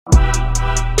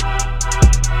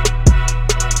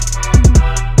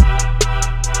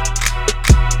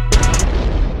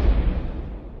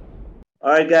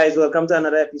All right, guys, welcome to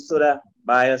another episode of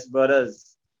Bias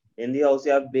Brothers. In the house,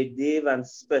 you have Big Dave and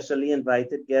specially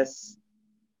invited guest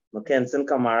Mackenson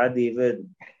Kamara David.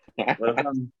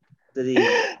 Welcome to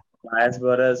the Bias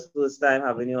Brothers. First time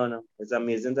having you on. It's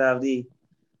amazing to have the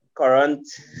current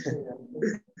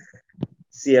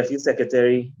CFU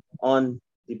secretary on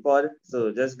the pod.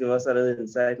 So just give us a little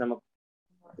insight.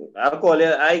 I'll call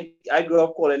you. I grew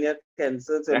up calling you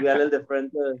Kenson, so it'll be a little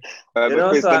different. My So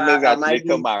first name is I might actually be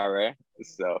Kamara.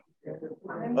 So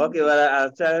okay. Well,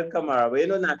 I'll try Kamara,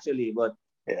 but naturally. But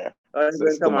yeah. all right, So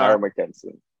it's then Kamara. Kamara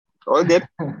McKenson. All good.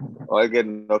 All good,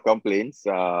 no complaints.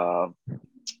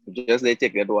 Just they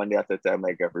take it one day at a time,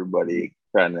 like everybody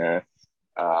kind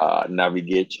of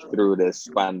navigate through this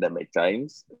pandemic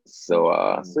times. So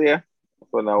yeah,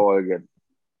 for now all good.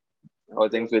 All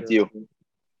Okay, things okay, with you. okay.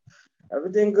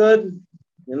 Everything good.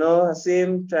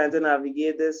 Same trying to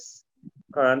navigate this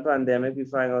current pandemic we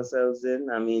find ourselves in.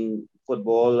 I mean,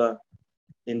 football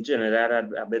in Trinidad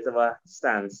had a bit of a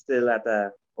standstill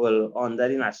under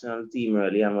the national team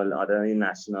really, and under the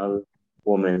national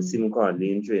women's team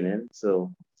currently in training.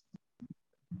 So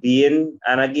and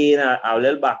again, a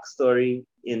little backstory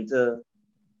into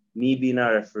me being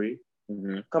a referee.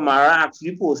 Mm-hmm. Kamara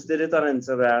actually posted it on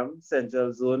Instagram,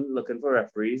 Central Zone, looking for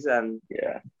referees, and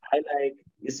Yeah. I like,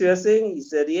 you see what I'm saying? He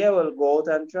said, yeah, we'll go out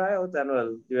and try out, and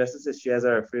well, the rest is history as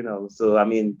a referee now. So, I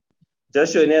mean,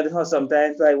 just showing you how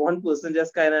sometimes like one person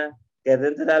just kind of get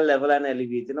into that level and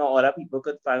elevate, other people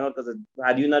could find out because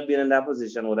had you not been in that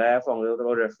position, would I have found out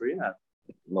about refereeing? I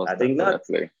Most think not.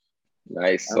 definitely.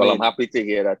 Nice. I Well, I'm mean, happy to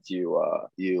hear that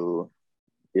you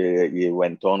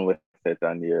went on with it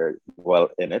and you're well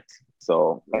in it.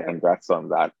 So yeah. congrats on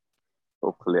that.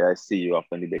 Hopefully, I see you up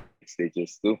in the big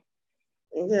stages too.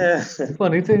 Yeah. The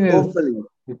funny thing is, Hopefully.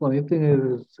 the funny thing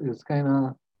is kind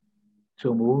of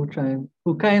Chomu trying,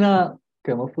 who kind of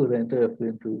came up further into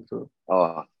refereeing too. So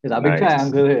Oh, it's a big nice.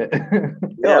 triangle here.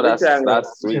 No, Yeah, big triangle.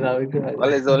 that's sweet. It's a big Well,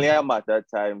 triangle. it's only a matter of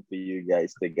time for you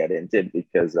guys to get into it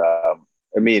because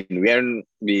I mean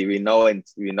we now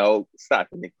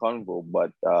starting the convo,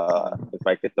 but if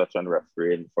I could touch on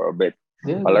refereeing for a bit,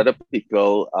 Yeah, a lot go. of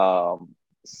people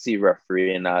see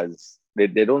refereeing as they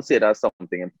don't see it as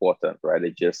something important, right?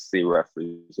 They just see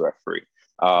referees referee.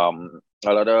 A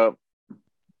lot of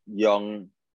young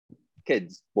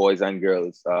kids, boys and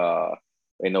girls.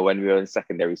 When we were in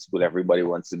secondary school, everybody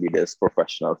wants to be this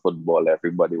professional football.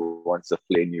 Everybody wants to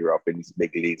play in Europe in these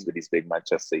big leagues with these big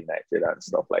Manchester United and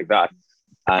stuff like that.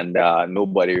 And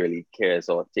nobody really cares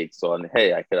or takes on,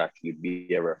 hey, I could actually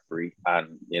be a referee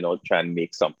and try and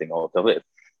make something out of it.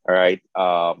 All right.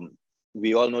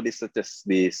 We all know the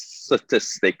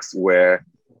statistics where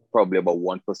probably about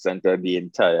 1% of the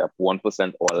entire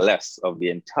 1% or less of the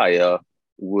entire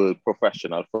will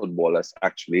professional footballers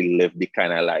actually live the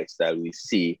kind of lifestyle we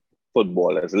see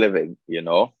footballers living,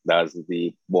 that's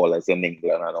the ballers in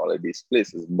England and all of these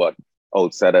places. But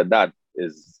outside of that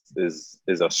is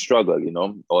a struggle,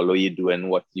 although you're doing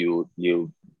what you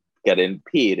getting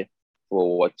paid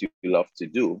for what you love to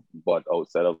do. But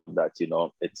outside of that,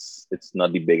 it's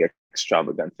not the big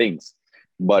extravagant things.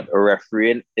 But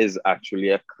refereeing is actually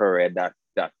a career that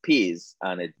pays,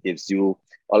 and it gives you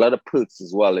a lot of perks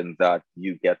as well in that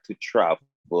you get to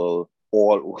travel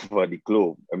all over the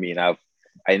globe.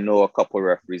 I know a couple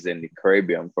referees in the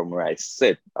Caribbean from where I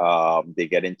sit. They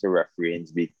get into refereeing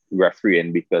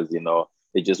because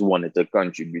they just wanted to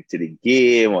contribute to the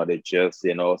game, or they just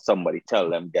somebody tell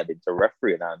them get into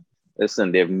refereeing. And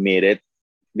listen, they've made it.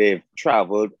 They've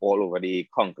traveled all over the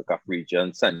CONCACAF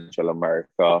region, Central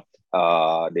America.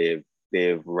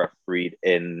 They've refereed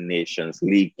in Nations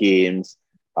League games,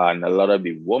 and a lot of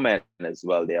the women as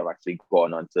well. They have actually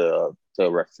gone on to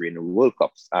referee in the World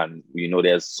Cups, and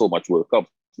there's so much World Cup.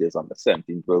 There's under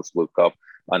 17 Girls World Cup,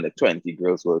 under 20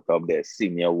 Girls World Cup. There's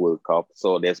Senior World Cup.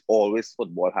 So there's always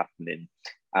football happening,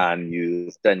 and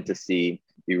you tend to see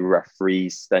the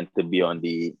referees tend to be on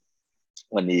the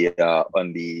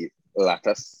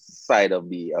latter side of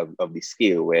the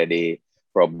scale where they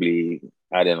probably,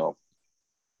 I don't know,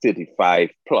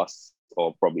 35 plus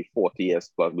or probably 40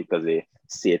 years plus because they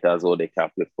see it as though they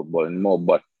can't play football anymore.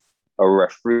 But a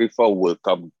referee for World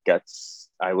Cup gets,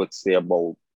 I would say,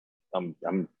 about, I'm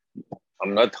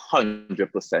I'm not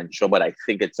 100% sure, but I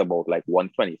think it's about like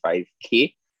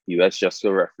 125K US just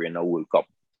to referee in a World Cup.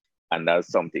 And that's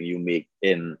something you make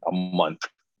in a month,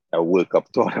 a World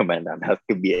Cup tournament, and that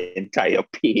could be entire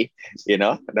pay, that's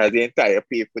the entire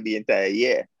pay for the entire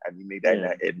year. And you make that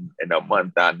Yeah. in a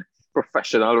month. And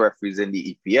professional referees in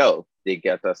the EPL, they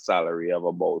get a salary of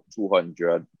about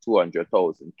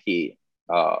 200,000 K,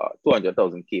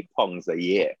 200,000 K pounds a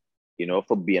year,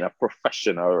 for being a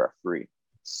professional referee.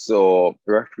 So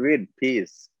referee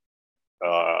pays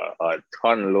a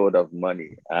ton load of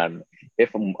money, and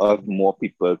if more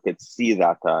people could see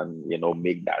that and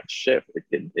make that shift,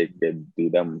 it could do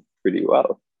them pretty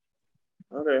well.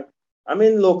 Okay. I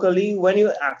mean, locally, when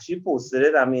you actually posted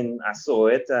it, I mean, I saw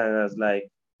it and I was like,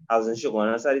 I was in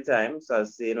Shogunas at the time, so I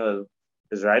was saying, well,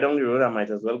 it's right down the road. I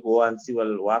might as well go and see what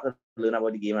I could learn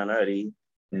about the game. And already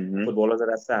football was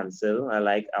at a standstill.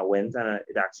 I went and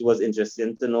it actually was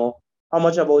interesting to know how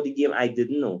much about the game I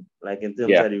didn't know, like in terms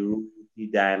Yeah. of the rules, the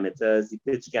diameters, the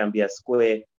pitch can be a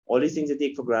square, all these things you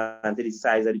take for granted, the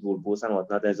size of the goalpost and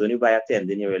whatnot. And it's only by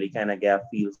attending you really kind of get a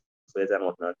feel for it and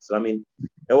whatnot. So I mean,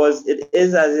 it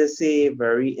is, as I say,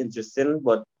 very interesting,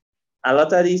 but a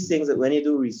lot of these things that when you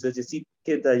do research, you see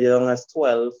kids as young as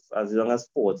 12, as young as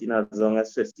 14, as young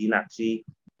as 15 actually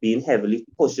being heavily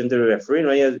pushed into the referee.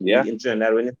 When you're in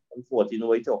Trinidad, when you're 14,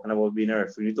 what you're talking about being a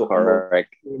referee, you're talking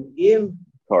Correct. about game.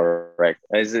 Correct.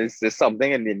 It's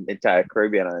something in the entire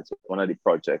Caribbean, and it's one of the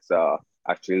projects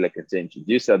actually looking to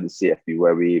introduce at the CFP,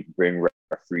 where we bring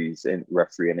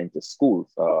refereeing into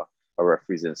schools, a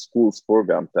referees in schools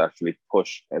program to actually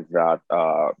push that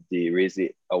they raise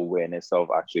the awareness of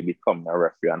actually becoming a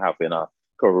referee and having a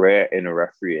career in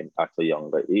refereeing at a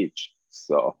younger age.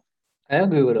 So I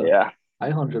agree with him. yeah,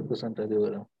 I 100% agree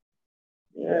with him.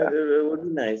 Yeah, it would be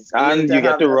nice. And you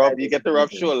get to rub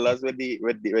experience. shoulders with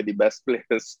the best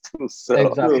players too. So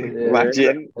Exactly. Yeah.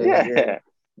 imagine, Yeah.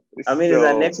 I mean, it's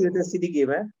our next year to see the game,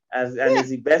 and it's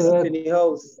the best seat in the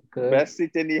house. Best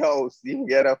seat in the house. You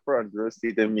get a front row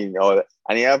seat, and you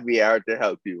have VR to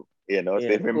help you. So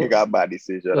if you make a bad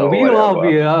decision or we whatever. don't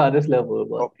have VR at this level,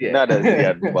 but yeah. Not as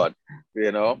yet, but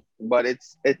but it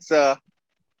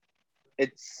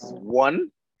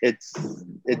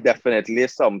definitely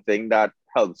is something that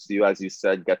helps you, as you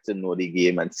said, get to know the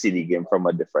game and see the game from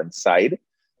a different side.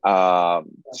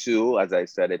 Two, as I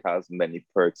said, it has many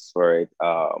perks for it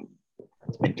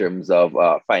in terms of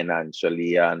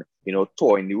financially and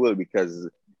touring the world, because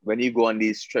when you go on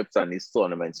these trips and these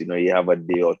tournaments, you have a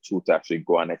day or two to actually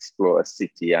go and explore a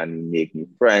city and make new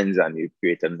friends, and you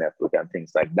create a network and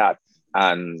things like that.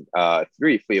 And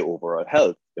three, for your overall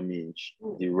health. I mean,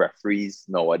 the referees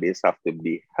nowadays have to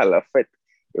be hella fit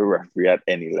to referee at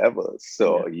any level.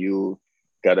 So you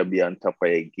gotta be on top of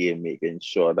your game, making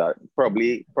sure that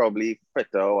probably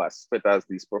fitter or as fit as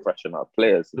these professional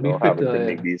players, having to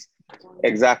make these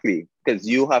exactly, because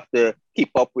you have to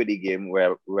keep up with the game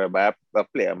whereby a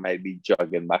player might be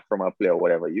jogging back from a player or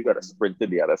whatever. You gotta sprint to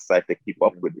the other side to keep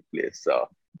up with the play. So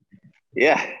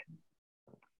yeah.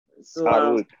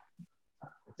 So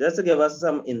just to give us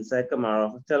some insight,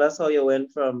 Kamara, tell us how you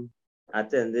went from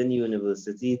attending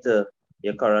university to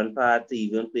your current path to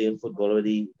even playing football with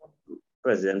the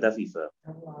president of FIFA.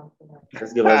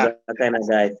 Just give us a kind of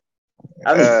guide.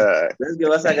 Let's give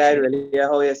us a guide really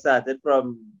how you started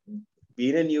from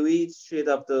being in UE straight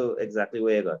up to exactly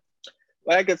where you got.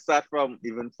 Well, I could start from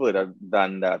even further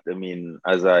than that. I mean,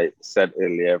 as I said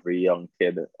earlier, every young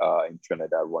kid in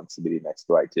Trinidad wants to be the next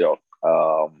Dwight Yorke.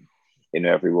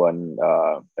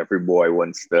 Every boy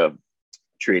wants to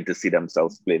train to see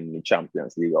themselves playing in the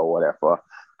Champions League or whatever.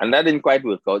 And that didn't quite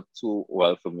work out too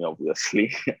well for me,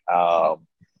 obviously.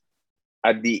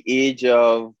 At the age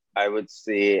of, I would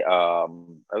say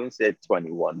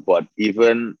 21, but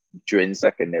even during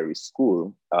secondary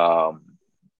school,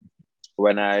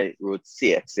 when I wrote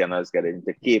CXC and I was getting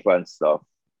into Cape and stuff,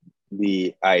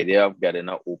 the idea of getting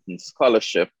an open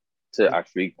scholarship to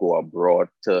actually go abroad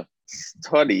to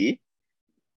study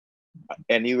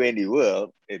anywhere in the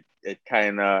world, it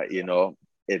kind of,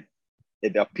 it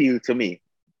appealed to me.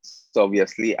 So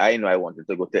obviously, I know I wanted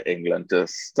to go to England to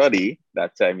study.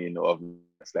 That time,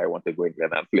 obviously I want to go to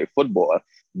England and play football.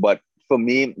 But for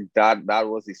me, that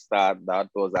was the start. That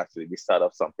was actually the start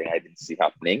of something I didn't see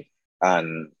happening.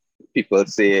 And people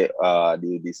say,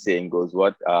 the saying goes,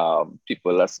 what?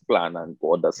 People does plan and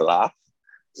God does laugh.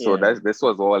 So this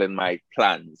was all in my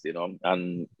plans,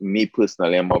 And me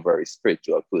personally, I'm a very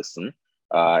spiritual person.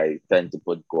 I tend to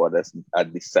put God at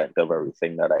the center of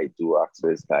everything that I do, ask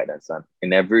for His guidance and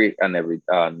in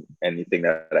anything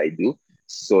that I do.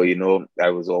 So I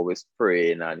was always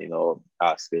praying and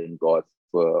asking God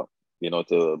for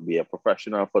to be a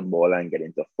professional footballer and get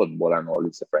into football and all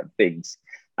these different things.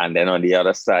 And then on the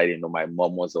other side, my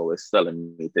mom was always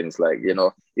telling me things like, it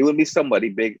will be somebody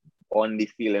big on the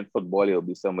field in football, it will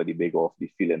be somebody big off the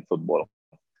field in football.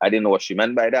 I didn't know what she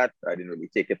meant by that. I didn't really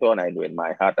take it on. I knew in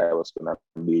my heart I was going to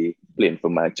be playing for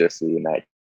Manchester United.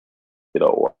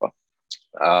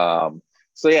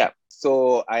 So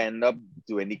So I ended up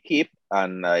doing the Cape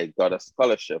and I got a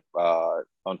scholarship.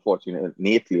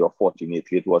 Unfortunately or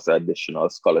fortunately, it was an additional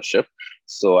scholarship.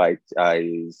 So I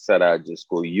said I'd just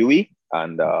go UWI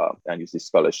and use the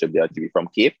scholarship there to be from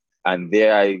Cape. And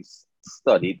there I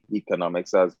studied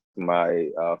economics as my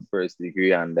first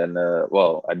degree. And then,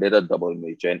 I did a double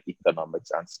major in economics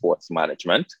and sports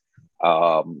management.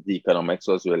 The economics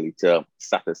was really to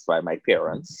satisfy my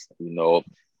parents.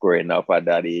 Growing up at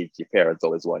that age, your parents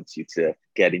always want you to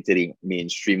get into the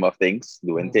mainstream of things,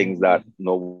 doing things that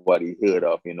nobody heard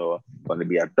of, want to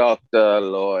be a doctor,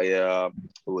 lawyer,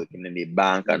 working in the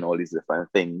bank and all these different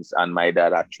things. And my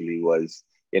dad actually was,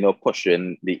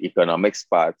 pushing the economics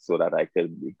part so that I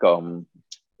could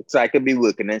be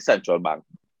working in central bank,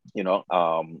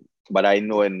 but I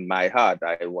know in my heart,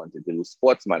 I wanted to do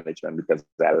sports management because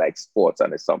I like sports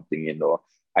and it's something,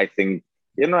 I think,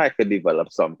 I could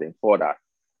develop something for that.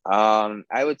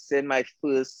 I would say in my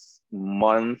first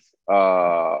month,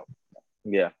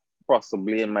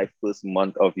 possibly in my first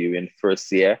month of in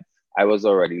first year, I was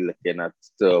already looking at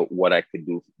what I could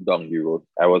do down the road.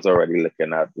 I was already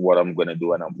looking at what I'm going to do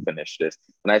when I'm finished this.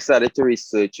 And I started to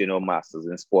research, masters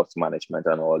in sports management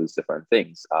and all these different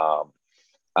things.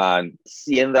 And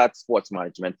seeing that sports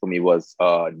management for me was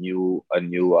a new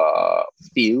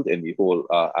field in the whole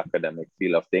academic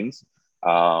field of things.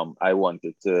 I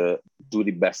wanted to do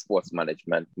the best sports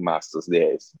management masters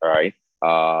there is, all right?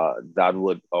 That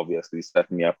would obviously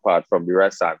set me apart from the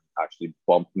rest and actually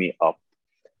bump me up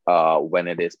when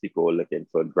it is people looking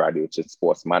for graduates in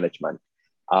sports management.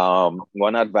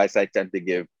 One advice I tend to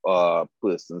give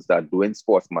persons that are doing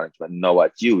sports management now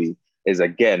at UWI is,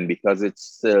 again, because it's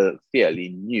still fairly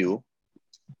new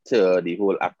to the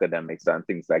whole academics and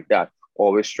things like that,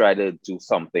 always try to do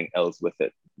something else with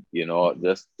it.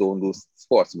 Just don't do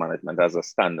sports management as a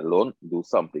standalone. Do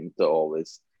something to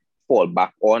always fall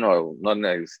back on, or not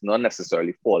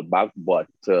necessarily fall back, but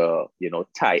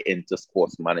tie into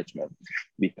sports management.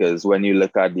 Because when you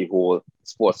look at the whole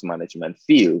sports management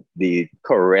field, the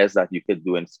careers that you could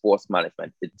do in sports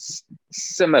management, it's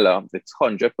similar. It's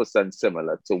 100%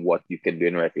 similar to what you can do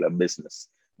in regular business,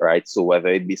 right? So whether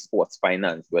it be sports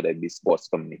finance, whether it be sports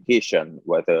communication,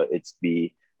 whether it's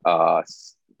be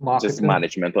just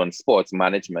management on sports,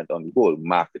 management on the whole,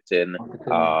 marketing,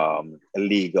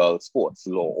 legal, sports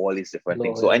law, all these different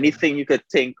things. So anything you could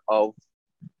think of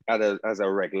as a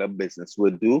regular business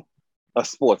would do, a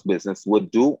sports business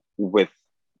would do, with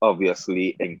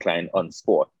obviously inclined on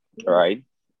sport, right?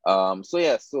 So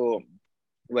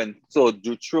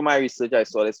through my research, I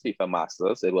saw this FIFA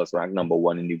Masters. It was ranked number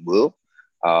 1 in the world.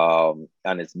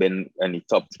 And it's been in the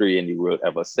top 3 in the world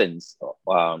ever since,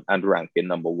 and ranking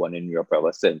number 1 in Europe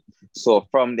ever since. So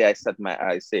from there, I set my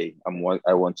eyes,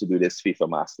 I want to do this FIFA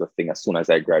Master thing as soon as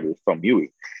I graduate from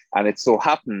UWI. And it so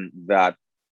happened that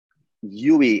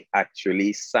UWI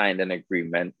actually signed an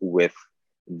agreement with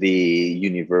the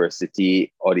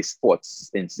university, or the sports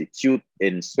institute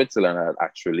in Switzerland, that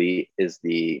actually is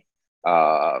the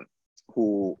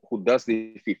who does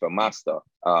the FIFA Master,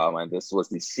 and this was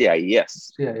the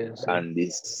CIS. And the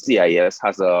CIS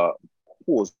has a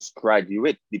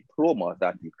postgraduate diploma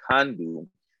that you can do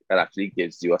that actually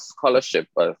gives you a scholarship,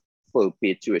 a full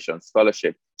paid tuition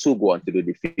scholarship to go on to do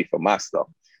the FIFA Master,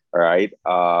 right?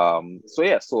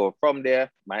 So from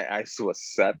there, my eyes were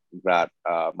set that,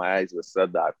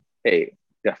 hey,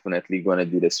 definitely going to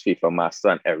do this FIFA Master,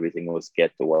 and everything was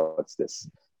get towards this.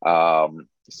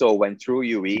 So went through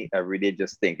UWI every day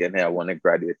just thinking, hey, I want to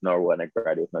graduate now,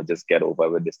 just get over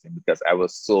with this thing, because I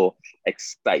was so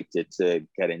excited to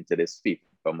get into this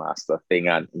FIFA Master thing.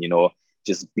 And,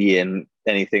 just being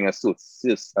anything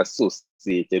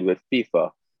associated with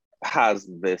FIFA has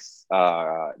this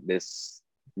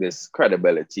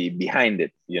credibility behind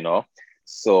it,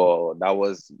 So that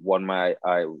was what my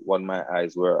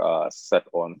eyes were set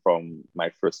on from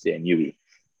my first year in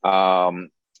UWI.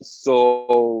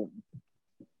 So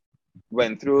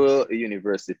went through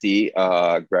university,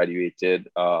 graduated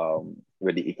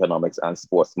with the economics and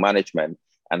sports management,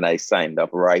 and I signed up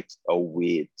right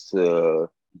away to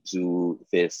do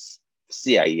this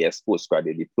CIS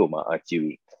postgraduate diploma at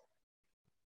UWI.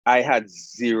 I had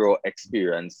zero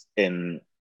experience in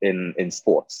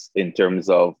sports in terms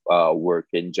of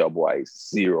working job-wise,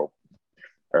 zero.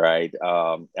 Right.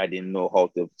 I didn't know how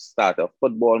to start a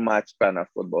football match, plan a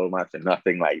football match, and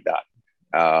nothing like that.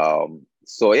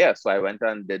 So I went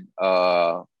and did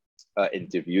an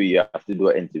interview. You have to do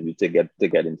an interview to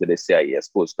get into the CIS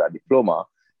postgrad diploma.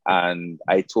 And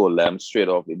I told them straight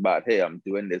off the bat, hey, I'm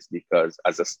doing this because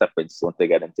as a stepping stone to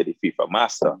get into the FIFA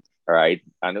Master, right?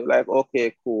 And they were like,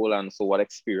 okay, cool. And so what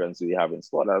experience do you have in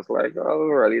sport? I was like, oh,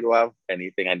 I really don't have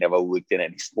anything. I never worked in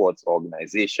any sports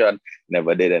organization,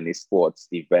 never did any sports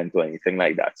event or anything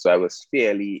like that. So I was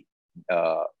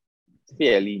uh,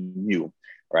 fairly new,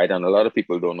 right? And a lot of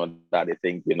people don't know that. They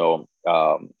think,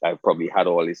 I probably had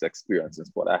all this experience in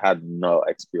sport. I had no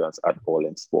experience at all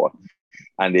in sport.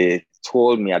 And they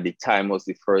told me at the time was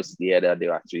the first year that they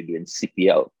were actually doing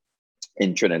CPL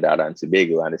in Trinidad and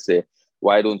Tobago. And they say,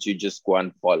 why don't you just go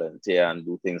and volunteer and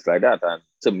do things like that? And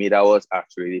to me, that was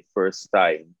actually the first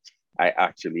time I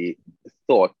actually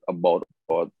thought about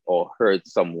or heard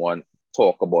someone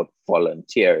talk about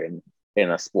volunteering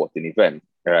in a sporting event,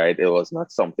 right? It was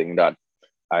not something that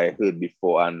I heard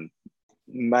before. And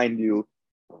mind you,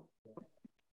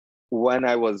 when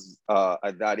I was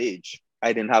at that age,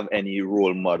 I didn't have any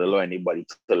role model or anybody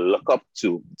to look up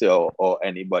or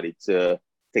anybody to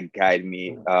guide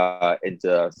me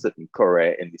into a certain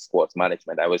career in the sports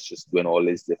management. I was just doing all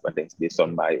these different things based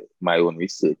on my own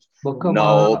research. But come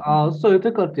No, on, sorry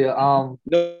to cut you. no,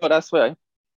 that's fine.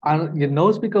 And you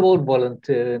know, speak about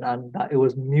volunteering, and that it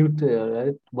was new to you,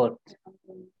 right? But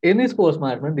in the sports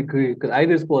management degree, because I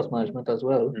did sports management as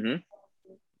well,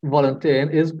 volunteering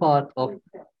is part of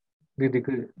the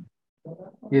degree.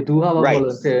 You do have a Right.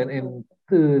 volunteering in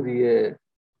third year.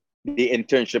 The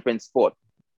internship in sport.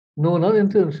 No, not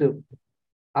internship.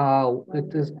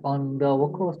 It is under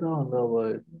what course now under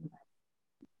what?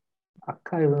 I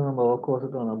can't even remember what course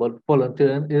it's on, but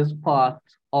volunteering is part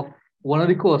of one of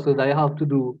the courses that you have to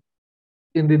do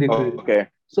in the degree. Okay.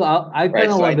 So I Right. kind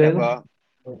of So wondering, yeah.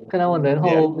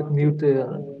 how it's new to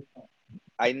you.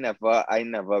 We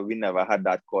never had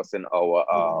that course in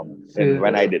our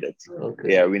when I did it.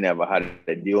 Okay. Yeah, we never had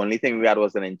it. The only thing we had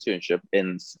was an internship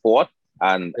in sport.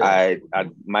 And Yeah.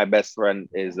 my best friend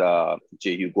is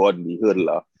J.U. Gordon, the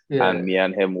hurdler. Yeah. And me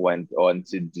and him went on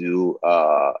to do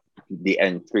the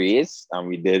entries, and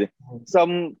we did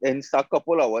some in a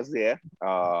couple hours there.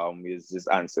 We was just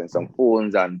answering some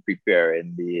phones and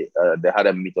preparing they had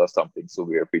a meet or something, so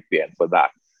we were preparing for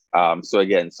that. So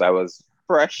I was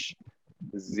fresh,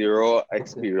 zero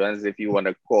experience, if you want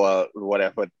to call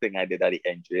whatever thing I did at the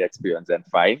entry experience, and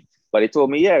fine. But he told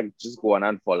me, yeah, just go on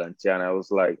and volunteer. And I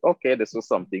was like, okay, this was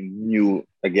something new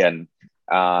again.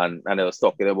 And I was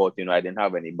talking about, I didn't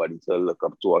have anybody to look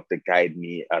up to or to guide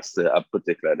me as to a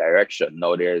particular direction.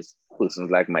 Now there's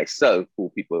persons like myself who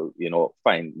people,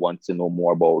 want to know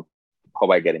more about how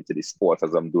I get into the sports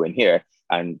as I'm doing here,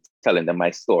 and telling them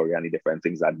my story and the different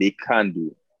things that they can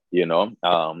do,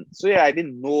 I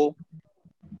didn't know,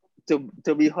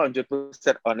 to be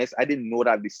 100% honest, I didn't know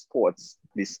that the sports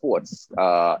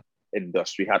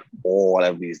industry had all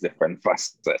of these different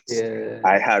facets. Yeah.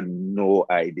 I had no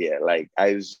idea. Like,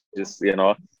 I was just,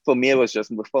 for me, it was just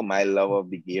for my love of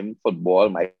the game, football,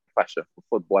 my passion for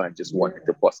football, and just wanted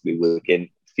to possibly work in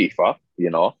FIFA,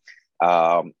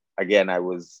 Again, I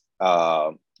was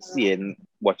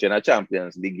watching a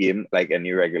Champions League game, like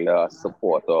any regular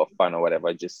supporter or fan or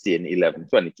whatever, just seeing 11,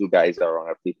 22 guys around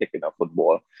actually picking up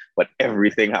football, but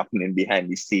everything happening behind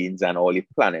the scenes and all the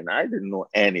planning, I didn't know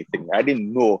anything. I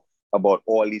didn't know about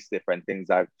all these different things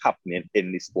that are happening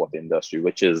in the sport industry,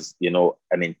 which is,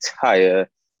 an entire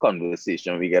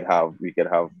conversation we could have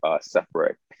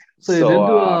separate. So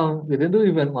you didn't do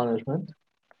event management?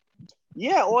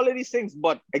 Yeah, all of these things,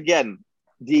 but again,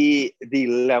 the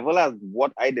level of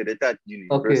what I did it at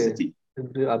university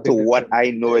to what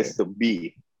I know is to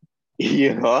be,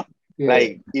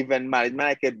 like event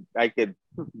management, I could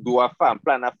do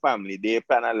plan a family day,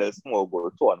 plan a little small goal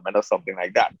tournament or something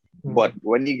like that. But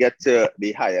when you get to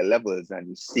the higher levels and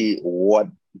you see what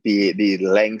the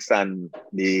lengths and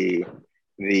the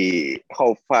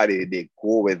how far they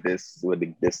go with this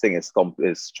thing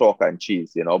is chalk and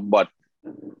cheese, But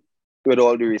with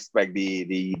all due respect,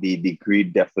 the degree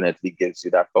definitely gives you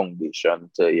that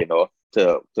foundation to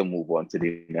to move on to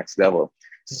the next level.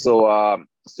 So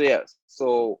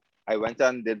I went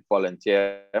and did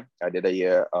volunteer. I did a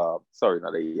year. Sorry,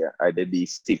 not a year. I did the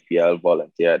CPL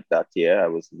volunteer that year. I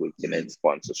was working in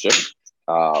sponsorship.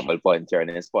 Volunteering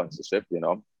in sponsorship.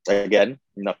 Again,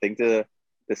 nothing to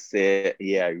say.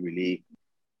 Yeah, I really.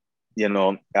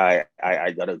 I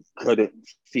got a good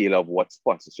feel of what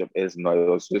sponsorship is now. It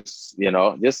was just,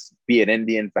 just being in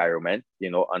the environment,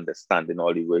 understanding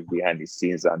all the work behind the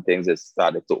scenes and things. It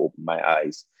started to open my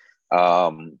eyes.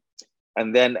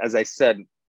 And then, as I said,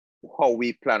 how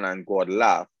we plan and God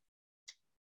laugh,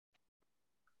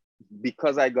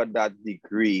 because I got that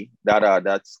degree,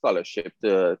 that scholarship,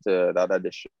 to that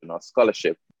additional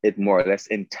scholarship, it more or less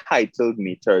entitled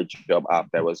me to a job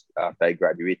after I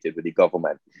graduated with the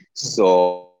government.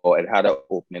 So it had an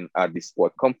opening at the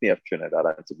Sport Company of Trinidad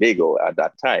and Tobago at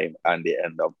that time, and they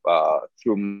end up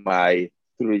through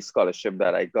the scholarship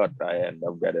that I got, I ended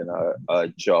up getting a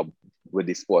job with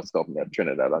the Sports Company of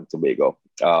Trinidad and Tobago.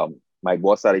 My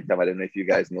boss at the time, I don't know if you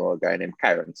guys know a guy named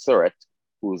Kyron Surratt,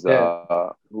 who's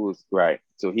right.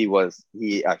 So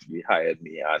he actually hired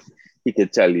me, and he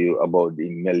could tell you about the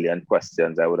million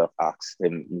questions I would have asked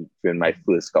him in my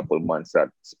first couple months at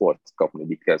Sports Company,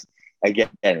 because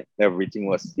again, everything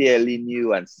was fairly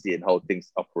new, and seeing how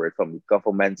things operate from the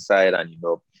government side. And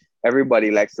everybody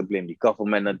likes to blame the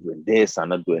government not doing this and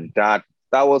not doing that.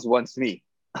 That was once me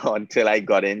until I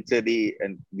got into the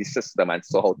system and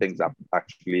saw how things are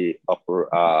actually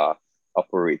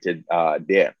operated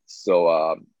there.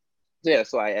 So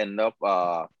so I end up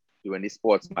doing the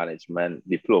sports management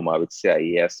diploma with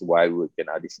CIES while working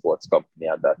at the sports company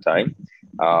at that time.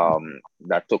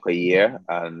 That took a year,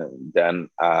 and then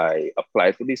I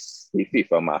applied for the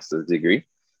FIFA master's degree.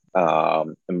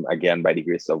 Again, by the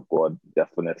grace of God,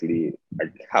 definitely I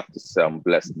have to say I'm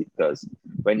blessed, because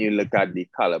when you look at the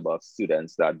caliber of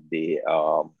students that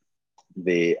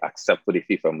they accept for the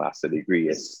FIFA master degree,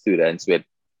 is students with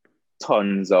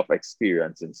tons of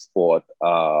experience in sport,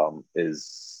 is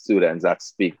students that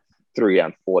speak 3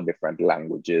 and 4 different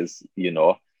languages,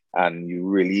 and you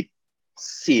really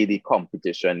see the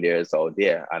competition there is out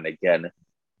there. And again,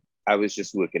 I was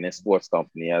just working in a sports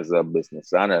company as a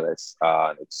business analyst.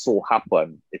 It so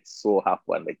happened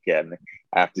again,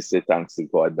 I have to say thanks to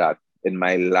God that in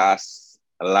my last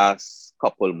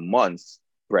couple months,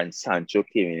 Brent Sancho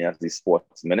came in as the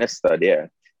sports minister there.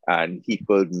 And he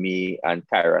pulled me and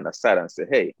Kyron aside and said,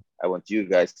 hey, I want you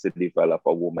guys to develop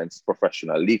a women's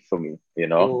professional league for me,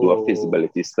 do a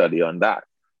feasibility study on that.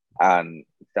 And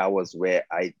that was where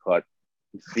I got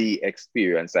the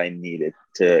experience I needed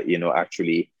to,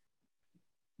 actually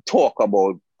talk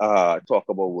about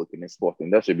working in the sport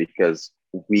industry, because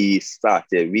we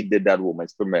did that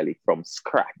women's Premier League from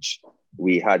scratch.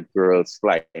 We had girls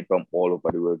flying from all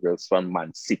over the world, girls from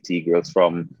Man City, girls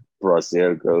from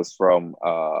Brazil, girls from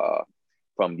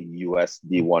the US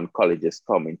D1 colleges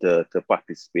coming to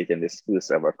participate in this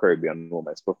first ever Caribbean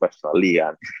Women's Professional League,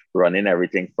 and running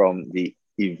everything from the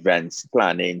events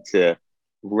planning to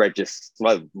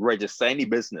registering the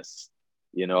business,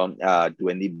 doing up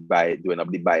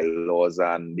the bylaws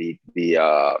and the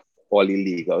all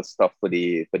illegal stuff for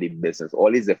the business.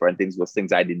 All these different things was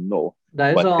things I didn't know,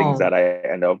 things that I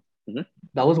end up.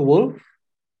 That was Wolf?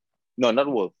 No, not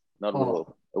Wolf. Not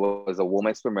Wolf. It was a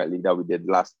women's Premier League that we did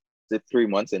last 3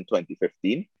 months in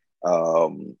 2015.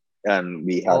 And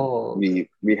we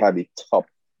had the top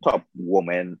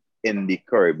woman in the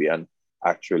Caribbean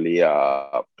actually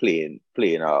playing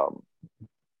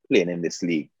in this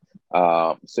league.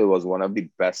 So it was one of the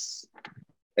best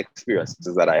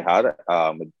experiences that I had.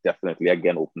 It definitely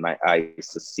again opened my eyes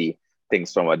to see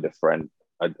things from a different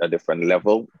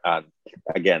level, and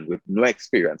again with no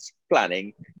experience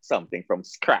planning something from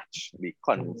scratch,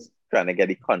 trying to get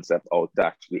the concept out to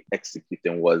actually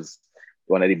executing was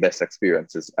one of the best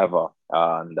experiences ever.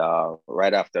 And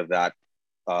right after that,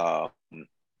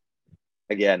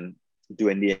 again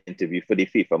doing the interview for the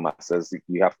FIFA Masters,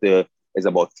 it's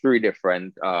about three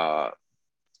different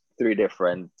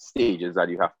stages that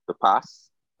you have to pass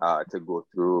to go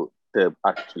through to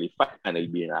actually finally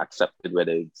being accepted,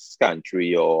 whether it's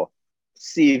country or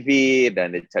CV.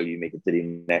 Then they tell you make it to the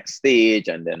next stage,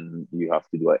 and then you have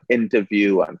to do an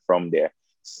interview, and from there.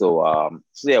 So I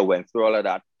went through all of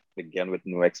that again with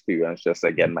no experience, just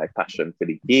again my passion for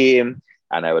the game.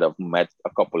 And I would have met a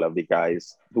couple of the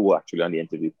guys who were actually on the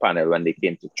interview panel when they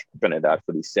came to Trinidad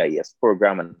for the CIS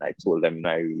program. And I told them,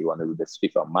 I really want to do this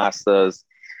FIFA Masters,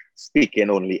 speaking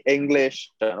only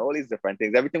English and all these different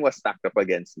things. Everything was stacked up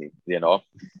against me,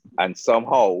 And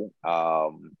somehow,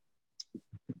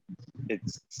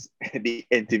 it's the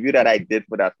interview that I did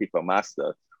for that FIFA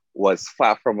Master was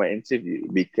far from an interview,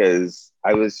 because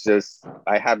I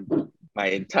had my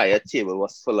entire table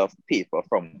was full of paper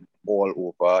from all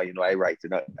over.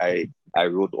 I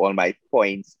wrote all my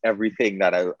points, everything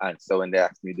that I answer when they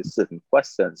asked me the certain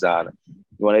questions. And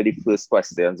one of the first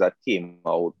questions that came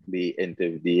out the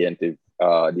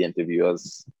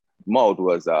interviewer's mouth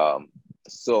was,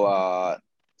 so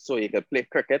you can play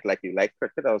cricket, like you like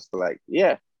cricket? I was like,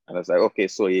 yeah. And I was like, okay,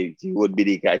 so you would be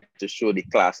the guy to show the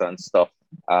class and stuff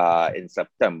in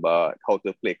September how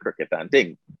to play cricket and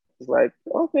things. It's like,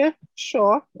 okay,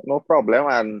 sure, no problem.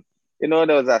 And They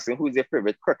was asking who's your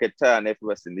favorite cricketer, and if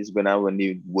West Indies going to win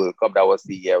the World Cup, that was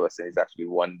the year West Indies actually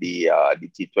won the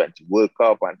T20 World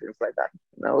Cup and things like that.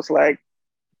 And I was like,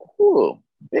 cool.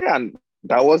 Yeah, and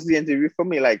that was the interview for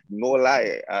me, like, no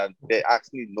lie. They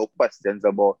asked me no questions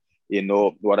about,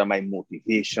 what are my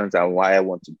motivations and why I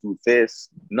want to do this.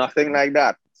 Nothing like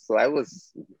that. So I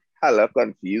was hella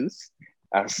confused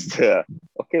as to,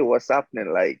 okay, what's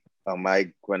happening? Like, am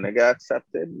I going to get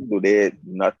accepted? Do they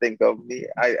not think of me?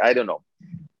 I don't know.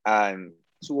 And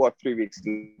 2 or 3 weeks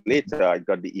later, I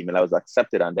got the email I was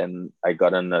accepted. And then I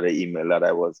got another email that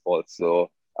I was also,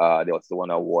 they also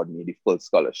want to award me the full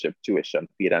scholarship, tuition,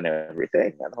 paid and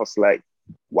everything. And I was like,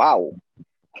 wow,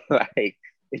 like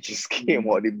it just came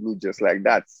out of the blue just like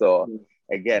that. So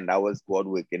again, that was God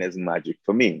working his magic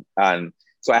for me. And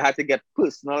so I had to get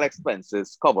personal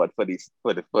expenses covered for this,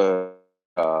 for the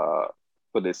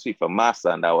FIFA Master.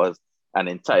 And that was an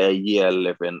entire year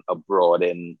living abroad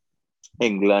in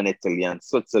England, Italy, and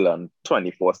Switzerland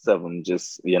 24/7,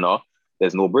 just,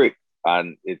 there's no break.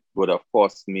 And it would have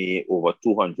cost me over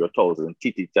 200,000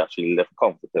 TT to actually live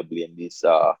comfortably in this,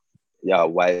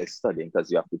 while studying,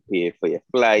 because you have to pay for your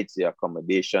flights, your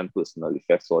accommodation, personal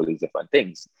effects, all these different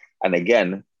things. And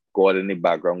again, God in the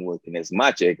background working his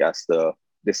magic as to,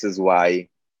 this is why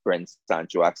Prince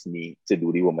Sancho asked me to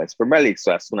do the Women's Premier League.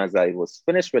 So as soon as I was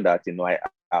finished with that, I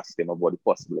asked him about the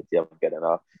possibility of getting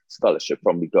a scholarship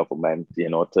from the government,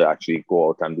 to actually go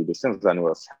out and do the things. And it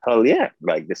was, hell yeah,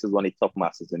 like this is one of the top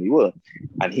masters in the world.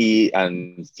 And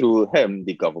through him,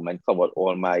 the government covered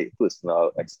all my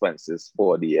personal expenses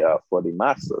for the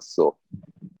masters. So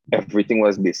everything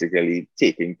was basically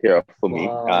taken care of for me.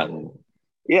 And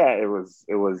yeah, it was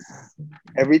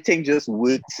everything just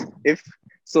worked.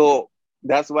 So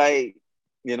that's why,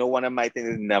 one of my things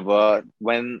is never,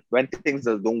 when things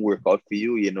just don't work out for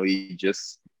you, you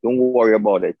just don't worry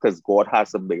about it, because God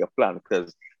has a bigger plan.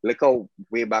 Because look how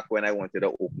way back when I wanted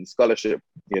an open scholarship,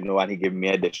 and he gave me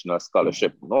additional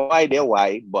scholarship. No idea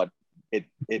why, but it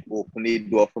opened the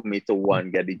door for me to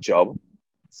get the job.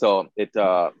 So it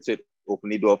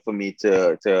opened the door for me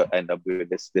to end up with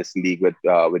this league with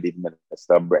the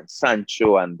Minister Brent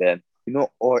Sancho, and then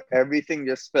or everything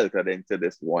just filtered into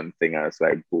this one thing. I was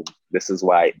like, boom, this is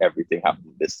why everything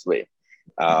happened this way.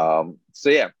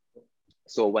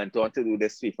 So went on to do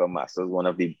this FIFA Masters,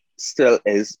 still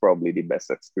is probably the best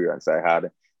experience I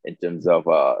had in terms of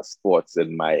sports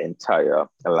in my entire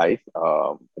life.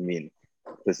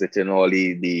 Visiting all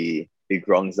the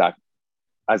grounds that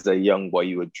as a young boy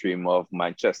you would dream of: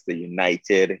 Manchester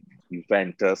United,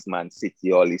 Juventus, Man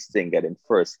City, all these things, getting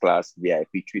first class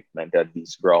VIP treatment at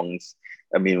these grounds.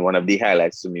 One of the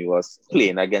highlights to me was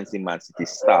playing against the Man City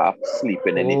staff,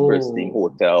 sleeping in the first team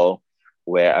hotel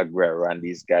where Aguero and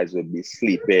these guys would be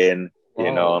sleeping.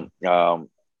 It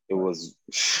was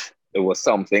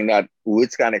something that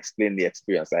words can't explain the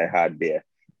experience I had there.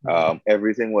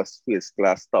 Everything was first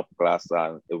class, top class,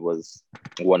 and it was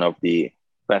one of the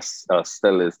best,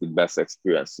 still is the best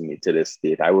experience to me to this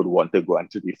date. I would want to go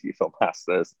into the FIFA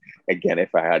Masters again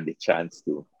if I had the chance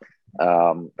to.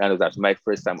 And it was actually my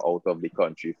first time out of the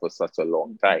country for such a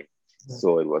long time.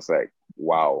 So it was like,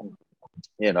 wow.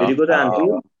 Did you go to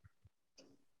Anfield?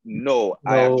 No,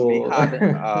 I actually had,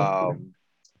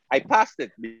 I passed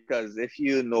it, because if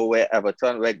you know where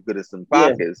Goodison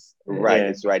Park is,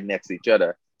 it's right next to each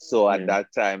other. So at that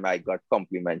time, I got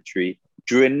complimentary.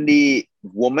 During the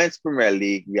Women's Premier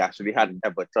League, we actually had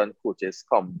Everton coaches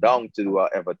come down to do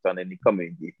our Everton in the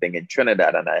community thing in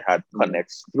Trinidad, and I had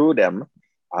connects through them.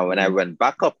 And when I went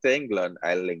back up to England,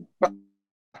 I linked back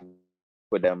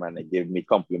with them, and they gave me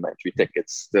complimentary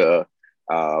tickets to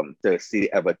see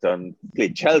Everton play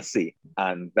Chelsea.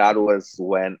 And that was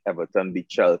when Everton beat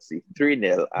Chelsea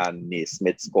 3-0, and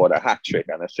Naismith scored a hat-trick.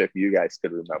 And I'm sure if you guys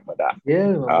could remember that.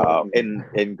 Yeah. In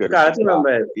good. Can't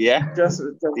remember. Yeah. Just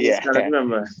can't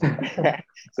remember.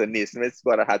 So Naismith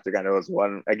scored a hat-trick, and it was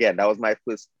that was my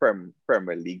first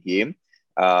Premier League game.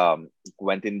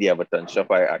 Went in the Everton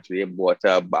shop. I actually bought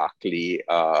a Barkley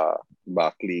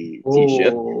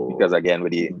t-shirt, because again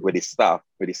with the staff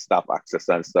access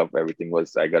and stuff, I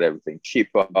got everything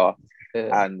cheaper.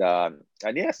 And so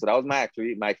that was my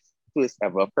first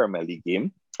ever Premier League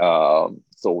game.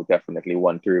 So definitely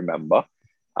one to remember.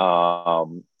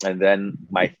 And then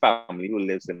my family who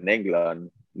lives in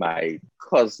England, my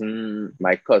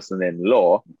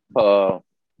cousin-in-law, her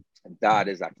dad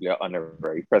is actually an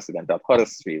honorary president of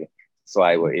Huddersfield. So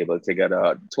I were able to get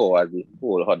a tour of the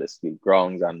whole Huddersfield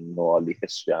grounds and know all the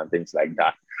history and things like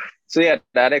that. So yeah,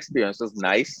 that experience was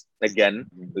nice. Again,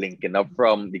 linking up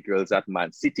from the girls at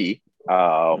Man City,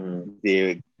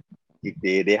 they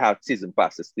have season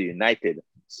passes to United.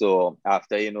 So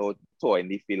after tour in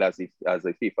the field as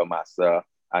a FIFA master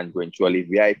and going through all the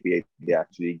VIP, they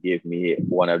actually gave me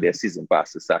one of their season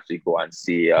passes to actually go and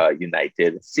see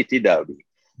United City Derby.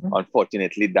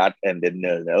 Unfortunately, that ended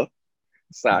 0-0.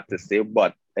 Sad to say,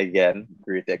 but again,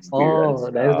 great experience.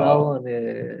 Oh, there's that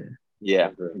one.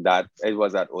 Yeah, that it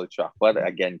was at Old Trafford.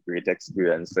 Again, great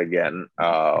experience again.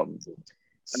 I'm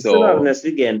still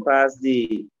honestly getting past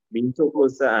the being so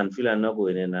close to Anfield and not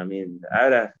going in. I mean,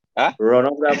 I'd run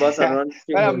off that bus and run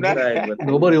straight inside. But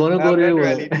nobody want to go there.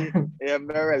 I'm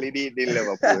not really the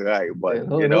Liverpool guy, but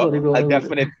you know, I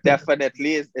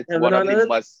definitely it's one of the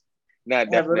must. No,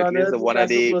 definitely is one of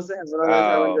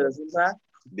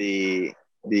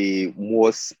the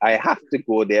most. I have to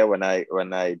go there when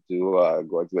I do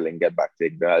God willing get back to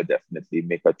England. I'll definitely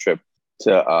make a trip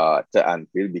to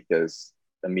Anfield, because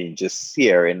I mean, just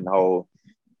hearing how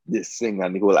this thing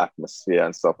and the whole atmosphere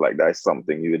and stuff like that is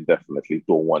something you definitely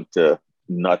don't want to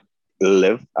not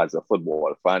live as a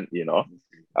football fan, you know.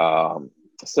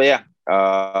 So yeah,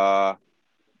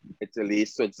 Italy,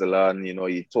 Switzerland, you know,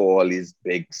 you tour all these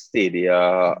big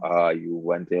stadia, you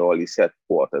went to all these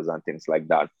headquarters and things like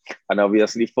that. And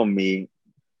obviously for me,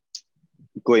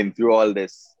 going through all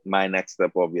this, my next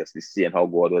step, obviously seeing how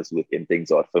God was working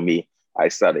things out for me, I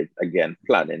started again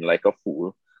planning like a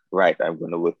fool. Right, I'm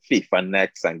going to work FIFA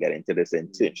next and get into this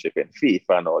internship in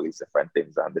FIFA and all these different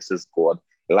things. And this is God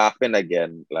laughing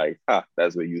again, like,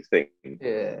 that's what you think.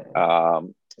 Yeah.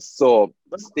 So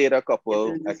stayed a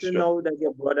couple extra. Now that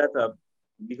you brought that up,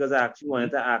 because I actually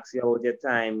wanted to ask you about your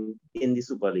time in the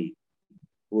Super League.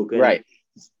 Right.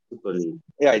 Super League.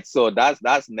 Yeah, so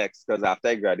that's next, because after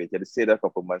I graduated, I stayed a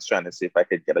couple months trying to see if I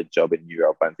could get a job in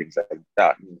Europe and things like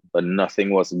that. But nothing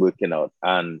was working out.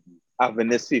 And having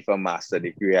this FIFA master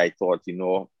degree, I thought, you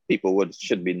know, people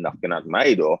should be knocking at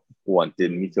my door,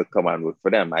 wanting me to come and work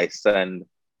for them. I send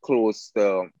close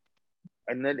to,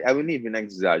 and I wouldn't even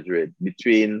exaggerate,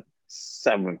 between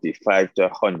 75 to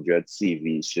 100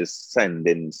 CVs, just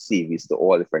sending CVs to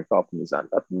all different companies. And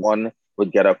that one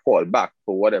would get a call back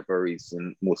for whatever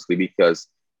reason, mostly because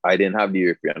I didn't have the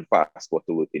European passport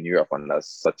to work in Europe, and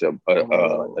that's such a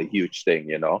huge thing,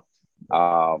 you know.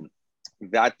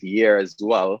 That year as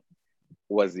well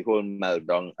was the whole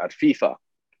meltdown at FIFA,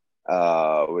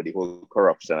 with the whole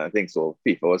corruption. I think so.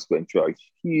 FIFA was going through a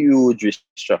huge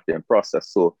restructuring process.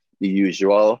 So the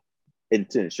usual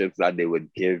internships that they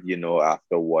would give, you know,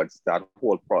 afterwards, that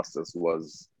whole process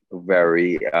was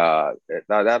very,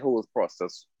 that whole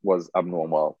process was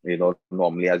abnormal. You know,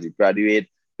 normally as you graduate,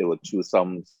 they would choose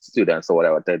some students or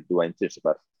whatever to do an internship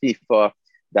at FIFA.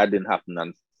 That didn't happen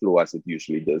and flow as it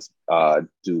usually does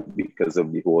do, because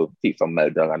of the whole FIFA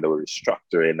meltdown and the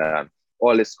restructuring and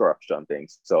all this corruption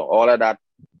things. So all of that,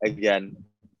 again,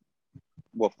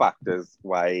 were factors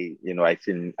why, you know, I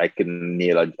can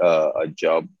nail a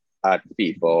job at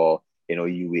FIFA, you know,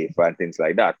 UEFA and things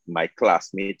like that. My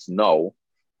classmates now,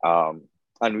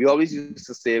 and we always used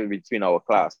to say between our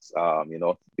class, you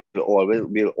know,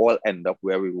 we'll all end up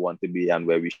where we want to be and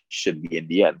where we should be in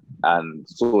the end. And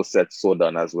so said, so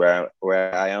done. As where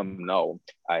I am now,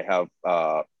 I have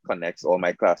connects all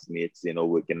my classmates, you know,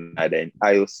 working either in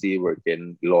IOC,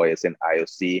 working lawyers in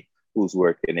IOC, who's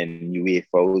working in UEFA,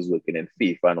 who's working in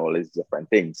FIFA, and all these different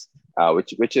things,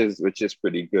 which is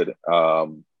pretty good.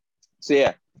 So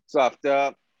yeah, so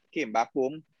after came back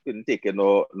home, couldn't take it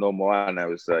no more, and I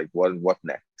was like, what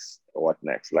next? What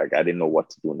next? Like, I didn't know what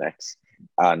to do next.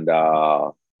 And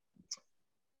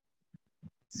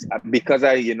because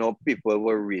you know, people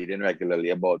were reading regularly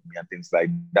about me and things like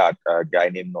that, a guy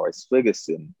named Norris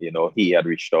Ferguson, you know, he had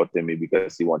reached out to me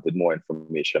because he wanted more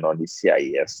information on the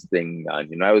CIS thing, and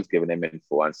you know, I was giving him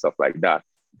info and stuff like that.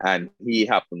 And he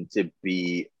happened to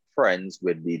be friends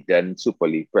with the then Super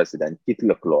League president, Keith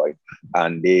Lecloy,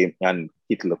 and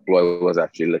Keith Lecloy was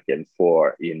actually looking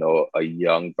for, you know, a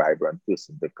young, vibrant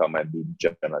person to come and be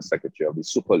general secretary of the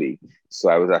Super League. So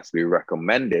I was actually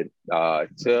recommended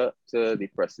to the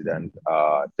president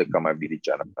to come and be the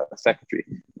general secretary.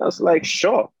 I was like,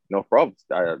 sure, no problem.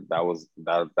 That was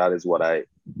the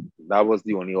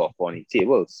only offer on the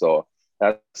table. So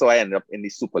that's how I ended up in the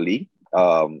Super League.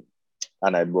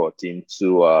 And I brought in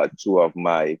two of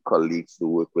my colleagues to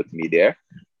work with me there.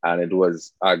 And it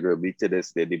was arguably to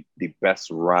this day the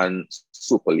best run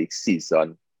Super League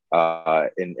season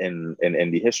in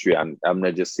the history. And I'm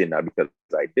not just saying that because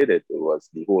I did it. It was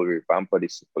the whole revamp of the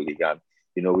Super League. And,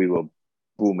 you know, we were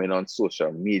booming on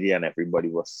social media and everybody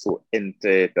was so into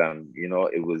it. And, you know,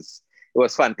 it was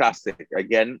fantastic.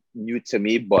 Again, new to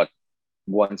me, but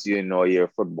once you know you're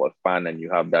a football fan and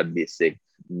you have that basic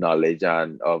knowledge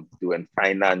and of doing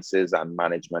finances and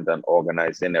management and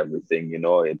organizing everything, you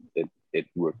know, it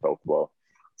worked out well.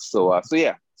 So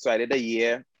yeah, so I did a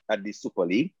year at the Super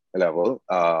League level,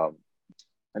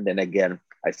 and then again,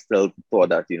 I still thought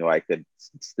that I could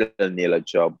still nail a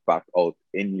job back out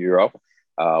in Europe.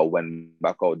 Went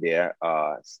back out there,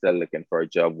 still looking for a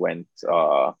job.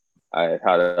 I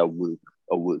had a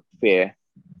work fair.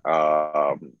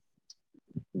 Um,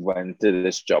 Went to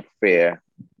this job fair.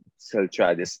 Still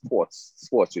try this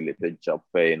sports related job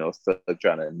fair. Still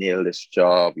trying to nail this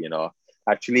job.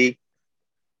 Actually,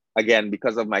 again,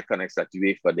 because of my connects at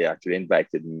UEFA, they actually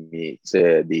invited me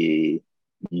to the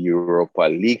Europa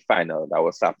League final that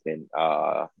was happening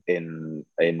in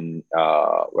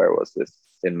where was this?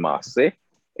 In Marseille.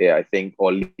 Yeah, I think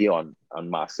on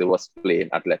Marseille was playing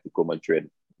Atletico Madrid.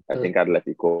 I think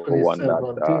Atletico won that.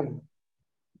 2017.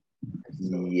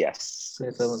 Yes.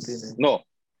 2017. No,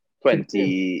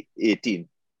 2018.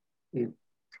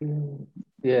 18.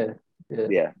 Yeah.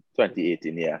 Yeah,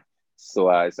 2018. Yeah. So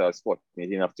I was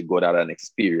fortunate enough to go there and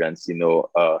experience, a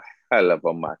hell of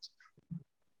a match.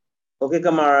 Okay,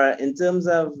 Kamara, in terms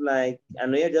of I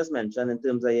know you just mentioned in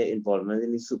terms of your involvement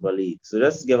in the Super League. So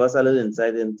just give us a little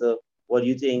insight into what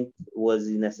you think was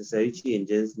the necessary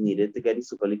changes needed to get the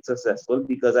Super League successful.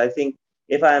 Because I think,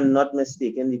 if I'm not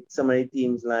mistaken, some of the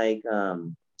teams like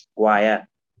Guaya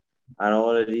and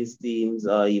all of these teams,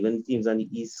 even teams on the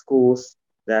East Coast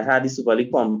that had the Super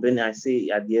League pumping, I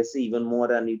dare say even more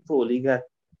than the Pro League at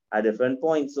different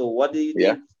points. So what do you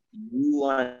think you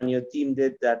and your team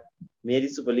did that made the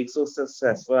Super League so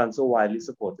successful and so widely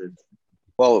supported?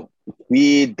 Well,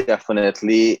 we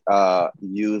definitely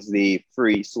use the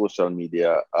free social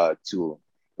media tool,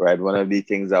 right? One of the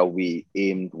things that we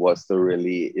aimed was to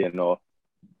really,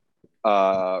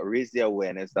 raise the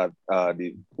awareness that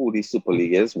who the Super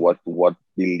League is, what the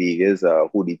league is,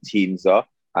 who the teams are,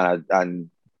 and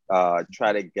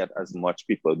try to get as much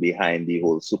people behind the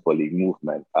whole Super League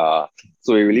movement.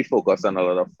 So we really focus on a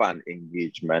lot of fan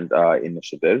engagement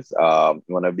initiatives.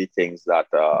 One of the things that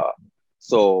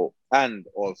and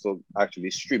also actually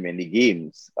streaming the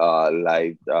games,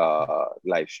 live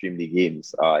stream the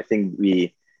games. I think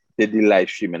we did the live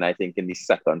streaming, I think in the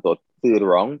second or third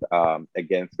round,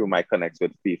 again, through my connects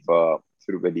with FIFA,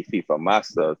 with the FIFA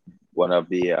Masters. One of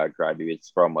the graduates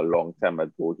from a long time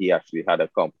ago, he actually had a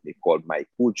company called My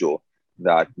Cujo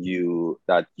that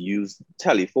used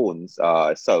cell phones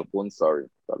to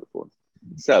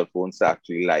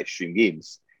actually live stream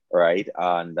games, right?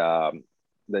 And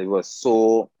they were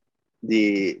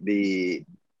the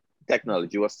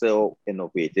technology was so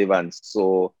innovative and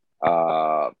so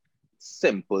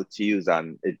simple to use,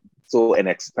 and it's so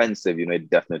inexpensive. It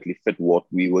definitely fit what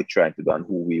we were trying to do and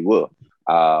who we were.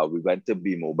 We went to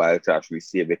Be Mobile to actually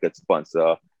see if they could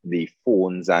sponsor the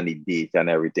phones and the data and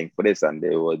everything for this, and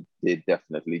they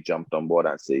definitely jumped on board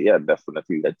and say, yeah,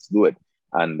 definitely, let's do it.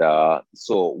 And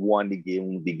so the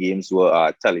games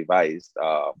were televised,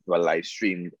 were live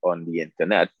streamed on the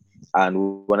internet.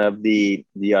 And one of the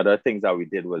other things that we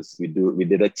did was we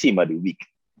did a team of the week.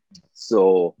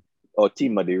 So, or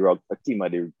team of the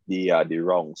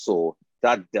wrong. So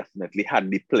that definitely had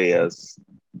the players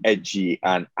edgy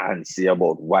and antsy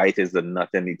about why it is not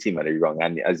any team of the wrong.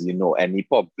 And as you know, any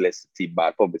publicity,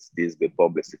 bad publicity is good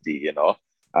publicity,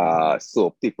 So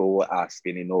people were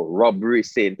asking, robbery,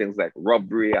 saying things like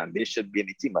robbery, and they should be in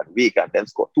the team of the week, and then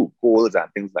score 2 goals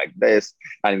and things like this.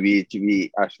 And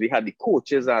we actually had the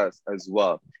coaches as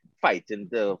well fighting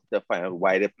to find out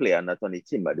why the player not on the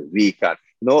team of the week. And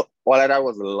all of that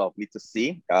was lovely to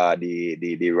see.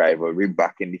 The rivalry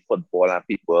back in the football and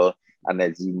people. And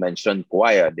as you mentioned,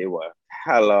 Guaya, they were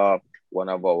hella one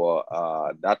of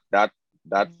our that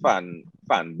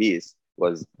fan base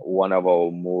was one of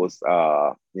our most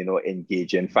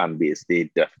engaging fan base. They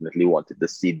definitely wanted to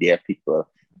see their people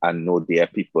and know their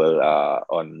people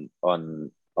on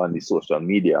the social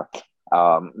media.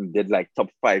 Did like top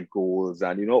 5 goals,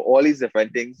 and all these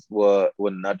different things were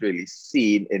not really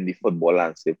seen in the football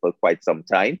landscape for quite some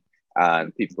time.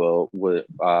 And people were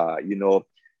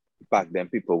back then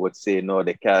people would say no,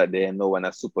 they know when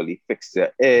a Super League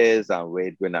fixture is and where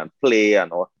it win and play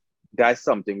and all. That's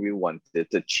something we wanted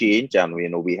to change, and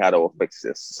we had our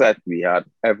fixtures set. We had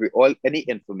any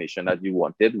information that you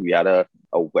wanted. We had a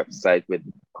website with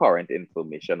current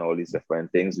information, all these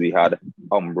different things. We had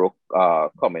Umbro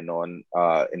coming on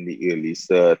in the early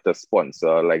to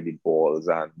sponsor like the balls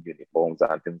and uniforms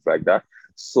and things like that.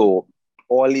 So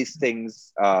all these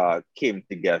things came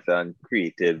together and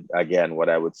created, again, what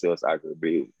I would say was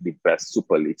arguably the best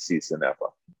Super League season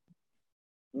ever.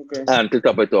 Okay. And to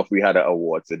top it off, we had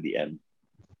awards at the end.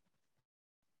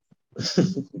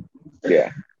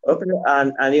 Yeah. Okay.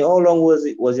 And how long was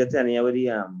your tenure with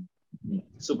the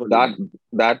Super League?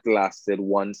 That lasted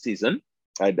 1 season.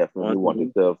 I definitely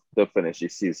wanted to finish the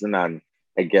season and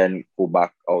again go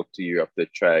back out to Europe to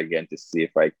try again to see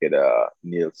if I could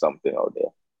nail something out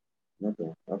there.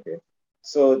 Okay.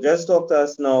 So just talk to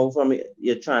us now from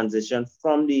your transition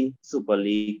from the Super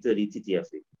League to the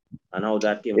TTFA and how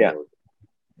that came about.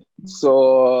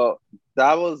 So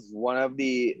that was one of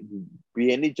being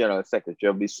the general secretary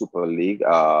of the Super League.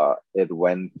 It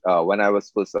went when I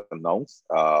was first announced.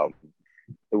 It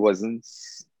wasn't.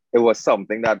 It was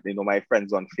something that my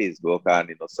friends on Facebook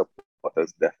and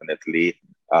supporters definitely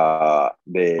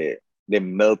they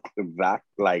milked that,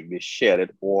 like they shared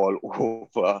it all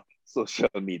over social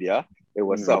media. It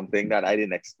was something that I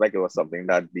didn't expect. It was something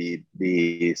that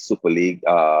the Super League,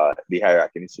 the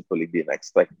hierarchy in the Super League didn't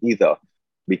expect either.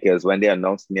 Because when they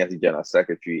announced me as the general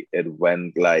secretary, it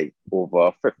went like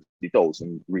over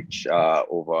 50,000 reach,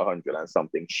 over 100 and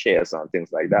something shares and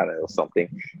things like that. And it was something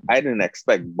I didn't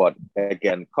expect. But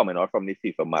again, coming out from the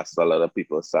FIFA Master, a lot of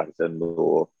people started to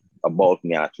know about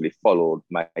me, actually followed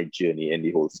my journey in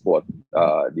the whole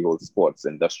sports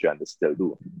industry, and they still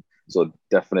do. So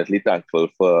definitely thankful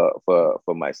for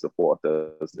my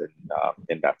supporters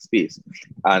in that space.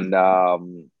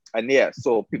 And yeah,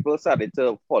 so people started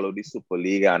to follow the Super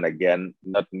League, and again,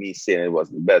 not me saying it was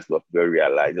the best, but they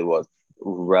realized it was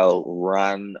well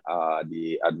run.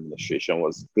 The administration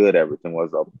was good. Everything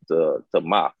was up to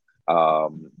mark.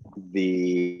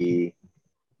 The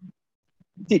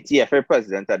TTFA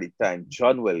president at the time,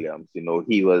 John Williams,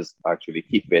 he was actually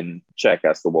keeping check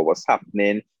as to what was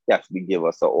happening. He actually gave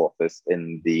us an office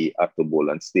in the Arthur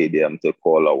Boland Stadium to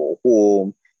call our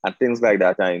home and things like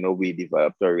that. And, we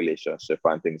developed a relationship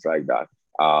and things like that.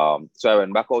 So I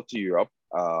went back out to Europe,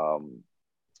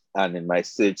 and in my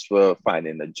search for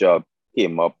finding a job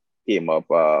came up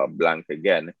blank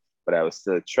again, but I was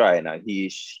still trying. And he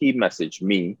messaged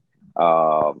me.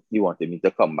 He wanted me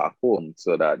to come back home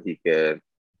so that he could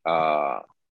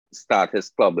start his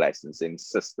club licensing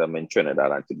system in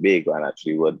Trinidad and Tobago, and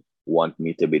actually would want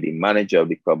me to be the manager of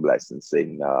the club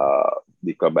licensing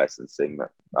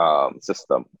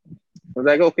system. I was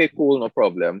like, okay, cool, no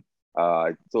problem.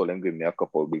 I told him, give me a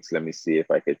couple of weeks, let me see if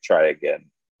I could try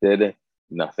again.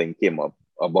 Nothing came up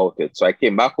about it. So I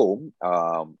came back home,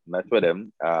 met with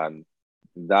him, and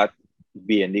that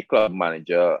being the club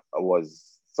manager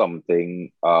was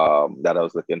something that I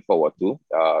was looking forward to.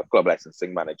 Club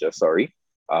licensing manager, sorry.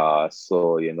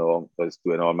 So, I was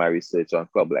doing all my research on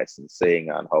club licensing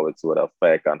and how it would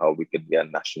affect and how we could get a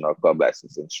national club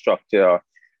licensing structure.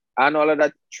 And all of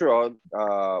that throughout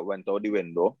went out the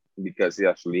window because he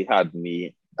actually had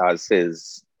me as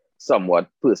his somewhat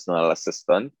personal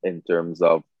assistant in terms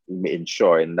of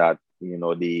ensuring that,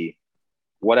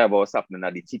 whatever was happening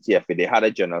at the TTFA, they had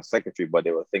a general secretary, but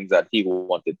there were things that he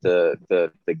wanted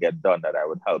to get done that I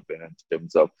would help in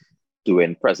terms of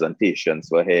doing presentations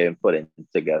for him, putting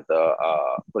together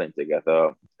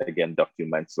again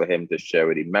documents for him to share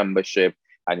with the membership,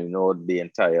 and the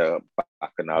entire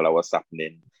bacchanal that was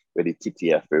happening with the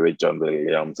TTFA with John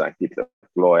Williams and Peter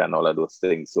Floyd and all of those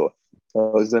things. So I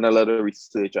was doing a lot of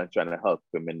research and trying to help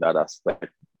him in that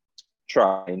aspect.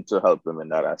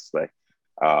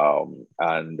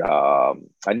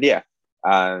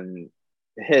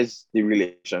 The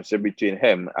relationship between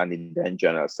him and the then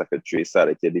general secretary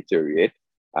started to deteriorate,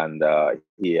 and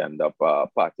he ended up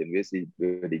parting with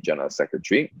the general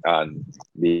secretary, and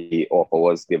the offer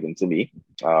was given to me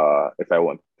if I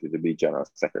wanted to be general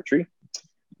secretary.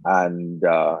 And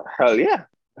hell yeah,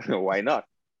 why not?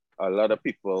 A lot of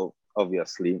people,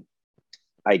 obviously,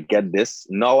 I get this.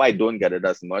 Now I don't get it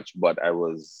as much, but I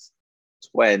was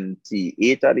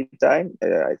 28 at the time.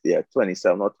 I think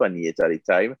 27 or 28 at the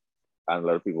time. And a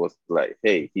lot of people was like,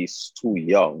 hey, he's too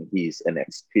young. He's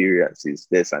inexperienced. He's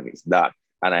this and he's that.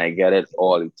 And I get it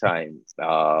all the time.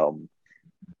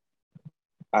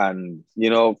 And,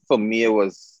 for me, it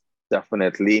was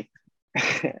definitely,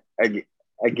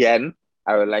 again,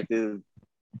 I would like to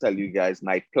tell you guys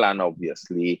my plan,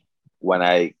 obviously, when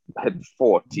I hit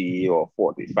 40 or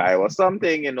 45 or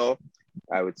something,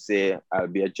 I would say I'll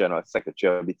be a general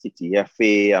secretary of the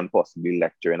TTFA and possibly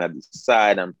lecturing at the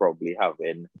side and probably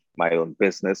having my own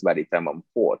business by the time I'm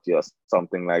 40 or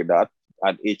something like that.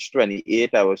 At age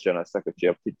 28, I was general secretary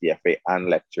of TTFA and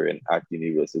lecturing at the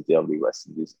University of the West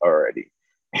Indies already.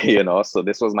 So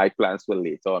this was my plans for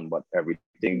later on, but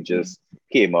everything just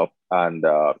came up, and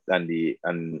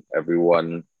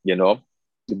everyone,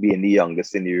 to being the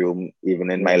youngest in the room,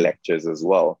 even in my lectures as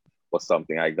well, was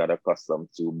something I got accustomed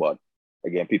to. But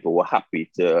again, people were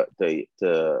happy to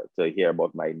hear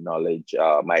about my knowledge,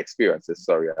 my experiences.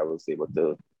 Sorry, I was able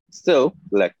to still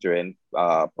lecture in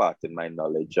part in my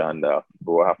knowledge, and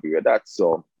people were happy with that.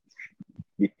 So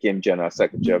became General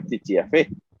Secretary of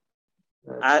TTFA.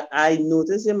 I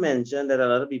noticed you mentioned that a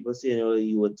lot of people say,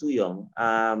 you were too young,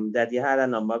 that you had a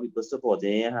number of people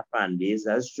supporting your fan base.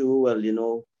 That's true.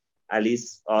 Well, at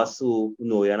least us who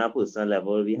know you on a personal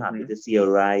level, we're happy to see a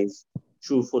rise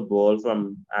through football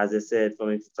from, as I said,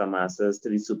 from the Masters to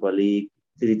the Super League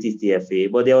to the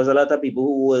TTFA. But there was a lot of people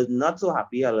who were not so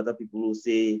happy, a lot of people who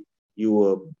say you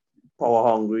were power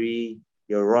hungry,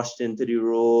 you're rushed into the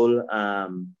role,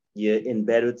 you're in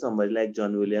bed with somebody like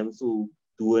John Williams who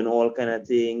doing all kind of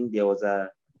thing. There was a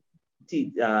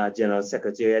general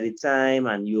secretary at the time,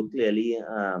 and you clearly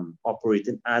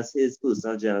operating as his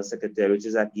personal general secretary, which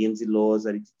is against the laws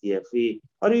of the TTFA.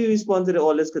 How do you respond to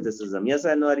all this criticism? Yes,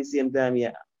 I know at the same time,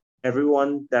 yeah,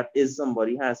 everyone that is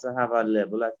somebody has to have a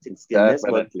level of thick-skinnedness,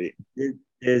 but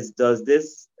does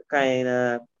this kind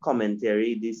of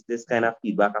commentary, this kind of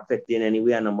feedback affect you in any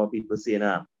way? A number of people saying,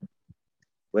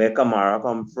 where Kamara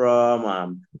come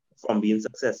from being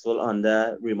successful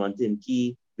under Raymond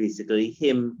Timke, basically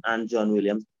him and John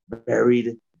Williams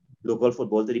buried local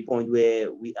football to the point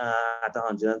where we are at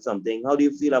 100 and something. How do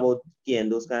you feel about hearing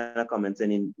those kind of comments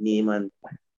and in name and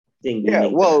thing? Yeah,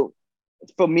 well,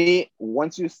 for me,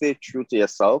 once you stay true to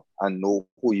yourself and know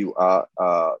who you are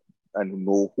and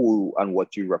know who and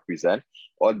what you represent,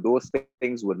 all those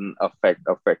things wouldn't affect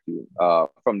you.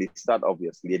 From the start,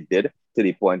 obviously, it did, to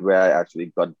the point where I actually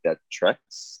got death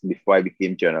threats before I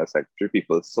became general secretary.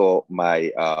 People saw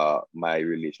my my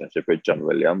relationship with John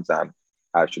Williams and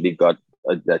actually got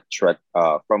a death threat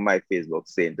from my Facebook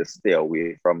saying to stay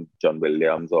away from John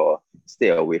Williams or stay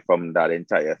away from that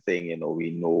entire thing.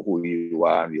 We know who you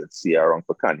are and we'll see you around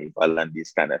for carnival and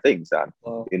these kind of things. And,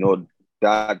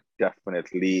 that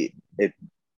definitely, it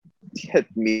hit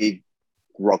me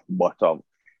rock bottom.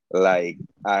 Like,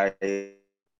 I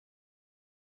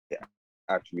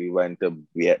actually went to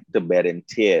bed in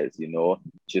tears,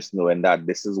 just knowing that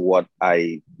this is what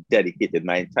I dedicated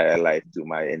my entire life to,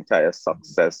 my entire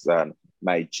success and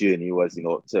my journey was,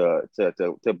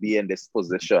 to be in this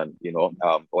position,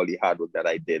 all the hard work that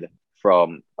I did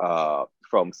from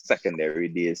secondary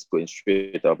days going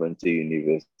straight up into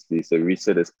university. So reach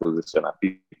to this position, and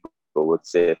people would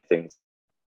say things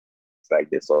like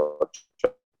this or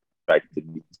try to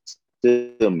be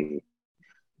me.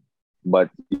 But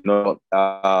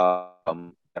I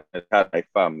had my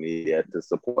family there to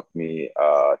support me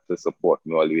all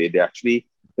the way. They actually,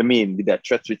 they're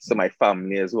treacherous to my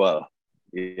family as well.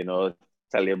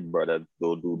 Tell your brother,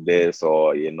 don't do this,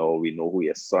 or we know who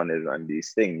your son is and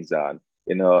these things. And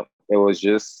it was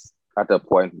just at a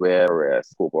point where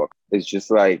it's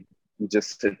just like,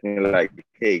 just sitting like,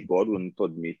 hey, God wouldn't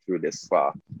put me through this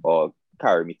far or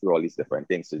carry me through all these different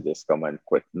things to just come and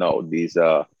quit. No, these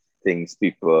are things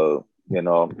people,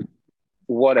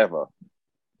 whatever.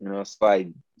 So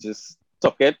I just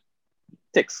took it,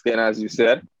 thick skin, as you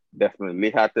said.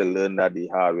 Definitely had to learn that the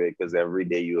hard way, because every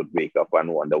day you would wake up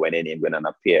and wonder when your name gonna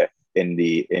appear in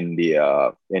the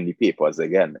papers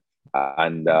again.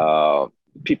 And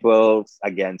people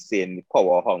again saying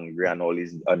power hungry and all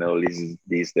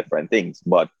these different things.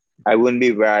 But I wouldn't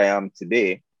be where I am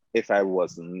today if I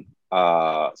wasn't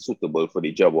suitable for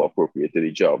the job or appropriate to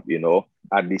the job.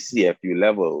 At the CFU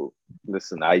level,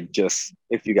 listen,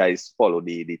 if you guys follow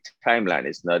the timeline,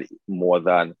 it's not more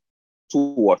than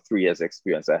 2 or 3 years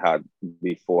experience I had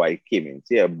before I came in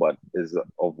here, but is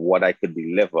of what I could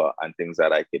deliver and things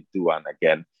that I could do. And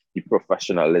again, the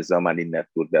professionalism and the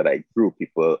network that I grew,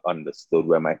 people understood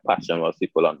where my passion was.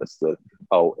 People understood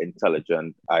how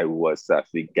intelligent I was to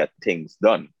actually get things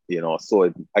done.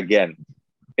 So again,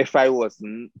 if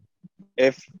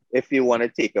you want to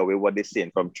take away what they're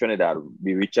saying from Trinidad,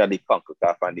 we reach at the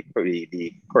CONCACAF and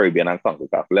the Caribbean and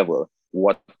CONCACAF level,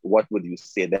 what would you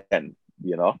say then?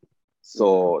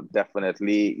 So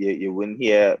definitely you wouldn't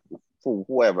hear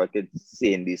whoever could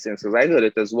say these things, because I heard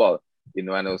it as well,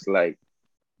 and it was like,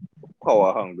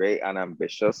 power hungry and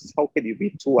ambitious. How can you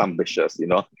be too ambitious?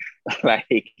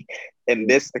 Like in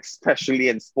this, especially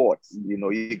in sports,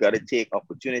 you got to take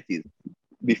opportunities.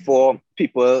 Before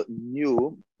people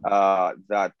knew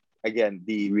that, again,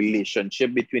 the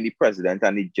relationship between the president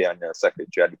and the general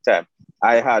secretary at the time,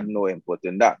 I had no input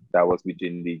in that. That was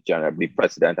between the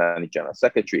president and the general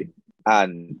secretary.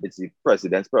 And it's the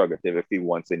president's prerogative if he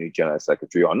wants a new general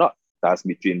secretary or not. That's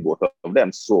between both of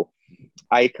them. So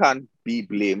I can't be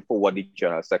blamed for what the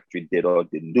general secretary did or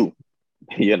didn't do.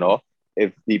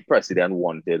 If the president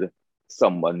wanted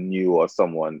someone new or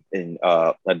someone in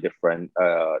a different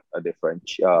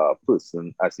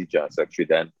person as the general secretary,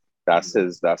 then that's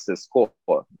his call.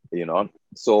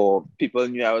 So people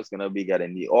knew I was gonna be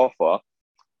getting the offer,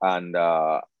 and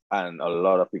And a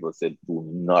lot of people said, do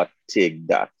not take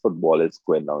that. Football is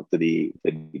going down to the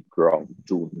ground.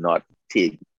 Do not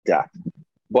take that.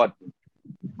 But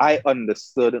I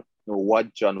understood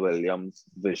what John Williams'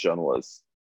 vision was.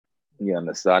 You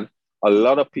understand? A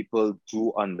lot of people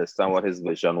do understand what his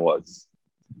vision was.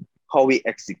 How he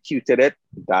executed it,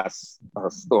 that's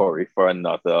a story for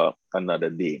another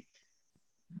day.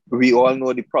 We all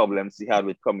know the problems he had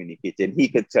with communicating. He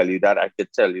could tell you that. I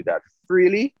could tell you that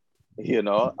freely,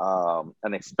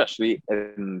 and especially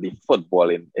in the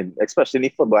football, especially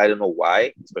in football, I don't know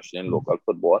why, especially in local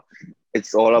football,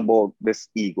 it's all about this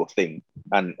ego thing.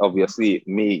 And obviously,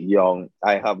 me, young,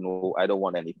 I don't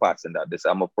want any parts in that.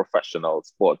 I'm a professional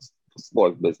sports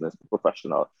business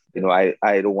professional.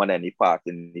 I don't want any part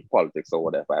in the politics or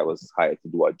whatever. I was hired to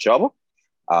do a job.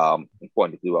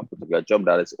 Want to do a particular job.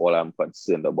 That is all I'm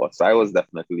concerned about. So I was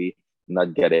definitely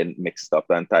not getting mixed up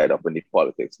and tied up in the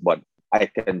politics. But I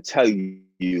can tell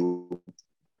you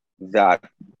that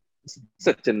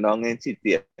sitting down in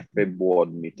TTFA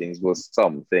board meetings was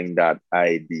something that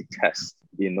I detest,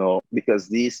 because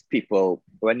these people,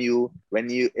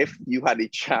 if you had a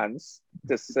chance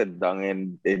to sit down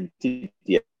in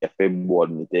TTFA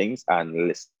board meetings and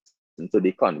listen to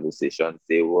the conversations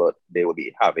they would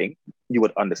be having, you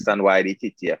would understand why the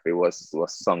TTFA was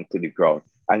sunk to the ground.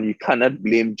 And you cannot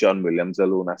blame John Williams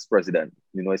alone as president.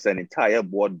 It's an entire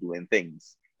board doing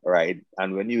things, right?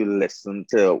 And when you listen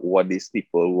to what these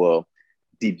people were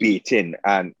debating,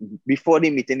 and before the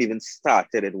meeting even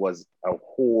started, it was a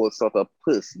whole sort of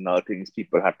personal things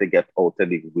people had to get out of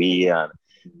the way. And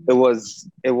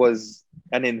it was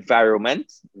an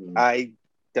environment. I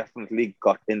definitely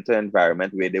got into an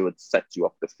environment where they would set you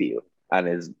up the field, and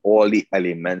it's all the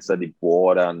elements of the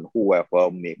board and whoever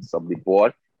makes up the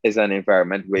board is an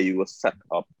environment where you were set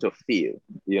up to fail,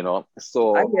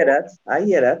 So I hear that.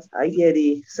 I hear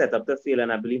the set up to fail,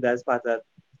 and I believe that's part of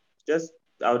just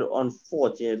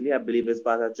unfortunately, I believe it's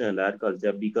part of Trinidad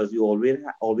culture, because you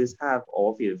always have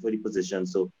our favorite for the position.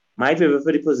 So my favorite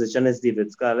for the position is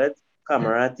David Scarlett.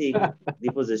 Kamara take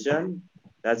the position.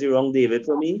 That's the wrong David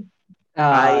for me.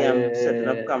 I am setting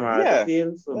up Kamara to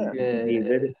fail from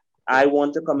David. I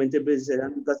want to come into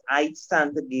position because I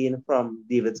stand to gain from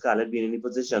David Scarlett being in the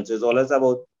position. So it's always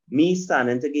about me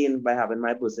standing to gain by having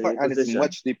my person in the position. It's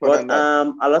much deeper than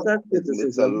that. A lot of criticism.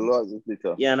 It's a lot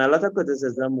deeper. Yeah, and a lot of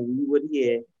criticism we would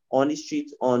hear on the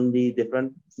streets, on the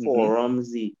different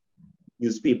forums, the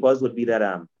newspapers would be that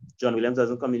John Williams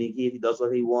doesn't communicate. He does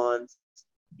what he wants.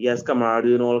 He has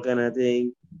camaraderie and all kind of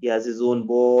thing. He has his own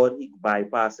board. He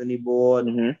bypassing the board.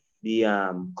 The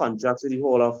contracts with the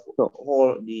whole of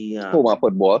Home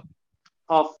football.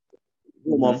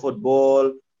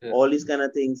 Football, all these kind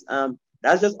of things.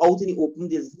 That's just out in the open.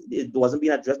 It wasn't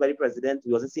being addressed by the president.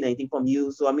 We wasn't seeing anything from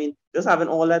you. So just having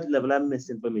all that level of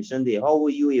misinformation there. How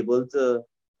were you able to,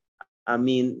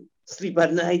 sleep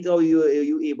at night? How were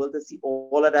you able to see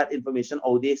all of that information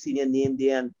out there, seeing your name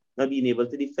there, and not being able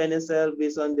to defend yourself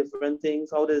based on different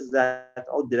things? How did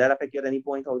that affect you at any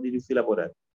point? How did you feel about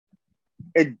that?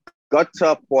 It got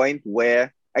to a point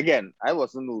where, again, I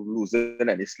wasn't losing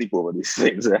any sleep over these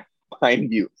things,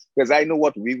 mind you, because I know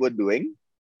what we were doing.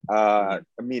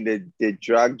 They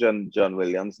dragged John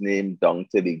Williams' name down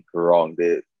to the ground.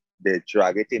 They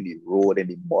drag it in the road, in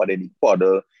the mud, in the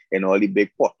puddle, and all the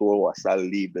big pothole was a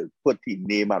leave. They put the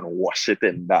name and wash it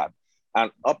in that. And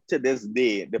up to this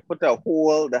day, they had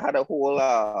a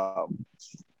whole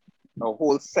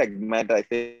segment, I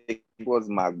think it was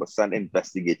Magbasan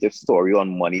investigative story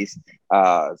on money's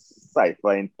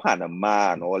cipher in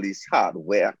Panama and all these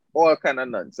hardware, all kind of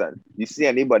nonsense. You see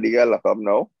anybody get locked up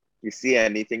now? You see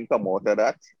anything come out of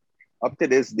that? Up to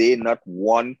this day, not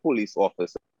one police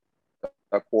officer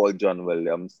called John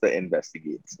Williams to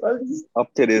investigate. Well,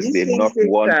 up to this day, not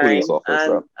one police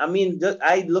officer. And,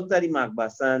 I looked at the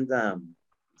Magbasan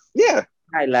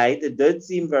highlight. It did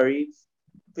seem very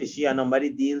fishy. A number of the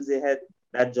deals they had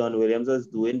that John Williams was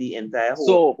doing, the entire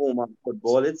home of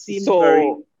football. It seemed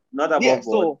very not above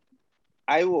board.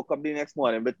 I woke up the next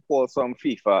morning with calls from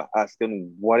FIFA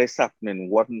asking what is happening,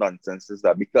 what nonsense is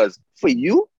that? Because for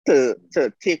you to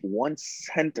take 1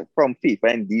 cent from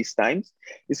FIFA in these times,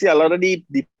 you see a lot of the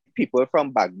people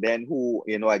from back then who,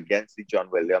 against the John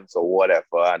Williams or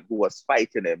whatever, and who was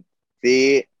fighting him,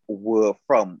 they were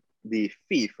from the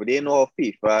FIFA. They know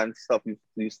FIFA and stuff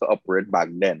used to operate back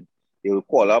then. They will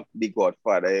call up the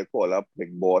Godfather, they call up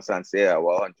Big Boss and say, I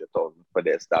want 100,000 for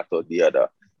this, that, or the other,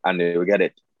 and they will get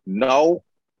it. Now,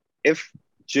 if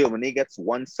Germany gets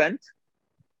 1 cent,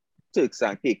 Turks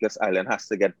and Caicos Island has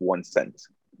to get 1 cent.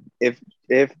 If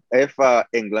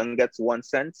England gets 1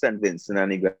 cent, St. Vincent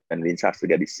and Grenadines has to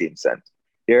get the same cent.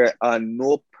 There are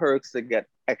no perks to get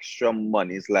extra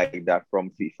monies like that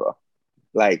from FIFA.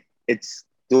 Like it's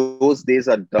those days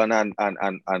are done and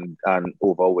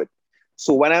over with.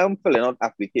 So when I'm filling out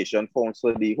application forms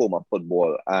for the home of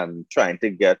football and trying to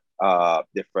get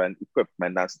different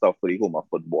equipment and stuff for the home of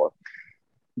football,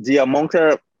 the amount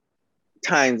of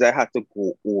times I had to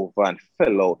go over and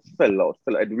fill out.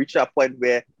 It reached a point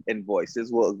where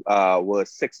invoices were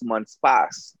 6 months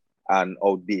past and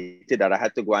outdated that I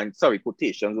had to go and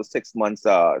quotations were 6 months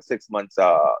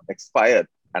expired.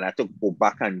 And I had to go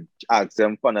back and ask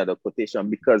them for another quotation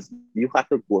because you have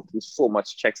to go through so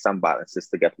much checks and balances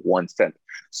to get 1 cent.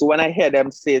 So when I hear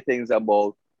them say things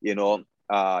about, they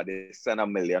send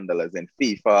 $1 million in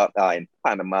FIFA, in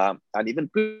Panama, and even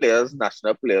players,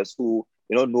 national players who,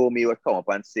 know me would come up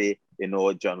and say,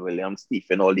 John Williams,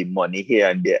 Stephen, all the money here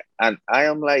and there. And I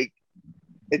am like,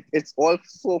 it's all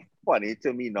so funny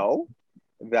to me now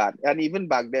that, and even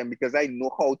back then, because I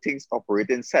know how things operate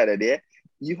inside of there,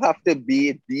 you have to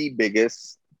be the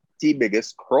biggest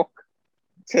crook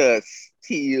to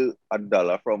steal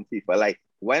 $1 from FIFA. Like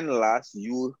when last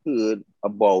you heard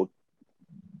about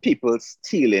people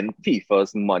stealing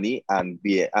FIFA's money and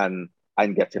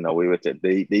getting away with it?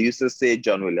 They used to say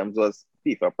John Williams was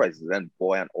FIFA president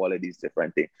boy and all of these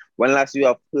different things. When last you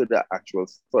have heard the actual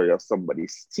story of somebody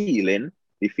stealing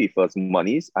the FIFA's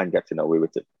monies and getting away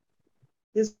with it?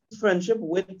 His friendship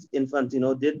with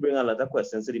Infantino did bring a lot of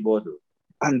questions to the board.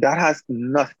 And that has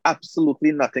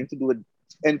absolutely nothing to do with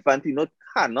Infantino.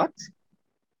 Cannot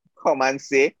come and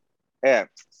say,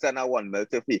 send a 1 mil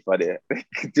to FIFA there.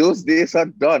 Those days are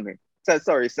done.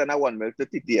 Send a 1 mil to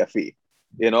TTFA.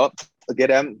 Get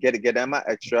them an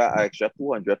extra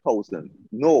 200,000.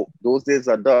 No, those days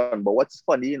are done. But what's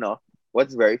funny,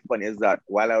 what's very funny is that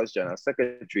while I was general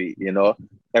secretary,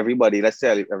 everybody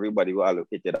were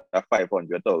allocated at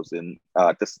 500,000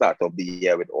 to start off the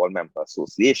year with all member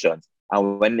associations.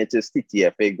 And when it is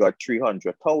TTFA got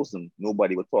 300,000,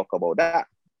 nobody would talk about that.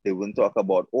 They wouldn't talk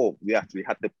about, we actually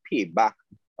had to pay back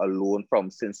a loan from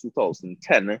since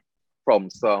 2010 from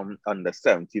some under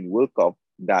 17 World Cup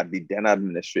that the then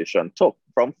administration took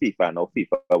from FIFA. Now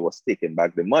FIFA was taking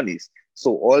back the monies.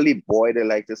 So all the boy, they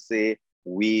like to say,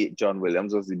 John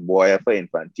Williams was the boy for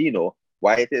Infantino.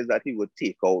 Why it is that he would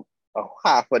take out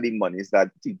half of the monies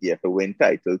that TTFA were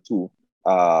entitled to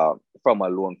from a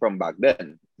loan from back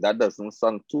then. That doesn't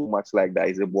sound too much like that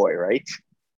is a boy, right?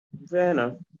 Fair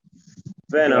enough.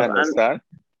 Understand?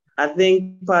 And I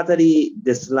think part of the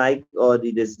dislike or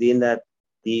the disdain that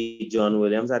the John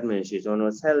Williams administration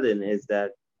was held in is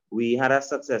that we had a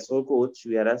successful coach,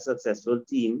 we had a successful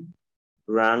team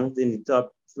ranked in the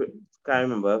top, can't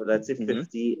remember, let's say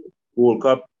 50 World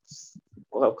Cup,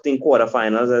 I think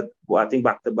quarterfinals, I think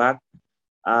back-to-back.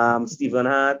 Stephen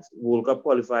Hart, World Cup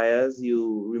qualifiers,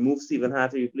 you remove Stephen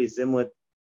Hart to replace him with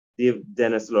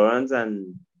Dennis Lawrence,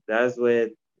 and that's where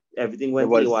everything went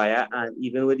haywire. And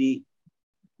even with the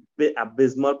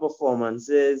abysmal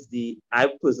performances,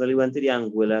 I personally went to the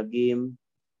Anguilla game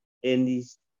in the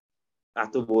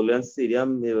Atobolian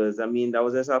Stadium. That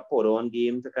was just a put-on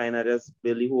game to kind of just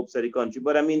build the hopes of the country.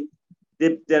 But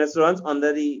Dennis Lawrence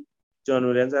under the John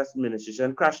Williams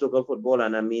administration crashed local football,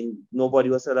 and nobody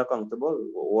was held accountable.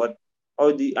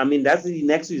 That's the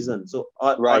next reason. So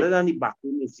other than the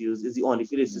backroom issues, is the only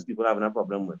issues people having a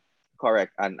problem with.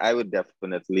 Correct, and I would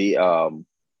definitely. John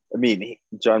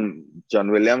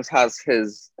Williams has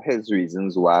his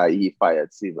reasons why he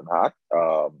fired Stephen Hart.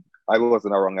 I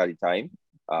wasn't around at the time.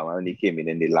 When he came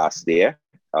in the last year.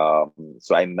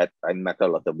 So I met a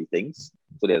lot of the things.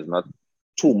 So there's not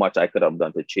too much I could have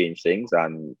done to change things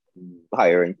and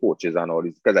hiring coaches and all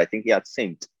this, because I think he had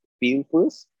St. Field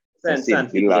first. Correct.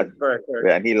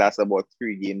 And he lasted about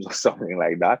 3 games or something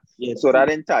like that. Yes, so that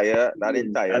entire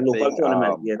local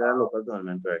tournament. Yeah, that local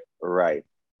tournament, correct. Right.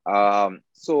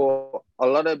 So a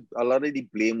lot of the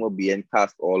blame were being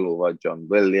cast all over John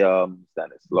Williams,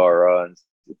 Dennis Lawrence,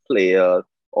 the players.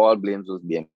 All blames was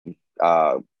being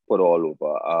put all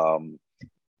over.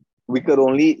 We could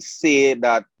only say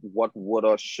that what would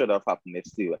or should have happened if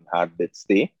Stephen Hart did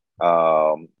stay.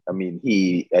 I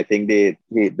think they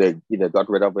got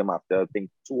rid of him after 2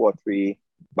 or 3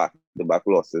 back-to-back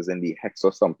losses in the Hex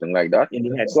or something like that. In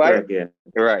the Hex,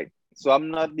 right. So I'm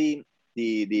not the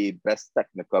best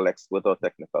technical expert or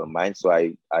technical mind, so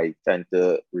I tend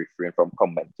to refrain from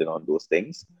commenting on those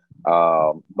things.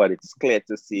 But it's clear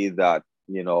to see that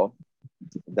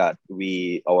that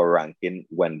our ranking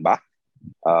went back.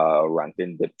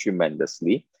 Ranking did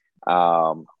tremendously.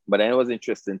 But then it was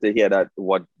interesting to hear that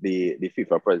what the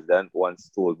FIFA president once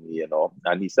told me,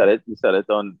 and he said it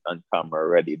on camera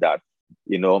already, that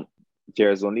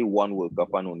there's only one World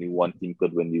Cup and only one team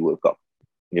could win the World Cup,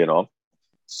 you know.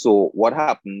 So what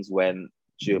happens when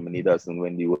Germany doesn't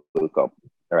win the World Cup,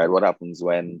 right? What happens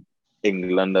when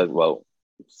England does, well,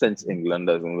 since England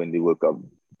doesn't win the World Cup,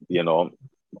 you know,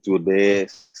 do they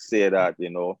say that, you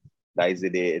know, that is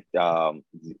the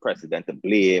president to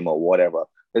blame or whatever?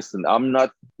 Listen, I'm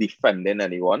not defending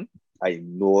anyone. I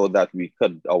know that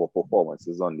our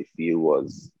performances on the field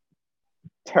was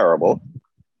terrible.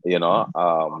 You know,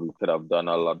 we could have done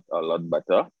a lot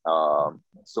better.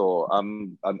 So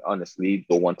I'm honestly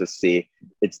don't want to say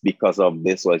it's because of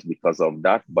this or it's because of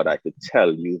that, but I could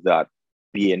tell you that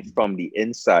being from the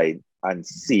inside and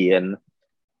seeing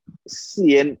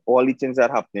all the things that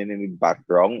are happening in the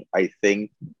background, I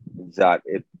think that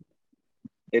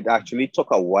it actually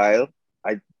took a while.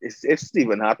 If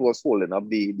Stephen Hart was holding up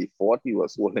the fort, he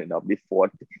was holding up the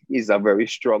fort. He's a very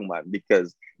strong man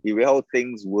because the way how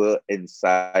things were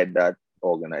inside that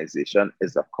organization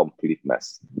is a complete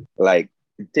mess. Like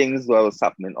things that was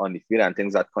happening on the field and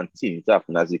things that continue to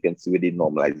happen, as you can see with the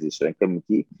normalization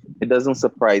committee, it doesn't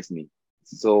surprise me.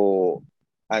 So,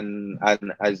 and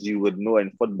as you would know in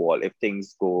football, if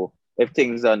things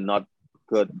are not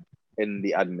good in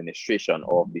the administration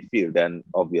of the field, then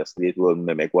obviously it will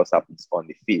mimic what happens on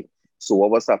the field. So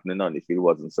what was happening on the field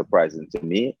wasn't surprising to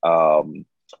me.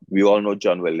 We all know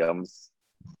John Williams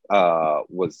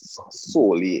was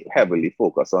solely heavily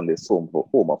focused on this home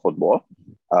of football.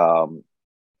 In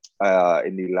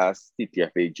the last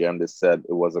TTFA jam, they said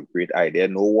it was a great idea.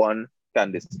 No one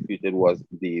can dispute it was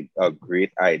a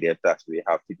great idea to actually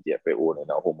have TTFA owning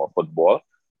a home of football.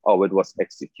 How it was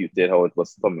executed, how it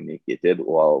was communicated.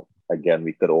 Well, again,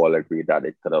 we could all agree that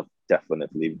it could have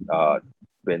definitely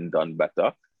been done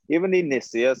better. Even the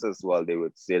naysayers as well, they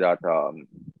would say that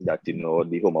you know,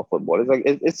 the home of football is like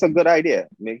it's a good idea.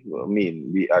 I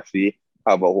mean, we actually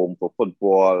have a home for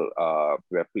football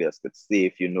where players could stay.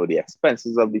 If you know the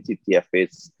expenses of the TTFA,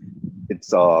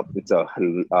 it's a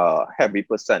heavy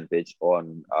percentage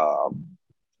on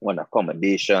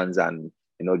accommodations and,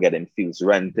 you know, getting fields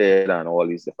rented and all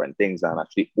these different things, and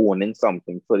actually owning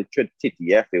something for the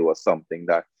TTFA was something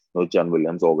that, you know, John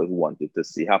Williams always wanted to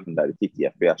see happen, that the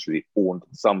TTFA actually owned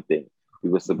something. We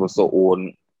were supposed to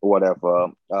own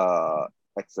whatever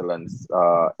excellence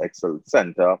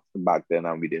center back then,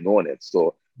 and we didn't own it.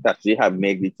 So to actually have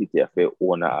made the TTFA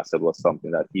owner asset was something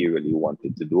that he really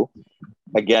wanted to do.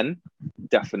 Again,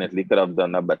 definitely could have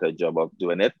done a better job of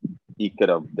doing it. He could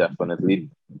have definitely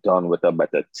done with a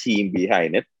better team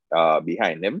behind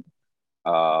him.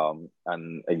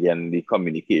 And again, the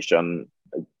communication,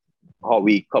 how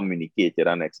we communicated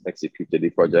and executed the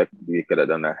project, we could have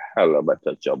done a hell of a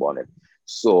better job on it.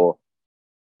 So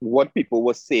what people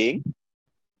were saying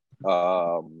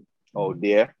out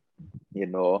there, you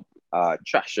know,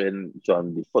 trashing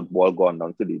John the football, going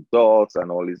down to the dogs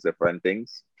and all these different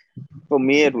things. For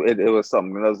me, it was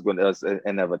something that was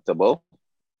inevitable,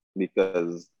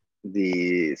 because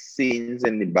the scenes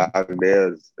in the back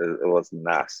there, it was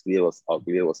nasty, it was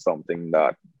ugly, it was something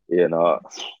that, you know,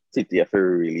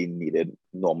 TTFA really needed.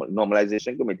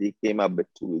 Normalization committee came a bit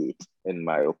too late, in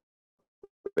my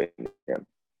opinion.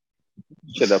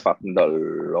 Should have happened a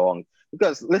long,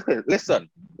 because listen,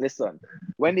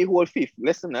 when the whole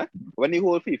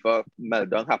FIFA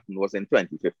meltdown happened was in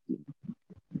 2015.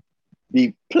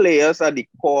 The players at the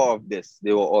core of this,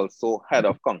 they were also head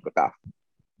of CONCACAF.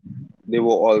 They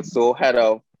were also head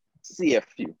of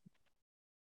CFU.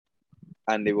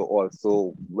 And they were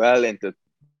also well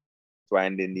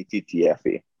intertwined in the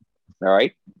TTFA. All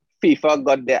right? FIFA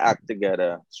got their act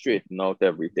together, straightened out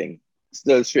everything,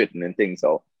 still straightening things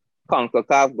out.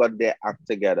 CONCACAF got their act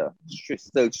together,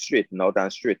 still straightened out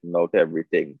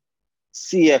everything.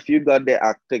 CFU got their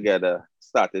act together,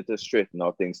 started to straighten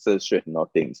out things, still straighten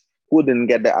out things. Who didn't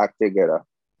get the act together?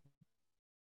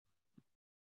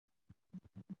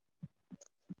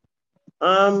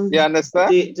 You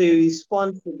understand? To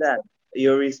respond to that,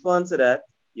 your response to that,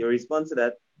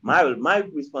 my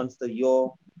response to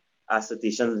your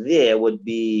assertion there would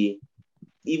be,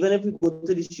 even if we go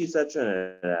to the streets of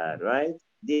Trinidad, right?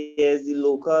 There's the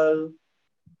local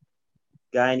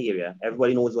guy in the area.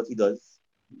 Everybody knows what he does.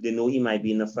 They know he might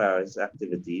be in nefarious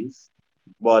activities,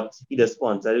 but he does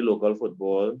sponsor the local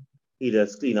football. He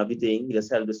does clean up the thing. He does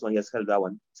help this one. He does help that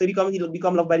one. So he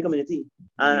become loved by the community.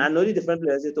 And I know the different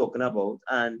players you're talking about.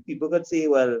 And people could say,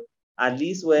 well, at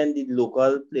least when the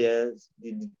local players,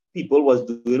 the people was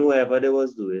doing whatever they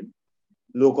was doing,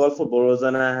 local football was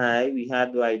on a high. We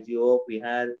had Dwight York, we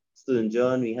had Stone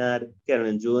John, we had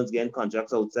Karen Jones getting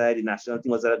contracts outside. The national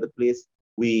team was at the place.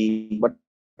 We but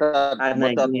at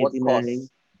what cost?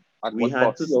 we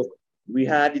had We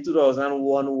had the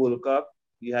 2001 World Cup.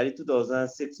 We had the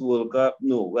 2006 World Cup.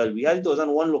 No, well, we had the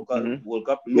 2001 World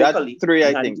Cup We had locally. three, We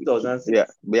I had think. the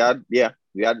 2006. Yeah,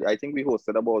 we had. I think we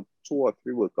hosted about 2 or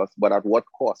 3 World Cups, but at what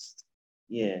cost?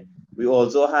 Yeah, we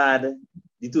also had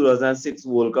the 2006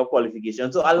 World Cup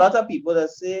qualification. So a lot of people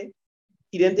that say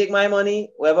he didn't take my money,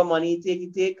 whatever money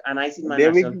he take, and I see my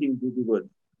national team do good.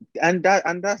 And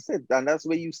that's it. And that's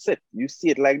where you sit. You see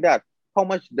it like that. How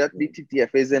much that the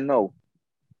TTF is in now?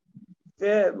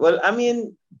 Fair. Well, I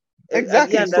mean,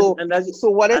 exactly. So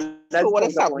what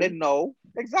is happening now?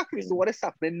 Exactly. Okay. So what is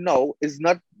happening now is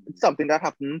not something that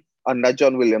happened under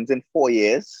John Williams in 4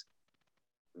 years.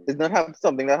 It's not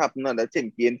something that happened under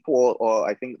Tim Key in 4 or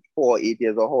I think 4 or 8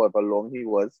 years or however long he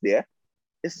was there.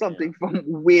 It's something from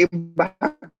way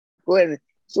back when.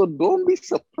 So don't be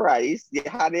surprised. They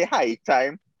had a high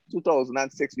time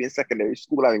 2006 being secondary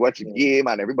school and we watched a game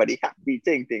and everybody happy,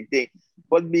 ting.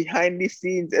 But behind the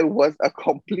scenes, it was a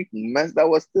complete mess that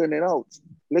was turning out.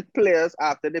 The players,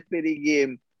 after they played the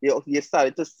game, you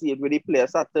started to see it where the players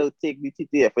started to take the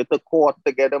TTF to court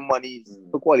to get the money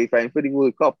to qualify for the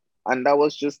World Cup. And that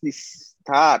was just the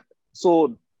start.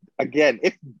 So again,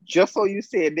 if just so you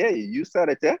say it there, you said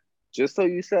it there, just so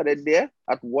you said it there,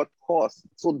 at what cost?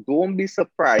 So don't be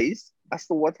surprised as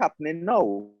to what's happening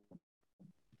now.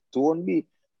 Don't be.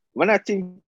 When a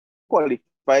team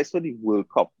qualifies for the World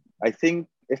Cup, I think,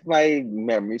 if my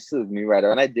memory serves me right,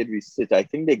 when I did research, I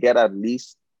think they get at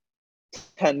least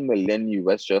 10 million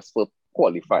US just for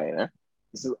qualifying.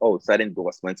 This is outside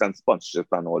endorsements and sponsorship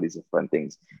and all these different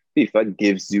things. FIFA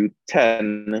gives you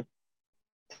 10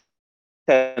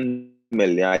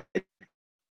 million.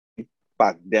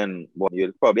 Back then, well,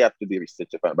 you'll probably have to do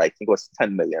research, but I think it was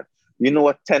 10 million. You know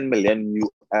what 10 million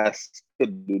US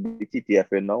could do the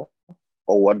TTFA now?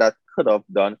 Or what that could have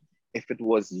done if it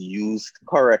was used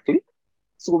correctly?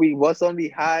 So we was on the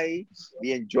high.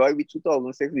 We enjoy with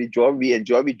 2006. We draw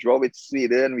with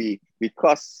Sweden. We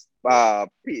cost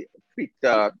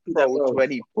Peter Crouch when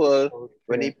he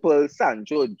pulled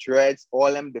Sancho dreads,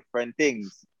 all them different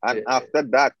things. And after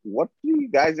that, what do you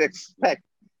guys expect?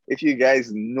 If you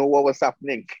guys know what was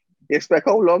happening, you expect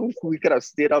how long we could have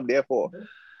stayed up there for?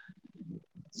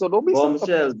 So don't be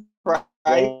surprised.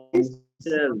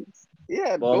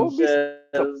 Yeah, don't be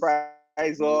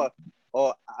surprised or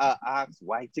ask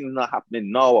why things not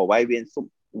happening now or why we in so.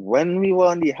 When we were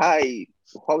on the high,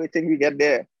 how we think we get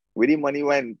there? Where the money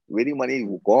went? Where the money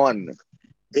gone?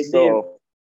 So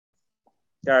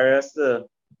carry us to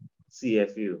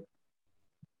CFU.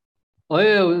 Oh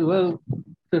yeah, well,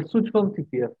 to switch from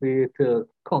TTFA to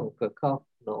CONCACAF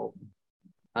now,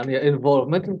 and your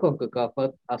involvement in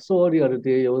CONCACAF, I saw the other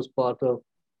day you was part of,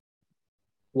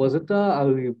 was it a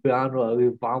rebrand or a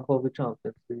revamp of the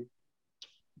Champions League?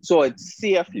 So it's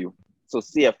CFU. So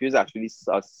CFU is actually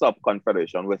a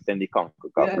sub-confederation within the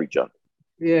CONCACAF region.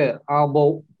 Yeah,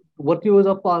 but what you was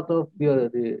a part of the other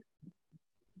day?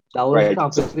 That was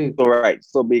Champions League.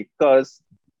 So because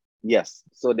yes,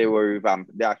 so they were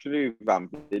revamped. They actually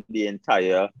revamped the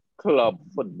entire club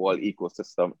football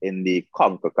ecosystem in the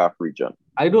CONCACAF region.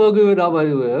 I do agree with that, by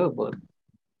the way, but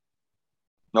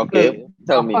okay,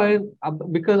 tell me.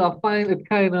 Because I find it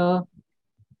kind of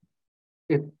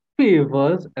it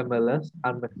favors MLS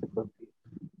and Mexico.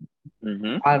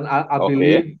 Mm-hmm. And I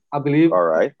believe all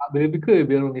right. I believe the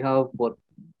Caribbean only have what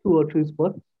 2 or 3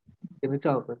 spots in the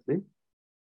Champions League.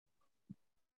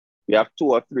 We have 2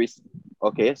 or 3.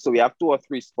 Okay, so we have 2 or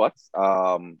 3 spots.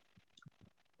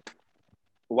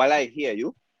 While I hear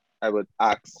you, I would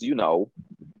ask you now.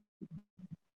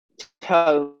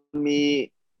 Tell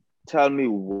me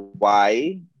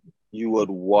why you would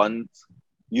want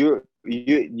you're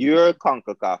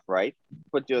CONCACAF, right?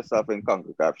 Put yourself in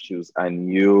CONCACAF shoes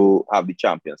and you have the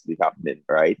Champions League happening,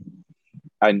 right?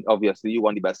 And obviously you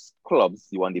want the best clubs,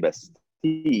 you want the best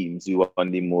teams, you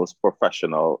want the most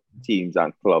professional teams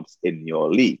and clubs in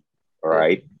your league,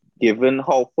 right? Given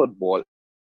how football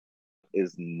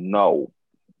is now,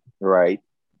 right?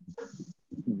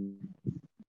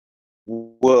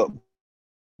 Were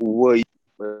you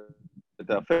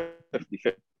the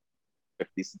 50-50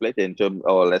 split in terms,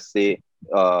 or let's say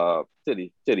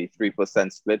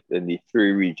 33% split in the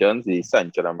 3 regions, the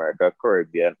Central America,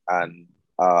 Caribbean, and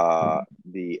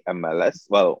the MLS,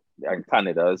 well, and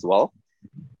Canada as well,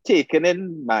 taking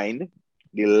in mind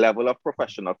the level of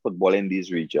professional football in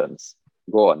these regions.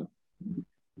 Go on.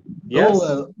 Yes,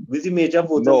 with the major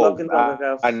voting block in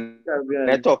CONCACAF. And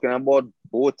they're talking about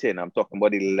voting. I'm talking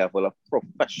about the level of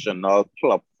professional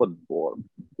club football.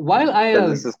 While I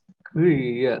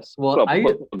agree, yes. Well,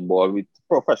 football with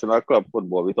professional club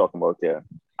football we're talking about here.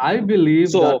 I believe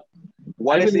so. That,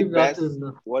 what I is believe the best?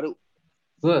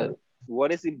 Good.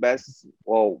 what is the best,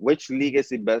 or which league is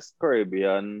the best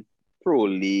Caribbean pro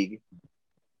league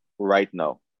right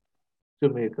now?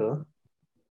 Jamaica.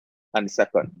 And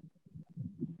second?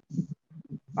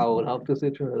 I would have to say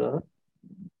Trinidad.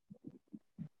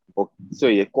 Okay, so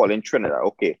you're calling Trinidad.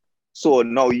 Okay. So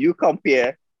now you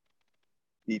compare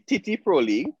the TT Pro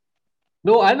League.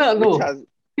 No, I don't know.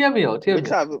 Hear me out.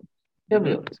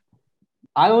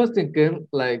 I was thinking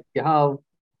like you have,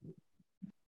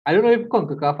 I don't know if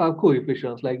CONCACAF have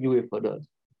coefficients like UEFA does.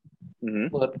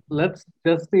 But let's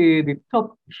just say the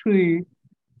top 3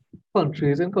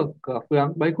 countries in CONCACAF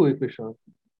ranked by coefficient.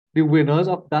 The winners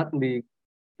of that league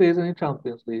plays in the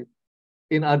Champions League,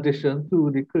 in addition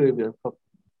to the Caribbean Cup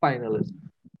finalists.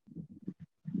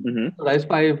 So that's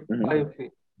five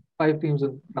teams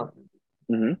in Champions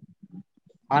League.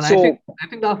 And so, I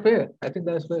think that's fair. I think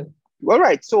that's fair. Well,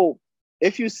 right. So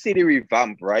if you see the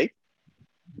revamp, right?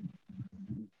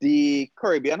 The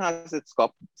Caribbean has its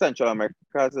cup, Central America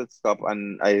has its cup,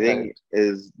 and I think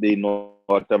is the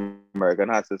North American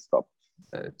has its cup.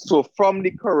 Right. So from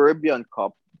the Caribbean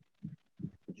Cup,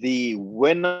 the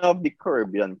winner of the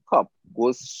Caribbean Cup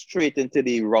goes straight into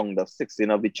the round of 16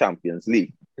 of the Champions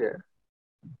League. Yeah.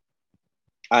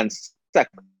 And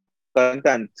second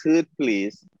and third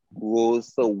place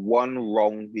goes to one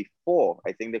round before.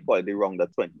 I think they call it the round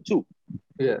of 22.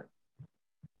 Yeah.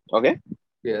 Okay?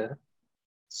 Yeah.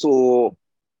 So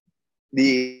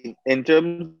in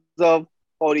terms of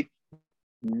how the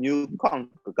new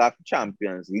CONCACAF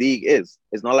Champions League is,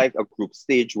 it's not like a group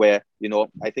stage where,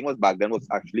 I think was back then was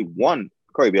actually one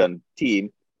Caribbean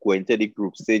team going to the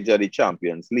group stage of the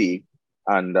Champions League,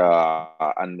 and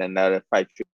then the 5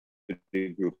 the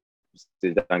group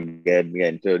stage and get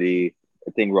into the,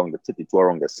 I think, round the 32 or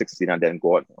round the 16 and then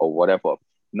go on or whatever.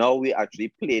 Now we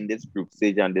actually play in this group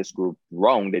stage and this group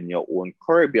round in your own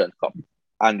Caribbean Cup.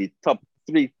 And the top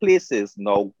 3 places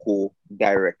now go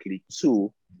directly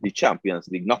to the Champions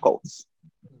League knockouts.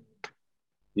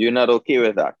 You're not okay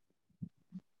with that?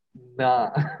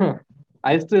 Nah.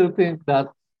 I still think that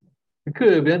the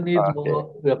Caribbean needs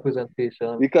more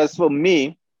representation. Because for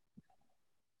me,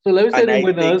 so let me say the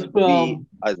winners from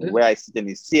where I sit in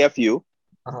the CFU,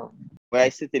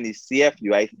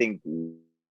 I think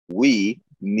we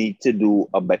need to do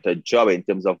a better job in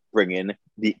terms of bringing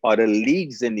the other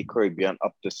leagues in the Caribbean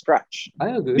up to scratch. I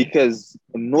agree. Because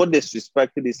no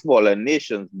disrespect to the smaller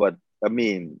nations, but I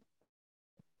mean,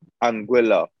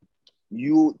 Anguilla,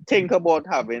 you think about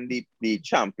having the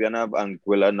champion of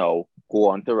Anguilla now go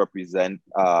on to represent,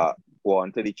 go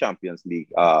on to the Champions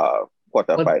League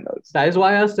quarterfinals. That is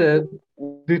why I said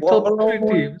the top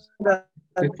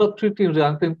 3 teams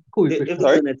ranked in coefficient.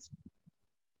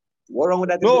 What wrong with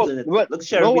that?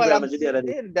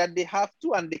 That they have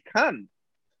to and they can.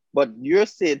 But you're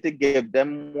saying to give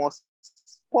them more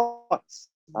spots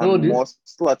and more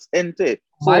slots into it.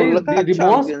 So look at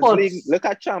Champions League. Look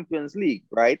at Champions League,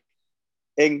 right?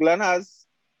 England has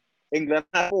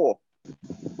 4.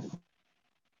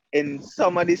 In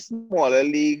some of the smaller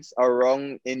leagues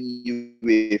around in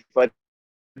UEFA,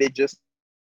 they just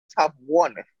have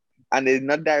 1. And it's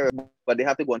not direct, but they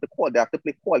have to go on to they have to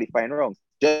play qualifying rounds.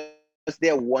 Just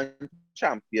their 1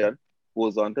 champion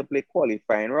goes on to play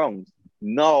qualifying rounds.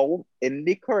 Now, in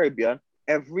the Caribbean,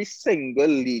 every single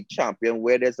league champion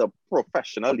where there's a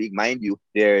professional league, mind you,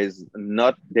 there's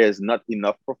not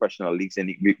enough professional leagues.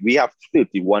 We have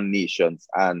 31 nations,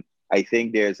 and I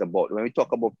think there's about, when we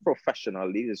talk about professional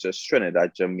leagues, it's just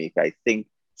Trinidad, Jamaica, I think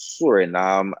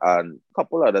Suriname, and a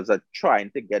couple others are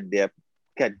trying to get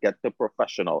to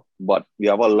professional, but we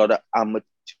have a lot of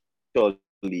amateur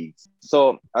leagues.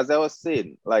 So as I was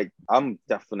saying, like, I'm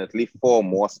definitely for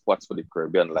more spots for the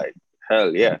Caribbean. Like,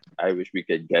 hell yeah, I wish we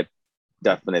could get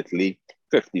definitely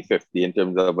 50-50 in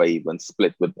terms of an even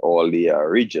split with all the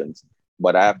regions.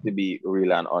 But I have to be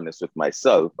real and honest with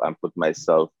myself and put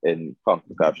myself in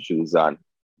CONCACAF shoes and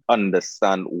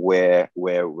understand where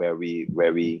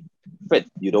we fit.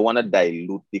 You don't want to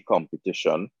dilute the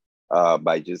competition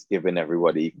by just giving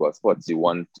everybody equal spots. You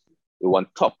want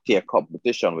top tier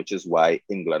competition, which is why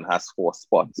England has 4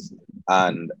 spots,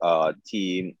 and a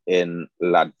team in the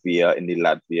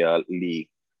Latvia league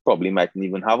probably mightn't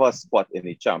even have a spot in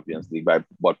the Champions League,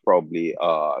 but probably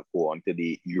go on to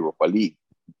the Europa League,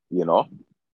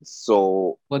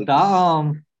 So, but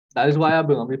that is why I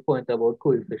bring up the point about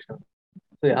coefficient.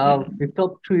 So you have the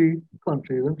top 3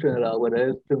 countries in Trinidad, whether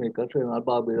it's Jamaica, Trinidad,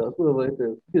 Barbados, whoever it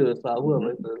is, Curacao,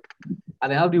 whoever it is,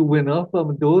 and they have the winner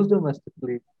from those domestic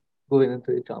leagues going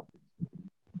into the Champions.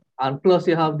 And plus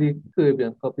you have the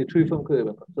Caribbean Cup, the 3 from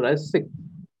Caribbean Cup. So that's 6.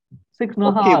 6 and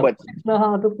a half. 6 and a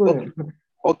half to play.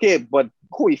 Okay, but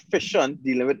coefficient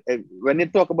dealing with when you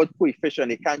talk about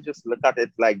coefficient, you can't just look at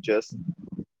it like just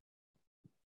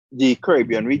the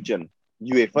Caribbean region.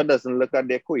 UEFA doesn't look at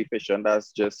their coefficient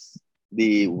as just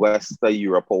the Western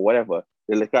Europe or whatever.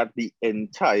 They look at the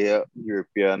entire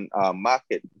European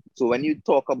market. So when you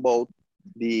talk about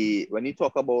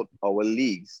our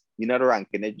leagues, you're not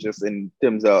ranking it just in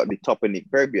terms of the top in the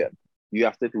Caribbean. You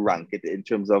have to rank it in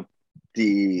terms of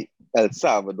the El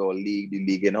Salvador League, the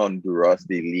league in Honduras,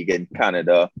 the league in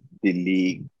Canada, the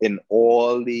league in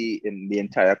the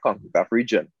entire CONCACAF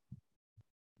region.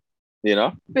 You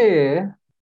know? Fair.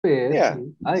 Yeah.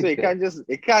 So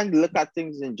you can't look at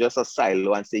things in just a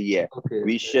silo and say, yeah,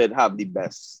 we should have the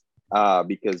best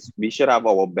because we should have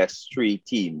our best 3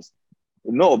 teams.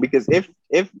 No, because if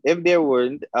there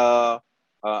weren't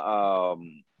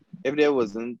if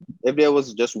there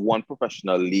was just one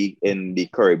professional league in the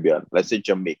Caribbean, let's say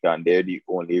Jamaica, and they're the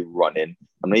only running,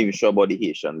 I'm not even sure about the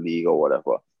Haitian league or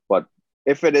whatever, but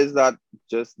if it is that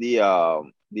just the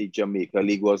Jamaica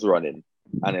league was running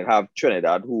and it have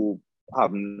Trinidad who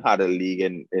haven't had a league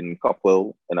in a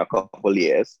couple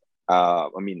years. I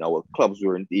mean, our clubs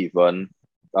didn't even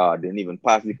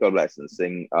pass the club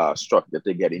licensing structure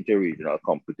to get into regional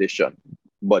competition.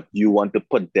 But you want to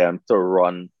put them to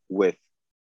run with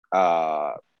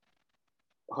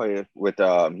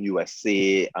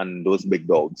USA and those big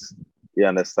dogs. You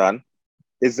understand?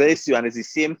 It's the issue, and it's the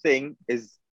same thing. I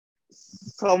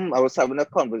was having a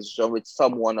conversation with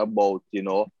someone about,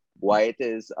 why it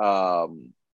is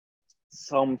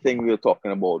something we were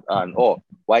talking about, and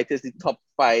why it is the top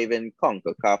 5 in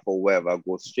CONCACAF or wherever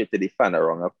goes straight to the final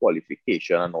round of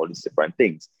qualification and all these different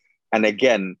things. And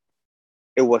again,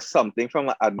 it was something from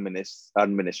an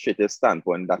administrative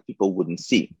standpoint that people wouldn't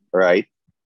see, right?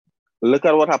 Look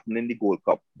at what happened in the Gold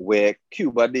Cup, where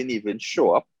Cuba didn't even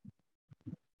show up,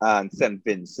 and St.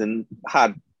 Vincent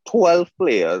had 12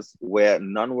 players where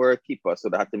none were a keeper, so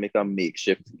they had to make a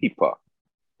makeshift keeper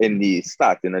in the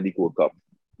starting of the Gold Cup.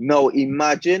 Now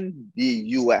imagine the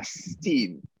US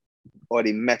team or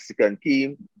the Mexican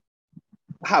team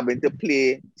having to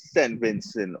play St.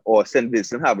 Vincent, or St.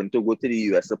 Vincent having to go to the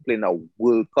US to play in a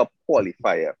World Cup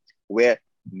qualifier where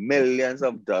millions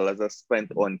of dollars are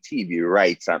spent on TV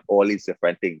rights and all these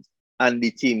different things, and the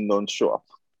team don't show up.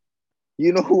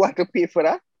 You know who had to pay for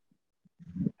that?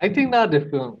 I think that's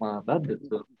different, man. That's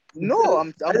different. No,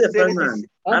 I'm saying man.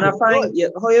 And I find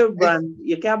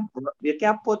you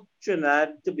can't put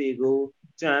Trinidad, Tobago,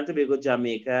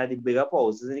 Jamaica, the bigger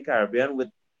houses in the Caribbean with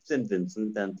St.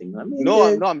 Vincent and things. I mean,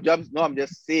 I'm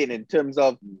just saying in terms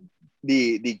of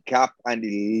the gap and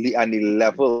the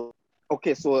level.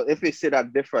 Okay, so if we see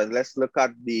that difference, let's look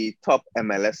at the top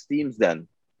MLS teams then.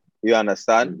 You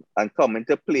understand? And come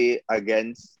into play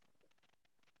against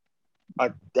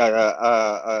a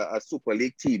Super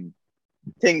League team.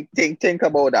 Think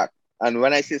about that. And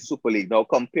when I say Super League, now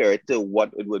compare it to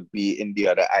what it would be in the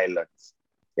other islands.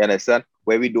 You understand?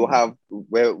 Where we do have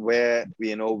where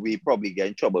we probably get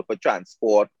in trouble for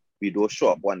transport, we don't show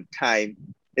up on time.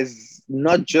 It's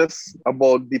not just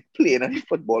about the playing and the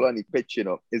football on the pitch,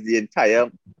 it's the entire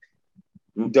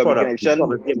W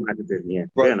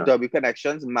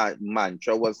Connection's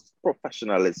mantra was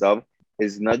professionalism.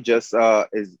 Is not just I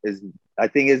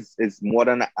think it's more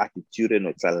than an attitude,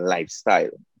 it's a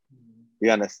lifestyle. You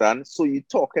understand? So you're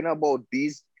talking about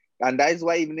these, and that is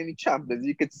why even in the Champions,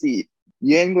 you could see,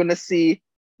 you ain't gonna see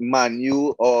Man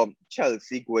U or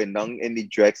Chelsea going down in the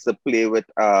dregs to play with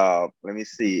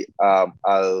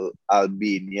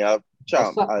Albania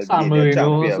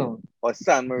champion or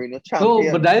San Marino champion.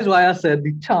 No, but that is why I said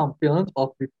the champions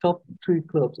of the top 3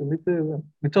 clubs in the Caribbean,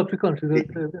 the top 3 countries in the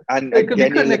Caribbean. And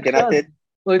again, you're looking at it.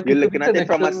 You're looking at it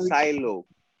from a silo.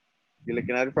 You're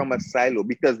looking at it from a silo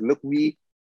because look, we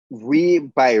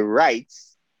by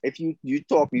rights, if you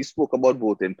spoke about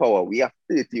voting power, we have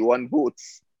 31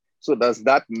 votes. So does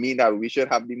that mean that we should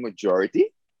have the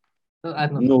majority?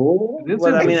 No.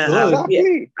 Well, I mean,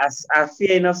 I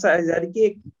fear enough size of the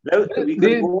cake. We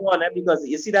could go on because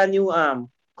you see that new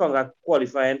Conga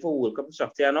qualifying for World Cup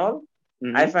structure and all.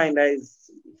 Mm-hmm. I find that is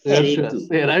headache too.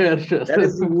 That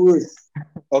is the worst.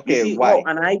 Okay, see,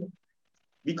 why?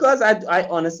 Because I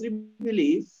honestly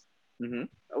believe. Mm-hmm.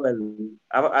 Well,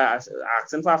 I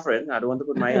asking for a friend. I don't want to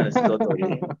put my honesty out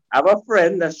there. I have a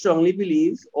friend that strongly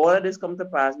believes all of this come to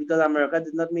pass because America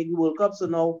did not make the World Cup. So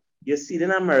now you're seeing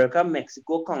America,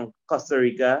 Mexico, Costa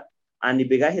Rica, and the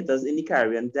bigger hitters in the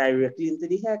Caribbean directly into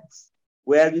the hex.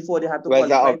 Whereas before they had to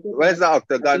qualify. Where's the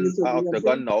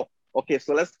octagon now? Okay,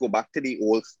 so let's go back to the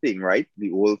old thing, right?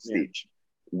 The old stage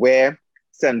where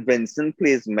St. Vincent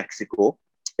plays Mexico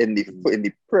in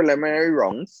the preliminary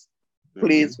rounds.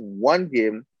 plays one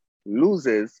game,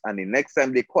 loses, and the next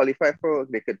time they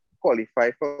could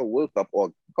qualify for a World Cup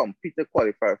or compete to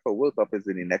qualify for World Cup is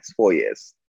in the next 4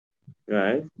 years.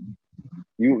 Right.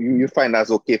 You find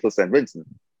that's okay for St. Vincent?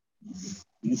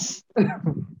 Yes.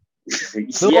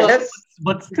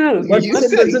 But still, But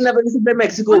St. Vincent never used to play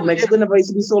Mexico. Mexico never used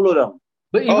to be so low down.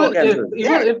 But even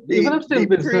if St.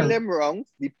 Vincent,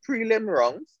 the prelim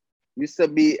rounds used to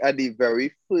be at the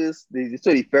very first.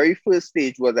 The very first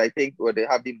stage was, I think, where they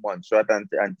have the Montserrat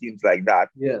and teams like that.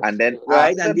 Yes. And then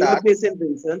right, after and they that, would play St.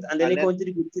 Vincent, and then they go into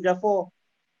the group stage of 4.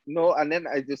 No, and then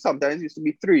sometimes it used to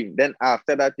be 3. Then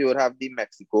after that, you would have the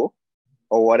Mexico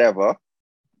or whatever,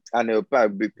 and they'll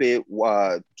probably play 2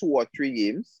 or 3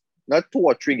 games. Not 2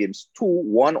 or 3 games,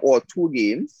 1 or 2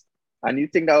 games. And you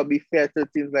think that would be fair to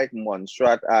teams like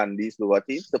Montserrat and these lower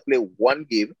teams to play 1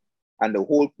 game and the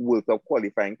whole World Cup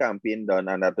qualifying campaign done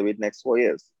and have to wait next 4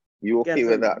 years? You okay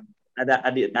with that? At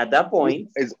that point,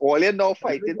 is all you're now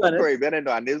fighting for Caribbean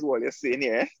and this is what you're saying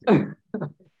here?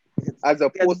 As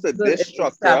opposed to this structure.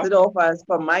 It started off as,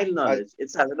 from my knowledge, it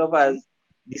started off as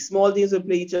the small teams will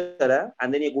play each other,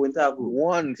 and then you go into a group.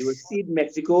 You will seed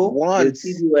Mexico, you'll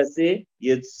seed USA,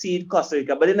 you'll seed Costa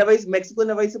Rica. But Mexico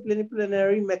never used to play in the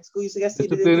preliminary. Mexico used to get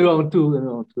seeded. Play round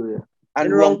two, yeah.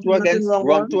 And round two against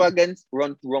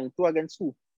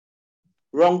who?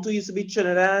 Round 2 used to be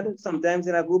Trinidad, sometimes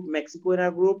in a group, Mexico in a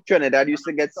group. Trinidad used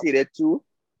to get seeded too?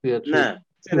 Yeah, true. Nah.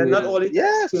 Trinidad not all it.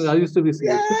 Yes. Trinidad used to be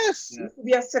seeded. Yes. Used to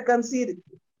be a second seed.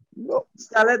 No.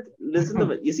 Scarlett, listen to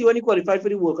me. You see, when he qualified for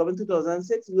the World Cup in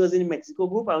 2006, we was in the Mexico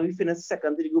group and we finished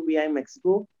second to the group behind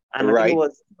Mexico. And it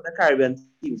was for the Caribbean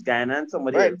teams, Guyana and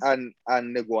somebody else. And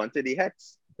they go on to the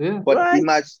Hex. Yeah. But the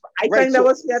match. I think that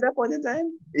was at that point in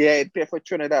time. Yeah, it played for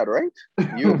Trinidad, right?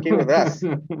 You okay with that?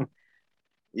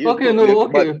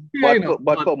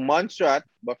 But for Montserrat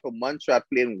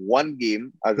playing 1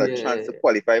 game as a chance to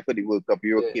qualify for the World Cup,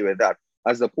 you're okay with that?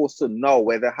 As opposed to now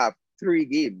where they have 3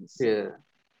 games. Yeah.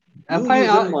 You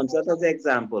using Montserrat as an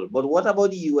example, but what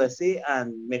about the USA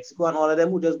and Mexico and all of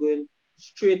them who just going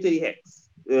straight to the Hex?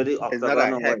 It's not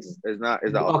a Hex. It's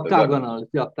an octagonal.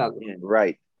 It's the octagon. Yeah.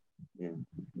 Right. Yeah.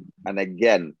 And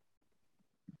again,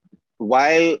 so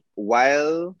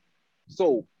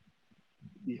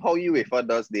how UEFA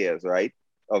does theirs, right?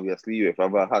 Obviously,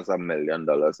 UEFA has $1 million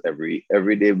every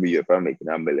day. UEFA making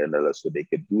 $1 million, so they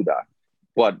could do that.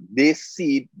 But they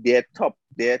seed their top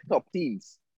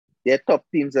teams. Their top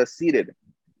teams are seeded.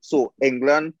 So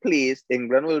England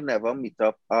will never meet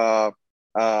up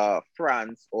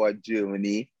France or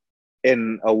Germany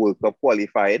in a World Cup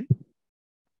qualifying.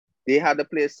 They had to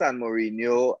play San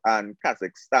Marino and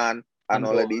Kazakhstan and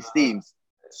all of these teams.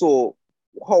 So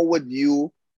how would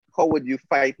you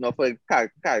fight now for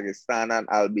Kazakhstan and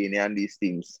Albania and these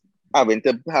teams having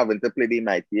to play the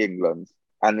mighty England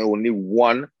and only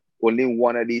one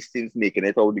of these teams making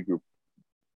it out of the group?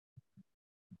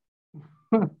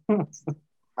 I'm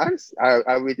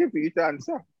waiting for you to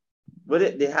answer.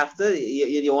 But they have to.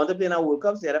 You want to play in a World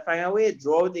Cup, so you have to find a way.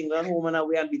 Draw with England home and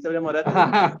away and beat them other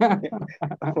teams.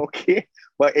 Okay,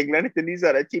 but England hitting these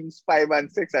other teams 5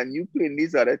 and 6, and you playing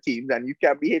these other teams, and you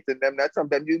can't be hitting them. That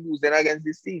sometimes you lose them against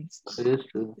these teams. It is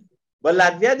true. But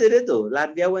Latvia did it though.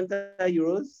 Latvia went to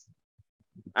Euros.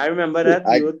 I remember that.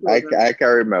 I can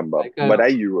remember, but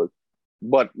I Euros.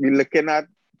 But we're looking at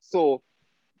so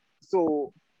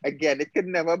again, it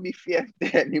can never be fair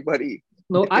to anybody.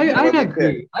 No, I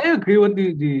agree. I agree with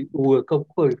the World Cup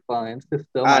qualifying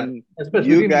system, and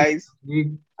especially you guys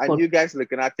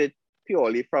looking at it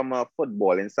purely from a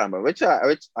footballing standpoint, which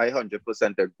I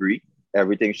 100% agree.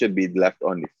 Everything should be left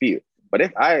on the field. But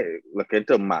if I look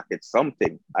into market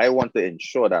something, I want to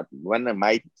ensure that when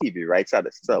my TV rights are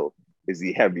to sell, is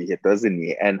the heavy hitters in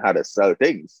the end how to sell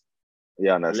things.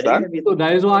 You understand? So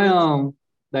that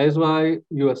is why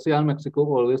USA and Mexico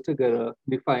always together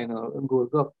the final and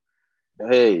goes up.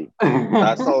 Hey,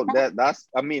 that's how that's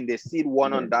I mean they seed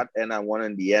one on that end and one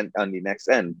on the end on the next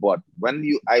end. But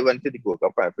I went to the World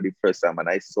Cup for the first time and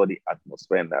I saw the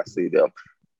atmosphere in that stadium.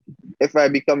 If I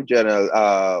become general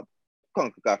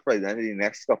CONCACAF president in the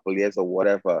next couple of years or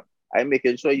whatever, I'm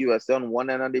making sure USA on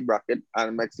one end of the bracket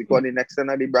and Mexico on the next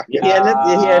end of the bracket. You hear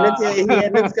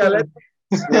it, Scarlett?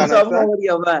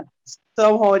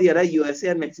 Somehow the other USA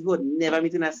and Mexico never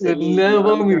meet in a semi.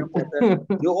 Never meet.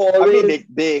 You always. I mean,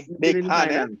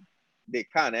 they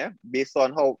can, based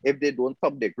on how if they don't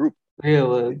top the group. Yeah,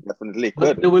 well, they definitely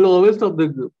could. They will always top the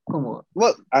group. Come on.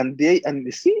 Well, and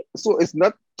you see, so it's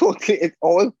not totally. It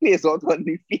all plays out on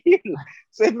the field.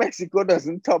 So if Mexico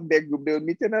doesn't top their group, they will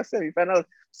meet in a semi-final.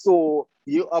 So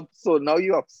now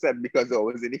you're upset because they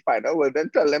was in the final. Well, then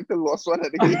tell them to lose one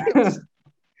of the games.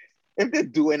 if they're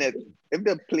doing it, if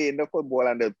they're playing the football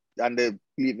and they're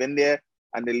leaving there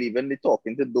and they're leaving the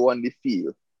talking to do on the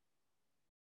field.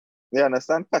 You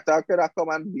understand? Qatar could have come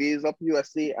and blaze up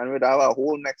USA and we'd have a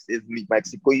whole next is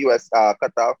Mexico US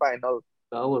Qatar final.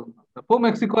 That was for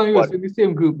Mexico and US in the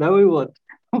same group. That was what?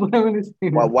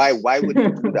 Well, why would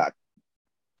you do that?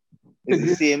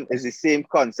 It's the same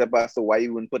concept as to why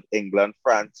you wouldn't put England,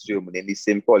 France, Germany in the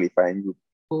same qualifying group.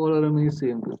 All of them in the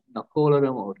same group. Now all of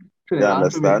them out. You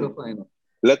understand?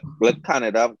 Look,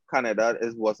 Canada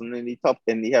wasn't in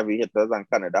the heavy hitters, and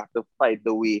Canada had to fight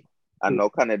the way. And now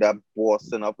Canada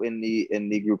bossing up in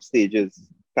the group stages.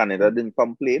 Canada didn't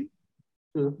complain.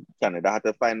 Canada had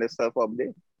to find itself up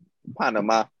there.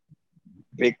 Panama,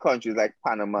 big countries like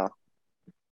Panama.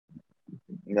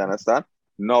 You understand?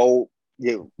 Now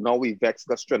we vex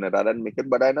because Trinidad didn't make it,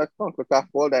 but I not CONCACAF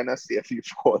fault, I not CFU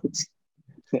fault.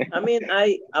 I mean,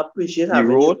 I appreciate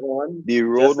having you on. The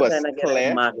road was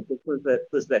clear. Marketing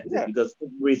perspective, because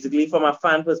basically from a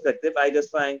fan perspective, I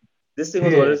just find this thing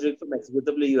was always rigged for Mexico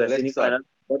to play US in the final.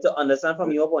 But to understand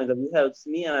from your point of view helps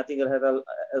me, and I think it'll help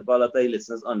a lot of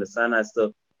listeners understand as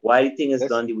to why the thing is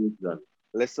done the way it's done.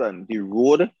 Listen, the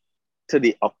road to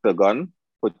the octagon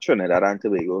for Trinidad and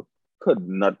Tobago could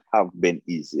not have been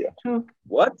easier.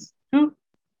 What?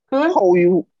 How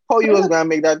you was gonna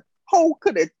make that? How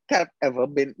could it have ever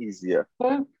been easier?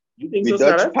 You think we so,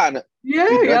 Dutch Sarah?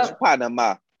 we Dutch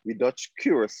Panama, we Dutch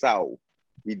Curacao,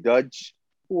 we Dutch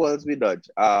who else we Dutch?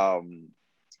 I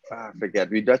forget.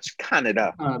 We Dutch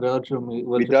Canada.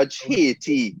 We Dutch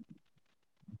Haiti.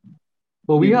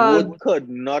 But we could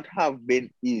not have been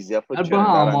easier for Trinidad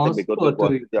Bahamas, and Tobago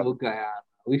to go.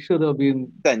 We should have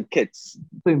been St. Kitts.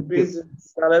 Please,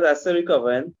 Scarlett, I still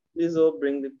recovering. Please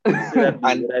bring the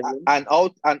and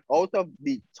out of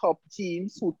the top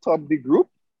teams who topped the group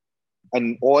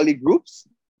and all the groups,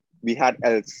 we had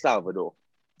El Salvador.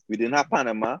 We didn't have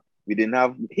Panama. We didn't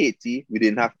have Haiti. We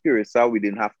didn't have Curacao. We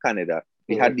didn't have Canada.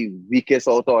 We had the weakest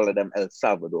out of all of them, El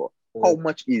Salvador. How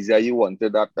much easier you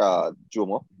wanted that,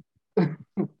 Jomo? How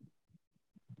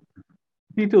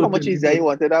much easier you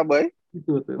wanted that, boy?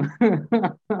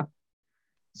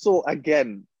 So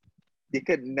again, they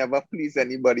could never please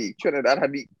anybody. Trinidad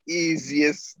had the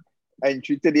easiest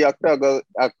entry to the octagon,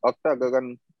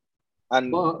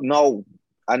 and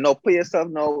now put yourself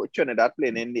now Trinidad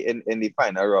playing in the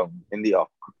final round in the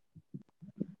Oc.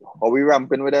 Are we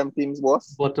ramping with them teams,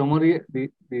 boss? Bottom of the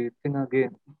thing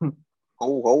again.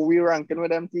 How are we ranking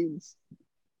with them teams?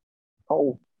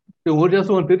 How? You just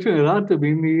wanted Trinidad to be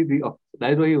in the Oc.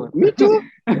 That's what you want. Me too.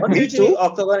 Me too.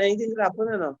 Octagon, anything can happen,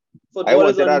 you know. Football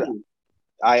is on.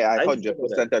 I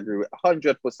 100% agree.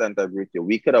 100% agree with you.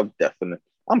 We could have definitely.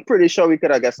 I'm pretty sure we could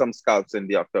have got some scalps in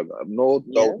the octagon. No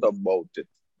doubt about it.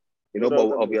 You know,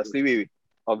 but obviously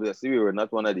we were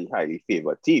not one of the highly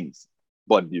favored teams.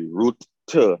 But the route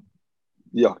to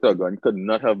the octagon could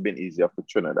not have been easier for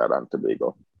Trinidad and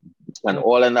Tobago. And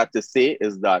all I'm not to say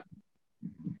is that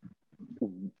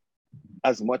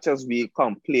as much as we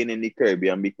complain in the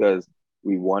Caribbean because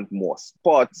we want more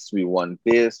spots, we want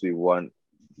this, we want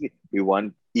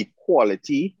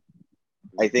equality.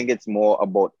 I think it's more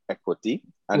about equity.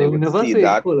 And we never say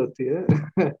that, equality.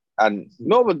 And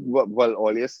no, but well,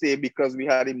 all you say because we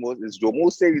had the most, is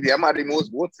Jomo saying they had the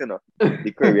most votes, you know.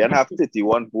 The Caribbean have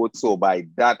 31 votes, so by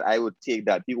that, I would take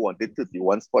that he wanted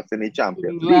 31 spots in the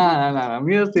Champions League. I'm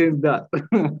not saying that.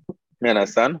 You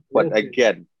understand? But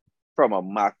again, from a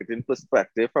marketing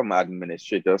perspective, from an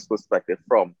administrator's perspective,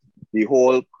 from the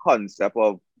whole concept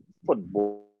of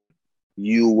football,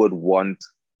 you would want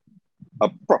a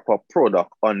proper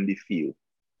product on the field.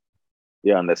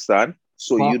 You understand?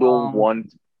 So you don't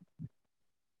want...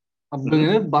 I'm bringing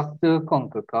it back to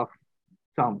CONCACAF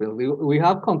Champions. We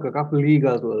have CONCACAF League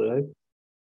as well, right?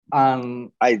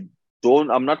 And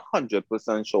I'm not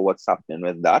 100% sure what's happening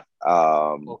with that.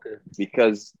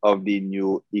 Because of the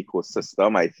new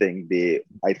ecosystem, I think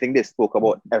they spoke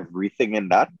about everything in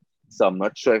that. So I'm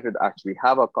not sure if it actually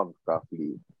have a CONCACAF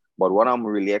League. But what I'm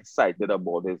really excited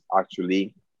about is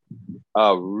actually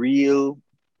a real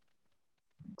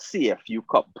CFU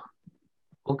Cup.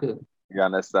 Okay. You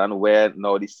understand? Where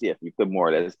now the CFU could more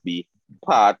or less be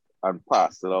part and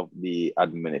parcel of the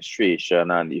administration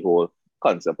and the whole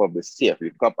concept of the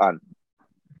CFU Cup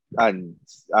and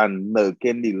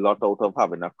milking the lot out of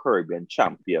having a Caribbean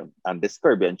champion. And this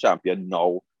Caribbean champion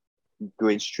now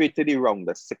going straight to the round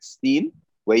of 16,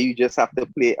 where you just have to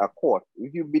play a quarter.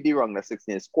 If you beat the round of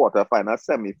 16, it's quarterfinals,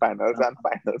 semi-finals, and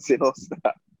finals, you know,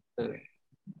 stuff.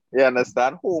 You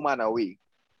understand? Home and away.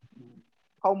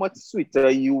 How much sweeter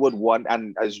you would want,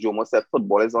 and as Jomo said,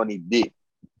 football is on a day.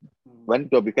 when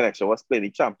W Connection was playing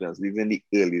the Champions League in the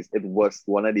earliest, it was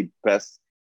one of the best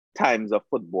times of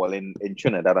football in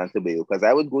Trinidad and Tobago, because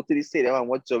I would go to the stadium and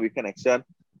watch W Connection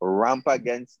ramp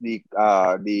against the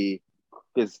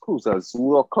Cruisers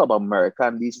who are Club America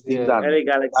and these things. Yeah, and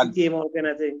Galaxy came out kind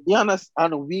of thing. You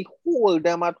understand? And we hold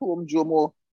them at home,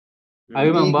 Jomo. I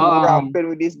remember ramping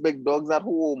with these big dogs at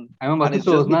home. I remember and it's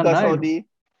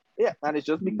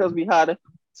just because we had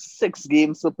 6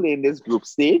 games to play in this group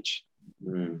stage,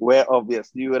 where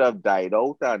obviously you would have died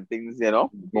out and things,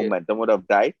 momentum would have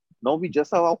died. Now we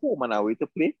just have a home and away to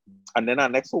play, and then our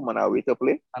next home and away to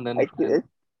play. And then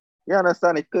you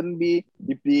understand? It couldn't be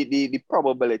the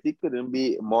probability couldn't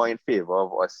be more in favor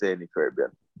of us in the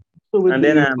Caribbean. So and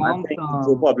then I think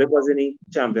Joe Public was in the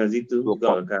Champions League too.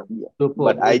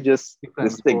 But I just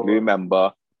distinctly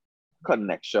remember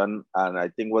Connection, and I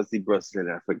think was the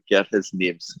Brazilian, I forget his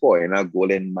name, scoring a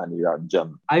goal in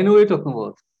Maniranjan. I know what you're talking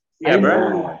about. Yeah,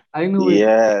 bro. I know.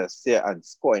 Yes, and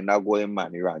scoring a goal in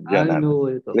Maniranjan. I know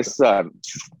it. Listen,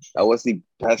 that was the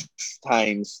best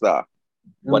time, sir.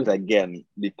 But again,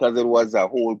 because it was a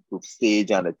whole group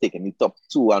stage and taking the top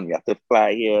 2 and we had to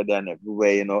fly here, then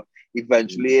everywhere,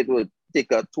 eventually it would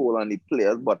take a toll on the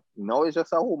players. But now it's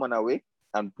just a home and away,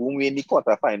 and boom, we're in the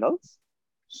quarterfinals.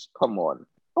 Come on.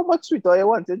 How much sweeter you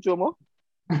wanted, Jomo?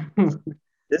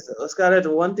 Scarlett,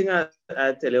 one thing I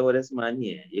tell you about this man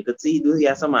here, you could see he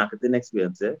has some marketing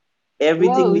experience.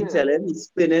 Everything we tell him, he's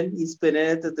spinning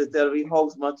it to tell me how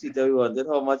much sweeter we wanted,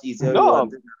 how much easier we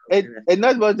wanted. It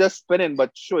not was just spinning,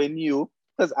 but showing you,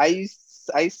 because I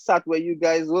sat where you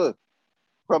guys were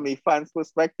from a fan's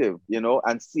perspective,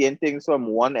 and seeing things from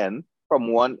one end,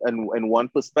 from one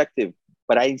perspective.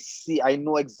 But I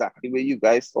know exactly what you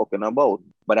guys talking about.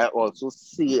 But I also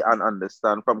see and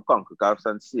understand from CONCACAF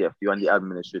and CFU on the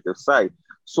administrative side.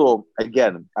 So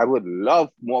again, I would love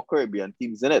more Caribbean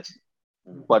teams in it.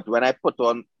 But when I put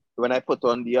on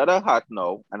the other hat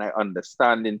now, and I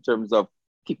understand in terms of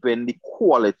keeping the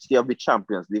quality of the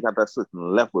Champions League at a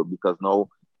certain level, because now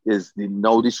the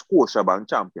Scotiabank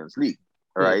Champions League,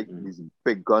 right? These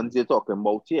big guns you're talking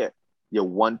about here. You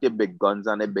want the big guns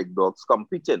and the big dogs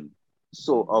competing.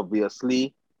 So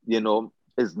obviously,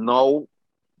 is now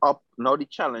up. Now the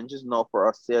challenge is now for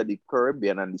us here, the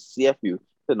Caribbean and the CFU,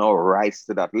 to now rise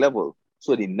to that level.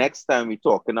 So the next time we're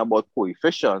talking about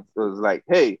coefficients, it was like,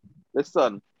 hey,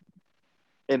 listen,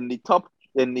 in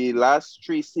the last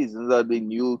 3 seasons of the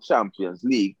new Champions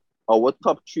League, our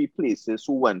top 3 places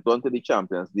who went on to the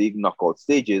Champions League knockout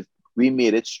stages, we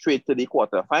made it straight to the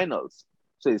quarterfinals.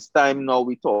 So it's time now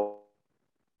we talk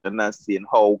and seeing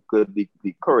how good the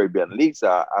Caribbean leagues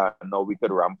are, and now we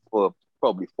could ramp for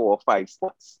probably 4 or 5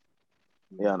 spots.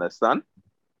 You understand?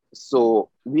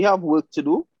 So we have work to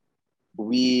do.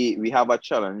 We have a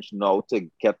challenge now to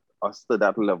get us to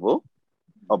that level,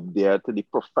 up there to the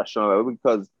professional level,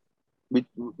 because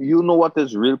you know what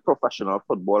is real professional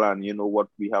football, and you know what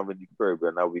we have in the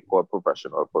Caribbean that we call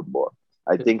professional football.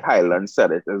 I think Highland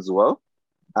said it as well.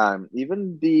 And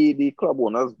even the club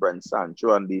owners, Brent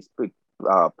Sancho, and these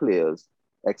players,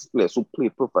 ex-players who play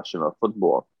professional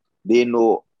football, they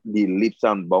know the leaps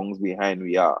and bounds behind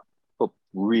we are for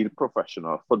real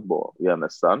professional football. You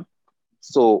understand?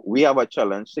 So we have a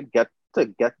challenge to get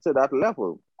to that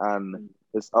level, and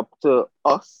it's up to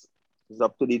us. It's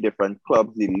up to the different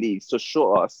clubs, the leagues, to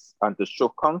show us and to show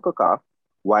CONCACAF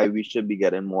why we should be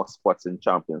getting more spots in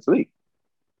Champions League.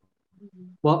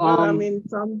 Well,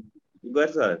 go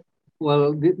ahead.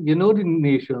 Well, the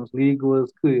Nations League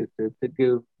was created to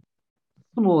give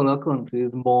smaller countries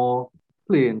more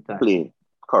playing time.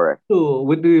 Correct. So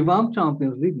with the revamped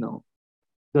Champions League now,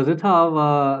 does it have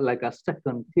like a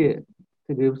second tier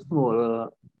to give smaller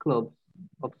clubs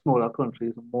of smaller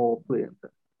countries more playing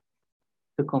time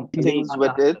to compete? Things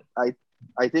with it,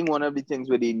 I think one of the things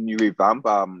with the new revamp,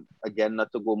 again,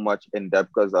 not to go much in depth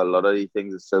because a lot of the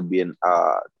things are still being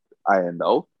ironed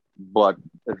out, but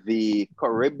the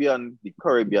Caribbean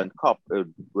Cup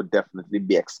would definitely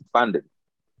be expanded.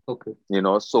 Okay.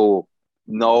 So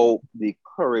now the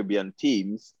Caribbean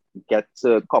teams get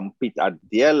to compete at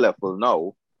their level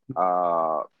now,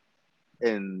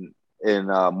 in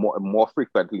more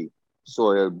frequently.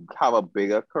 So you'll have a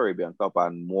bigger Caribbean Cup,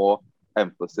 and more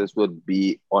emphasis would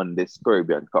be on this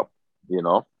Caribbean Cup.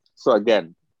 So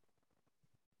again,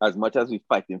 as much as we're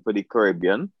fighting for the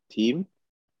Caribbean team,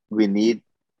 we need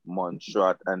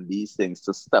Montserrat and these things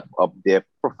to step up their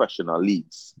professional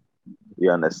leagues.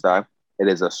 You understand? It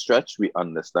is a stretch. We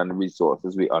understand the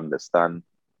resources. We understand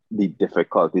the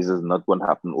difficulties. It's not going to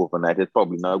happen overnight. It's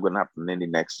probably not going to happen in the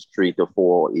next 3 to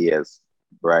 4 years,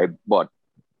 right? But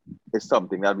it's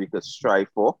something that we could strive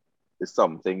for. is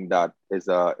something that is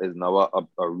now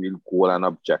a real goal and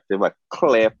objective, a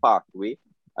clear pathway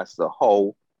as to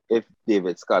how, if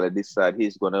David Scarlett decide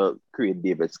he's going to create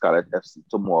David Scarlett FC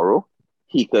tomorrow,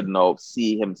 he could now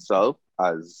see himself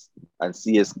as and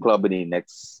see his club in the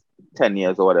next 10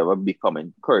 years or whatever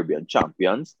becoming Caribbean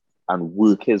champions and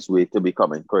work his way to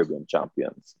becoming Caribbean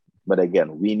champions. But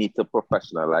again, we need to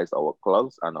professionalize our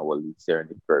clubs and our leagues here in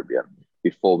the Caribbean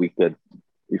before we could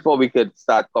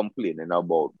start complaining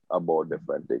about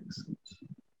different things.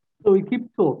 So we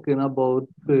keep talking about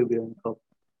Caribbean Cup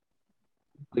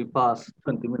the past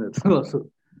 20 minutes or so.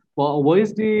 Well, what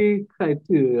is the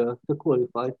criteria to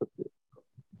qualify for this?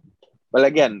 Well,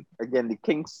 again, the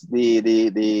Kings,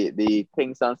 the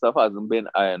Kings and stuff hasn't been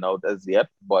ironed out as yet,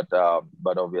 but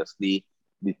obviously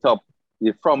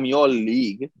from your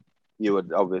league, you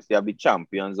would obviously have the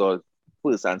champions or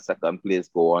first and second place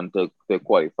go on to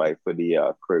qualify for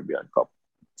the Caribbean Cup.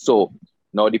 So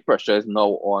now the pressure is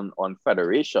now on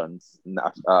federations,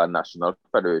 national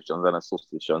federations and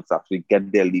associations to actually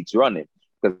get their leagues running,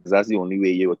 because that's the only way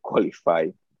you would qualify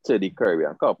to the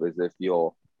Caribbean Cup is if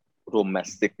your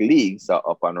domestic leagues are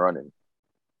up and running.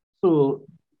 So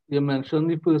you mentioned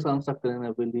the first and second in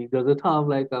every league. Does it have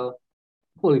like a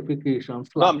qualification?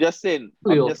 No, I'm just saying.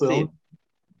 I'm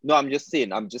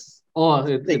just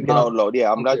thinking out loud.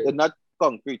 Yeah, it's not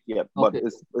concrete yet, but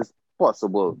it's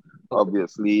possible. Okay.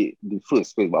 Obviously, the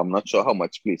first place, but I'm not sure how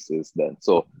much places then.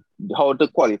 So how to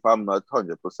qualify, I'm not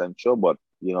 100% sure, but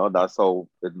that's how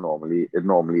it normally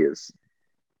is.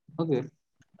 Okay.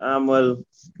 Well,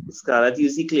 Scarlett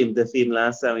usually claimed the fame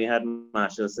last time we had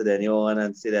Marshall Cedeno on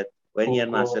and say that when he had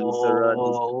Marshall used to run.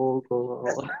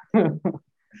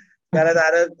 Scarlett,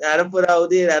 I had to put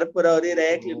out there. I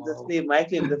claimed the fame. My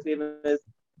claim the fame is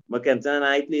McKenton and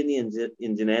I played in the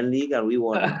Engineering League and we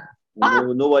won.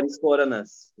 Nobody scored on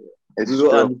us. It's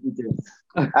true.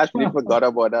 I actually forgot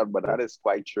about that, but that is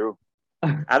quite true.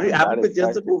 I put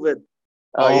just to prove it.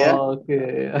 Oh, yeah?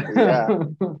 Okay. Yeah.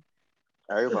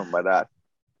 I remember that.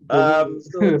 So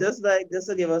just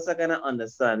to give us a kind of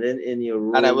understanding in your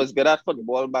role. And I was good at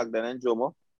football back then in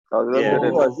Jomo. Yeah,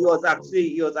 he was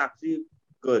actually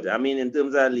good. I mean, in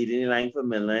terms of leading the line for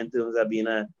Milner, in terms of being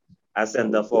a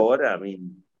center forward, I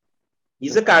mean,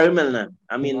 he's a carry Milner.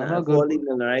 I mean, for all the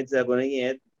Milnerites are going to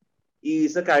get,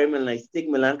 he's a carry Milner. He take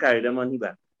Milner and carry them on his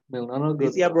back.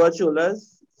 You see, broad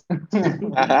shoulders.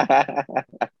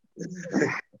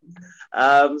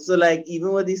 So like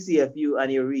even with the CFU and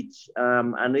your reach,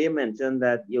 I know you mentioned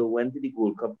that you went to the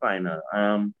Gold Cup final.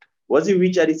 What's your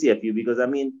reach at the CFU? Because I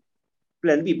mean,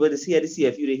 plenty of people they hear the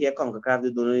CFU, they hear CONCACAF, they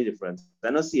don't know the difference.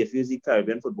 I know CFU is the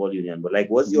Caribbean Football Union, but like,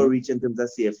 what's your reach in terms of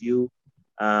CFU?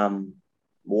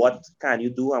 What can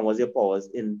you do, and what's your powers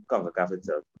in CONCACAF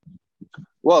itself?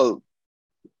 Well,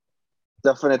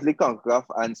 definitely CONCACAF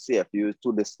and CFU,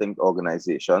 two distinct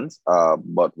organizations,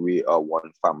 but we are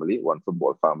one family, one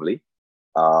football family.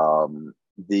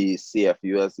 The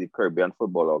CFU is the Caribbean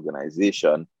Football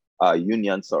Organization,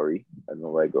 Union, sorry, I don't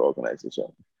know why I go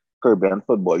organization. Caribbean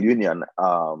Football Union.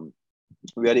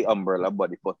 We are the umbrella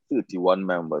body for 31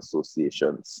 member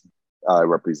associations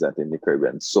representing the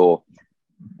Caribbean. So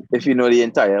if you know the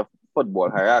entire football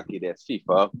hierarchy, there's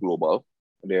FIFA Global,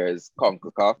 there's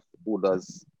CONCACAF, who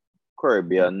does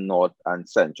Caribbean, North and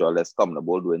Central, less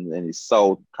comfortable doing in the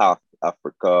South, CAF,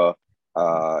 Africa,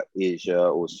 Asia,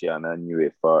 Oceania, and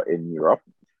UEFA in Europe.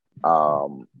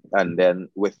 And then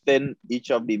within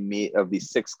each of the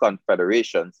 6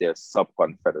 confederations, there's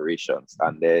sub-confederations,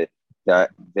 and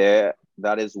that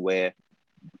is where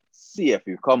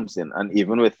CFU comes in. And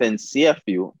even within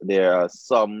CFU, there are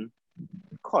some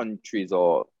countries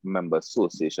or member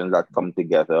associations that come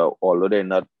together, although they're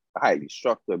not highly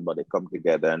structured, but they come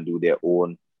together and do their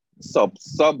own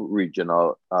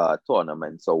sub-regional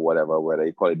tournaments or whatever, whether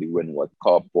you call it the Windward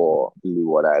Cup or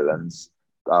Leeward Islands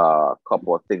Cup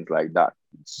or things like that.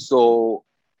 So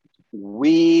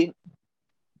I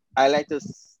like to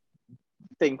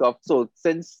think of, so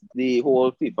since the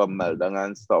whole FIFA meltdown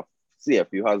and stuff,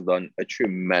 CFU has done a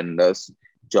tremendous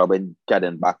job in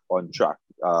getting back on track.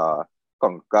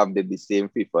 CONCACAF did the same,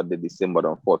 FIFA did the same, but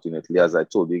unfortunately, as I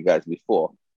told you guys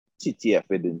before, TTF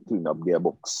didn't clean up their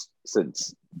books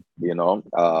since,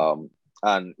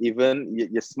 and even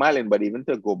you're smiling, but even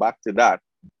to go back to that,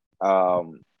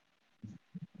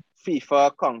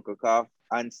 FIFA, CONCACAF,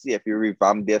 and CFU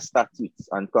revamped their statutes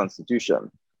and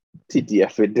constitution.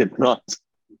 TTF did not.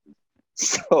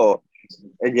 So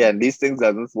again, these things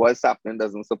what's happening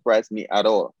doesn't surprise me at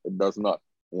all. It does not,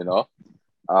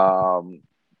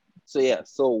 So yeah,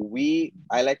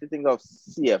 I like to think of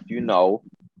CFU now,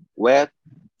 where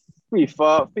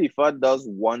FIFA does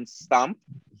one stamp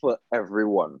for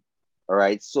everyone. All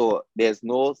right. So there's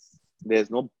no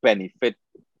benefit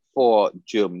for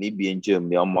Germany being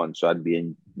Germany or Montserrat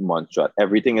being Montserrat.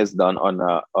 Everything is done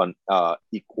on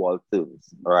equal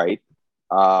terms. All right.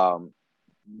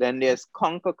 Then there's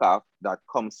CONCACAF that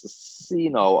comes to see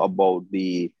now about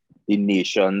the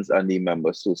nations and the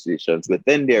member associations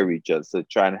within their regions to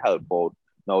try and help out.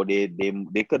 Now they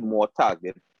could more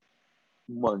target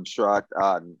Montserrat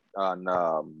and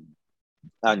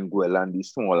Anguilla and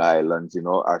these small islands,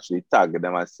 actually target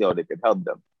them and see how they can help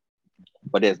them.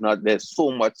 But there's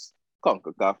so much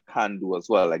CONCACAF can do as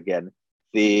well. Again,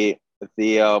 they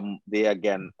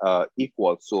again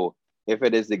equal. So if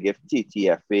it is they give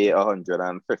TTFA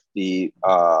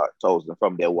 150,000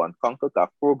 from their one CONCACAF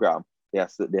program, they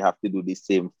have to do the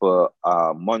same for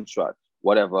Montserrat.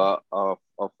 Whatever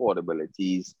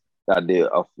affordabilities that they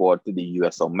afford to the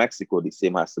US or Mexico, the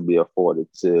same has to be afforded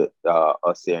to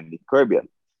us here in the Caribbean.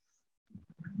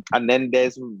 And then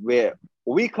there's where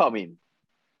we come in,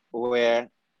 where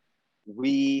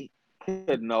we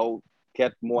could now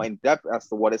get more in depth as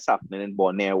to what is happening in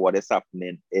Bonaire, what is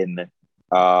happening in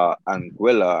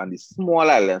Anguilla, and the small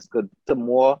islands could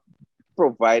more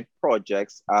provide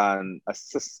projects and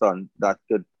assistance that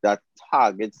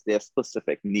targets their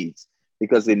specific needs,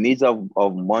 because the needs of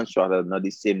Montserrat are not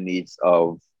the same needs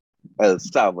of El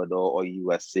Salvador or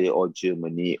USA or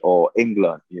Germany or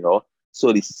England,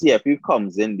 So the CFU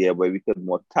comes in there where we could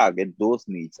more target those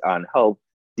needs and help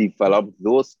develop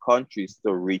those countries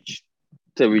to reach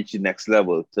the next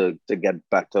level, to get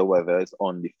better, whether it's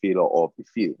on the field or off the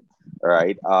field.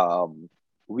 Right.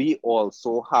 We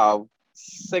also have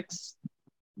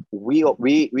we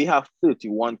have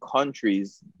 31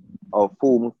 countries of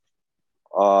whom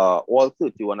all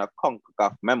 31 are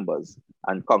CONCACAF members,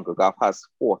 and CONCACAF has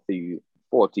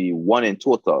 41 in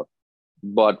total.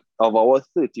 But of our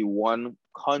 31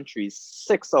 countries,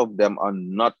 6 of them are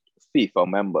not FIFA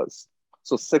members.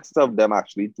 So 6 of them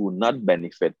actually do not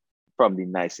benefit from the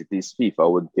niceties FIFA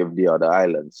would give the other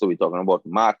islands. So we're talking about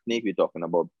Martinique, we're talking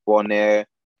about Bonaire,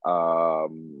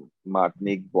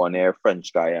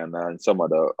 French Guiana, and some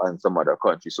other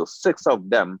countries. So 6 of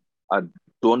them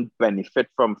don't benefit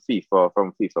from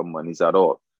FIFA monies at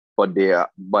all. But they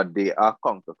are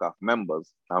CONCACAF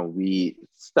members, and we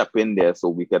step in there so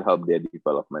we can help their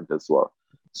development as well.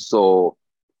 So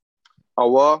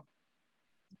our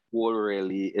goal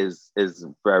really is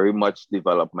very much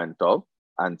developmental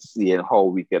and seeing how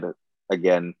we can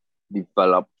again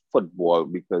develop football,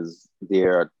 because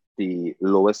they're the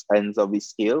lowest ends of the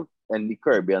scale in the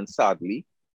Caribbean, sadly.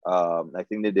 I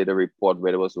think they did a report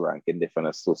where it was ranking different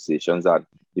associations, that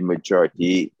the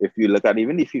majority, if you look at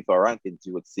even the FIFA rankings,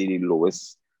 you would see the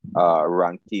lowest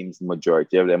ranked teams,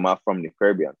 majority of them are from the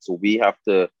Caribbean. So we have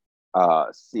to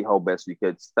see how best we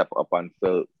could step up and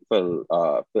fill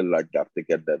that gap to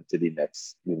get them to the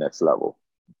next level.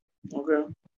 Okay.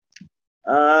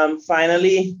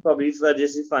 Finally, probably for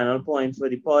just the final point for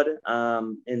the pod,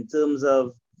 in terms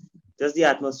of just the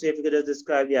atmosphere, if you could just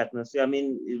describe the atmosphere. I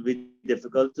mean, it'll be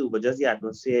difficult too, but just the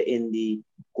atmosphere in the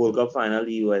Gold Cup final,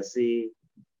 the USA,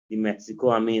 the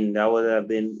Mexico. I mean, that would have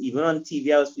been, even on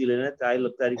TV, I was feeling it. I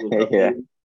looked at the Gold Cup game.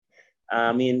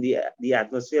 I mean, the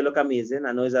atmosphere looked amazing.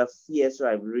 I know it's a fierce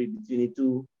rivalry between the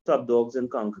two top dogs in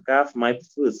CONCACAF. My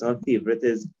personal favorite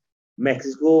is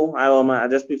Mexico. I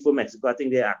just prefer Mexico. I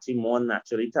think they're actually more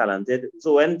naturally talented.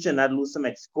 So when Trinidad lose to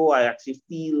Mexico, I actually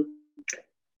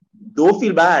don't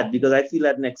feel bad, because I feel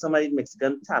that next somebody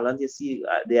Mexican talent, you see,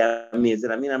 they are amazing.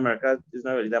 I mean, America is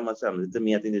not really that much talented to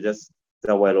me. I think they're just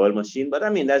a well-oiled machine. But I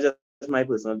mean, that's just my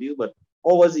personal view. But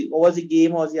what was the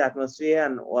game? How was the atmosphere?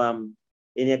 And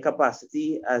in your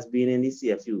capacity as being in the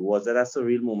CFU, was that a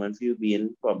surreal moment for you,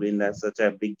 being probably in that such a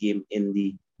big game in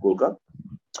the Gold Cup?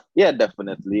 Yeah,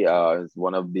 definitely. It's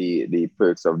one of the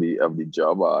perks of the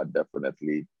job.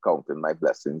 Definitely counting my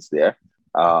blessings there.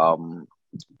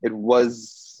 It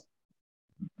was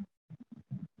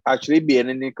actually being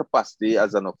in the capacity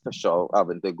as an official,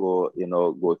 having to go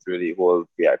through the whole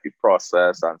VIP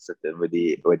process and sitting with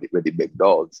the big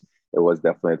dogs. It was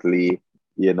definitely,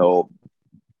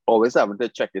 always having to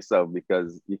check yourself,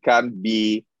 because you can't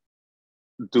be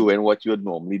doing what you would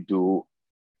normally do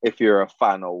if you're a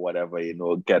fan or whatever,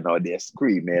 getting out there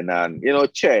screaming and,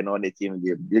 cheering on the team.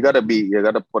 You gotta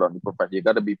put on the profession. You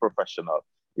gotta be professional,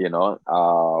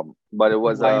 but it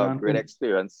was a great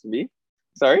experience for me.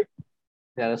 Sorry?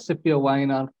 Yeah, sip your wine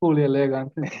and pull your leg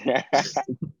on.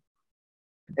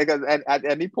 Because at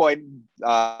any point,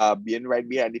 being right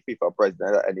behind the FIFA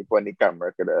president, at any point the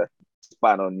camera could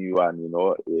span on you, and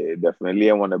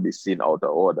definitely I want to be seen out of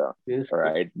order, yes.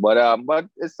 Right? But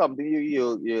it's something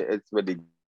you it's really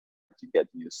you get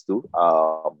used to.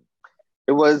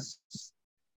 it was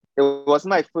it was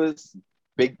my first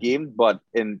big game, but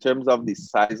in terms of the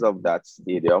size of that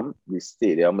stadium, the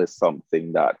stadium is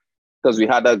something that because we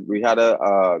had a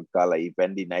gala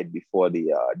event the night before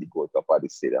the Gold Cup at the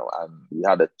stadium, and we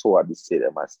had a tour at the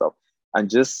stadium and stuff, and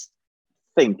just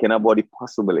thinking about the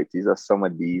possibilities of some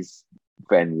of these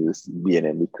venues being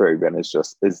in the Caribbean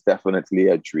is definitely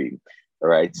a dream,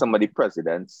 right? Some of the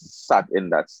presidents sat in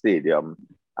that stadium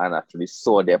and actually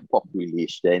saw their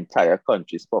population, the entire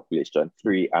country's population,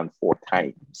 3 and 4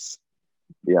 times.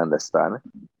 You understand?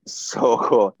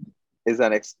 So it's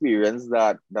an experience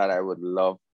that I would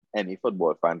love any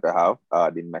football fan to have.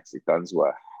 The Mexicans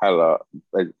were hella.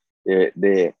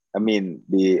 I mean,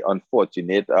 the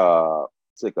unfortunate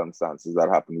circumstances that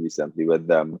happened recently with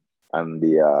them and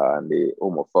the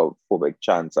homophobic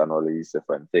chants and all these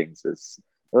different things. It's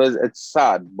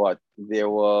sad, but they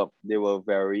were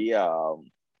very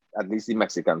at least the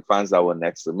Mexican fans that were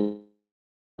next to me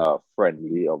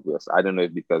friendly, obvious. I don't know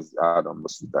if because I had a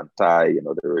suit and tie,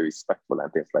 they're very respectful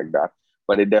and things like that.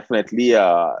 But they definitely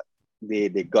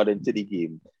they got into the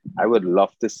game. I would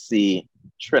love to see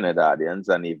Trinidadians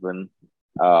and even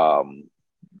um,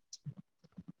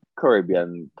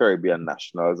 Caribbean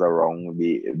nationals around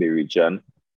the region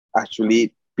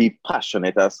actually be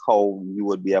passionate as how you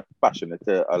would be a passionate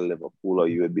to a Liverpool or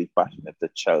you would be passionate to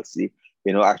Chelsea.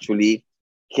 Actually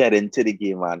get into the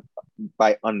game and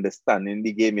by understanding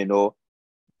the game,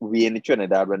 we in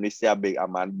Trinidad, when we see a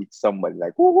man beat somebody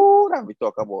like, whoo, and we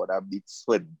talk about that beats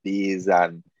for days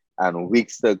and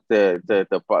weeks to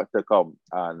come.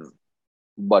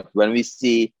 But when we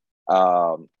see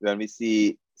sorry,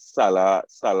 not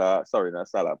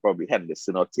Salah, probably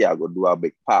Henderson or Thiago do a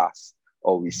big pass,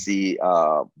 or we see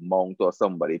Mount or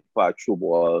somebody pass through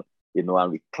ball,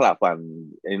 and we clap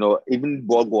and even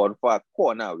ball go on for a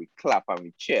corner, we clap and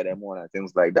we cheer them on and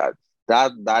things like that.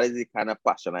 That is the kind of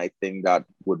passion I think that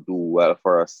would do well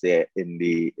for us there in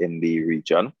the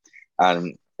region.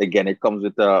 And again, it comes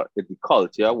with the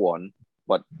culture one,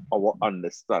 but our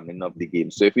understanding of the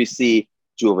game. So if we see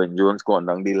Jovan Jones going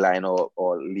down the line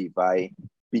or Levi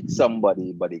beat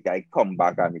somebody, but the guy come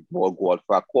back and the ball go out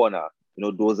for a corner,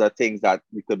 those are things that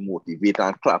we could motivate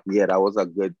and clap. Yeah, that was a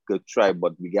good try,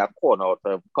 but we got corner out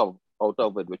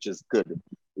of it, which is good.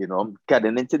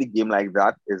 Getting into the game like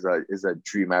that is a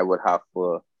dream I would have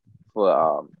for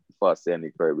us in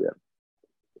the Caribbean.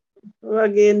 Well,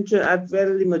 again, I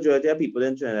feel the majority of people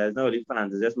in Trinidad is not really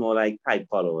fans. It's just more like hype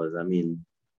followers.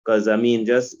 Because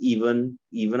just even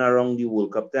around the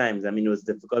World Cup times, it was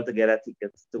difficult to get a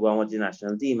ticket to go and watch the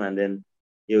national team, and then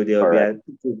there would be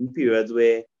certain periods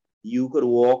where you could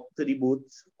walk to the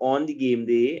booth on the game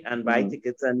day and buy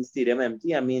tickets and the stadium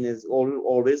empty. It's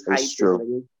always hype.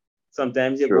 True.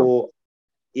 Sometimes you go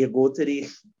to the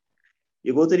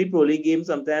Pro League game.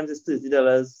 Sometimes it's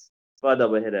 $30 for a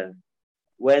doubleheader.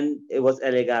 When it was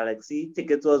LA Galaxy,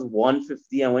 tickets was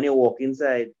 $150, and when you walk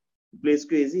inside, the place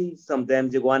crazy.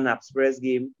 Sometimes you go on an Express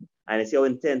game and you see how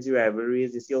intense the rivalry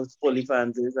is, you see how fully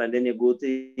fans is, and then you go to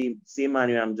the same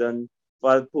Manuel Amjon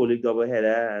for a Pro League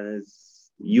doubleheader, and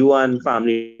it's you and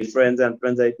family, friends, and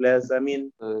friends of the players.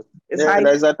 It's hype.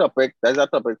 There's a topic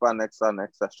for our next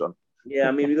session.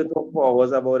 Yeah, we could talk for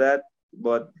hours about that,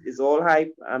 but it's all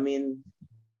hype.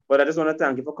 But I just want to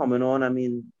thank you for coming on.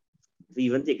 For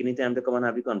even taking the time to come and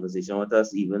have a conversation with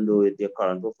us, even though it's your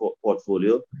current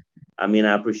portfolio. I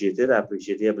appreciate it. I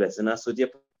appreciate you blessing us with your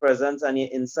presence and your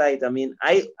insight.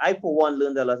 I for one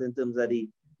learned a lot in terms of the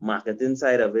marketing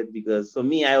side of it, because for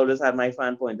me, I always had my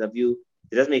fan point of view.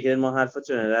 It just making it more hard for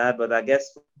Trinidad, but I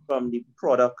guess from the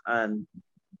product, and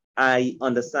I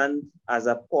understand as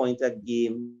a point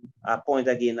again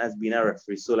as being a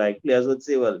referee. So like players would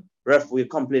say, well, ref, we're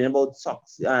complaining about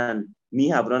socks and me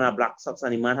having on a black socks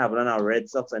and the man having on a red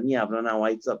socks and me having on a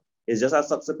white socks. It's just a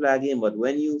socks to play a game. But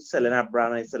when you selling a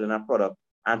brand and selling a product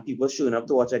and people showing up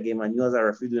to watch a game and you as a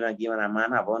referee doing a game and a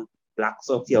man have on black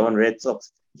socks, he have on red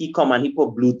socks, he come and he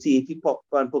put blue tape, he put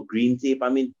green tape.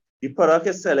 The product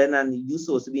is selling and you're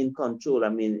supposed to be in control.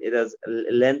 It has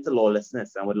lent to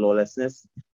lawlessness, and with lawlessness,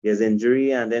 there's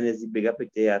injury, and then there's the bigger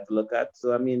picture you have to look at. So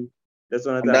that's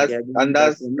one of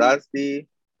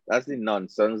that's the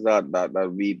nonsense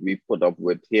that we put up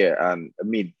with here. And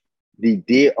the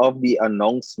day of the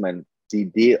announcement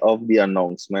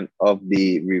of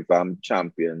the revamped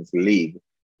Champions League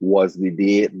was the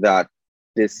day that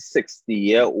this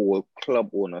 60-year-old club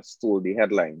owner stole the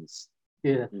headlines.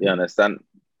 Yeah. You understand?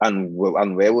 And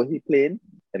where was he playing?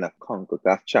 In a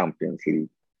CONCACAF Champions League.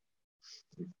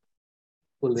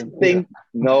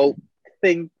 No,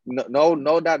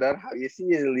 that how you see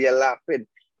you're laughing.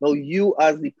 No, you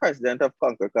as the president of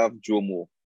CONCACAF, Jomo,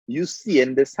 you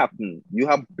seeing this happen. You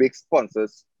have big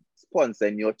sponsors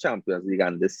sponsoring your Champions League,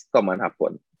 and this come and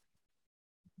happen.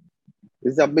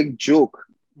 It's a big joke.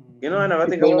 I never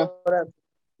think about that.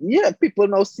 Yeah, people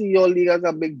now see your league as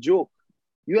a big joke.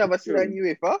 You ever see that in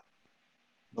UEFA?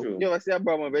 True. You ever see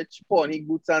Abramovich pawn his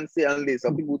boots and say and lace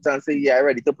up his boots and say, yeah,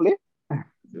 ready to play?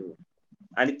 True.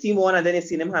 And the team won, and then you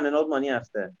see them handing out money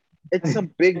after. It's a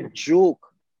big joke.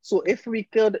 So if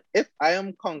I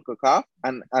am CONCACAF,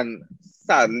 and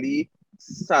sadly,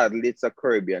 it's a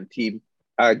Caribbean team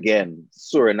again,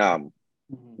 Suriname.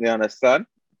 You understand?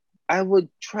 I would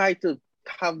try to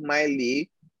have my league.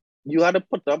 You had to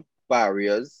put up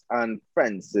barriers and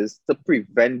fences to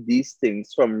prevent these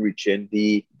things from reaching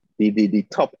the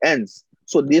top ends.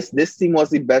 So this team was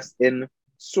the best in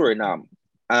Suriname,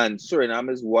 and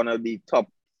Suriname is one of the top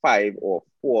 5 or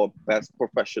 4 best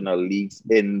professional leagues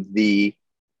in the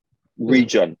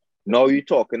region. Now you're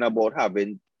talking about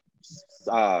having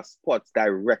spots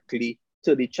directly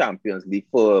to the Champions League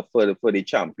for the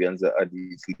champions of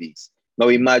these leagues. Now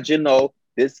imagine now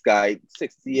this guy,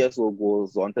 60 years old,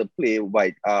 goes on to play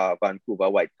Vancouver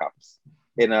Whitecaps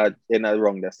in a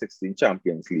round of 16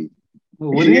 Champions League.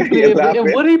 Would he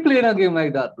play in a game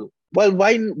like that though? Well,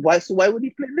 why would he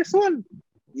play this one?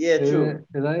 Yeah, true.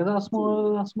 Is that a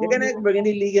small You're gonna bring in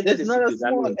the league into it's not a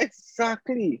small,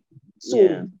 exactly.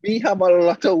 So we have a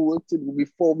lot of work to do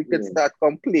before we can start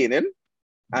complaining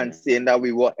and saying that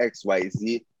we want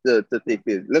XYZ to take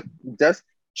place. Look,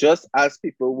 just as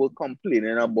people were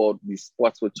complaining about the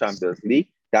sports for Champions League,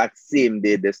 that same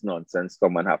day this nonsense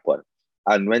come and happen.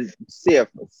 And when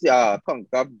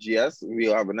CONCACAF GS, we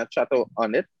were having a chat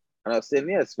on it, and I was saying,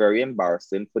 it's very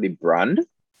embarrassing for the brand.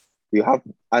 You have,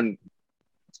 and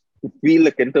we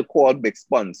looking to call big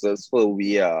sponsors for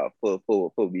we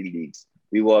leagues.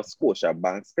 We were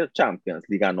Scotiabank's Champions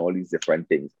League and all these different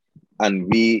things. And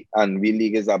we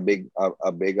league is a big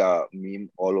meme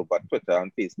all over Twitter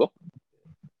and Facebook.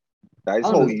 That's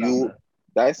what you're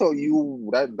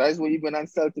gonna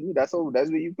sell to me. That's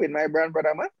where you put my brand,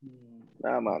 brother, man.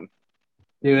 Nah, man.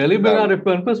 You really bring a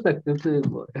different perspective to it,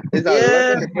 boy. It's a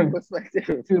lot of different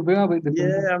perspective. You bring a bit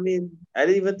different. Yeah, I mean, I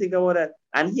didn't even think about that.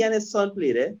 And he and his son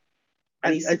played it.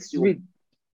 And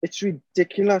it's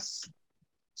ridiculous.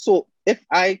 So if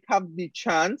I have the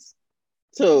chance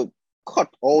to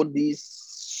cut all these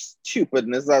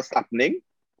stupidness that's happening,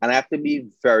 and I have to be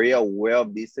very aware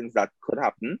of these things that could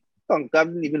happen, I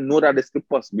didn't even know that this could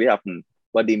possibly happen.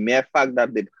 But the mere fact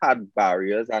that they've had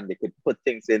barriers and they could put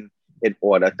things in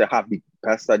order to have the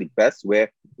best of the best,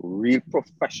 where real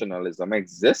professionalism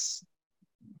exists,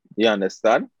 you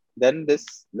understand? Then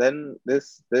these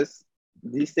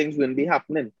things wouldn't be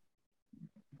happening.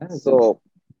 So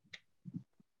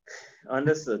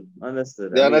understood. You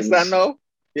understand now?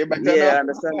 Yeah, I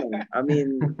understand now. I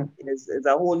mean, it's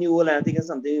a whole new world, and I think it's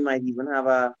something we might even have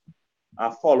a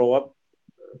follow-up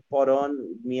put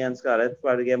on, me and Scarlett,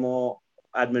 try to get more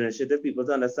administrative people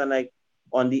to understand, like,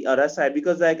 on the other side,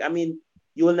 because, like, I mean,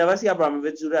 you will never see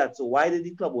Abramovich do that. So why did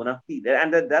the club owner feel that?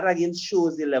 And that again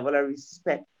shows the level of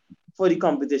respect for the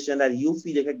competition that you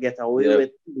feel you could get away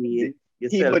with playing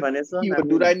yourself and your son. He would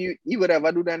do that. He would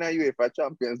ever do that in a UEFA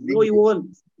Champions League. No, he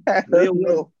won't.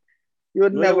 No, you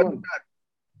would never do that.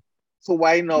 So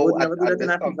why now? You would never do that in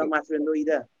a FIFA match window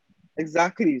either.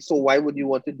 Exactly. So why would you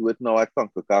want to do it now at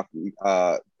CONCACAF League?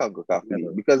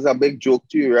 Because it's a big joke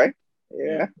to you, right?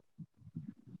 Yeah.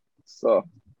 So.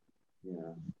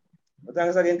 Yeah. But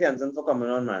thanks again, Kenson, for coming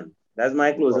on, man. That's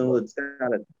my closing words.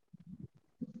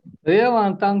 Yeah,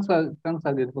 man. Thanks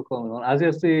again for coming on. As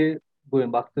you say,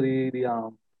 going back to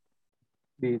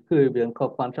the Caribbean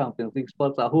Cup and Champions League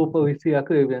spots, I hope we see a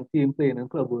Caribbean team playing in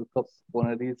Club World Cup one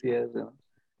of these years. You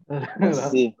know? Let's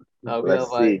see.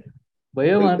 Let's see. But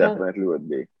yeah, man. Definitely would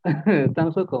be.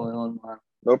 Thanks for coming on, man.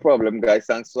 No problem, guys.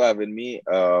 Thanks for having me.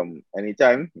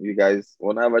 Anytime you guys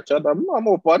want to have a chat, I'm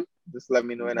open. Just let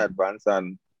me know in advance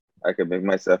and I can make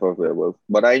myself available.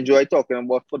 But I enjoy talking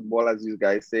about football, as you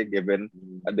guys say, giving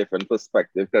a different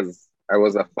perspective, because I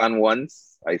was a fan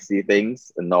once. I see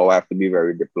things, and now I have to be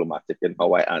very diplomatic in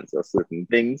how I answer certain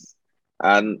things.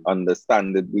 And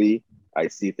understandably, I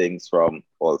see things from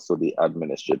also the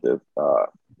administrative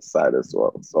side as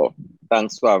well. So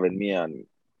thanks for having me, and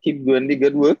keep doing the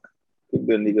good work.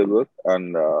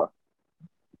 And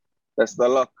best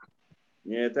of luck.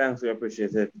 Yeah, thanks. We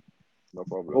appreciate it. No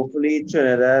problem. Hopefully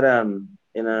Trinidad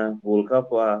in a World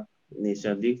Cup or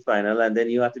Nations League final, and then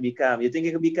you have to be calm. You think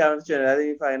you could be calm in Trinidad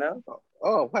in the final?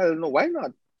 Oh, well, no, why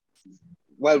not?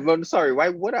 Well, sorry, why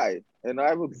would I? And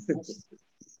I would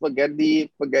forget the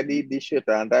shirt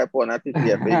and I put on a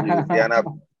TTFA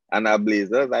jersey and a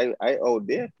Blazers. I out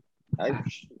there.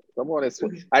 Come on, at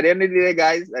the end of the day,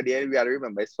 guys, at the end, we got to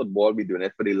remember it's football. We're doing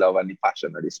it for the love and the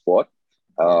passion of the sport.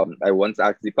 I once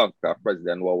asked the CONCACAF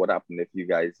president what would happen if you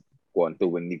guys want to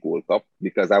win the Gold Cup,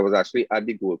 because I was actually at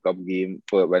the Gold Cup game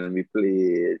for when we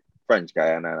played French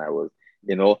Guiana, and I was,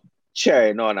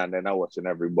 cheering on, and then I watching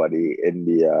everybody in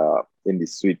the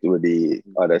suite with the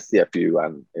other CFU,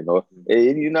 and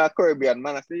Caribbean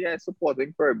man. I said, yeah,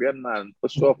 supporting Caribbean man for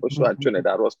sure. And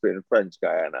Trinidad was playing French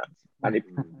Guiana, and the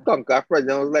CONCACAF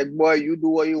president was like, boy, you do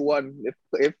what you want.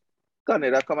 If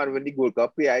Canada come and win the Gold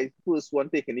Cup, I first one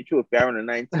taking the trophy around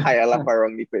the entire lap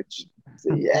around the pitch.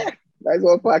 So yeah, that's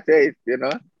what part is,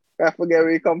 Can't forget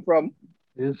where you come from.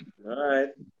 Yes. All right.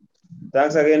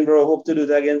 Thanks again, bro. Hope to do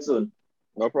that again soon.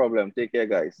 No problem. Take care,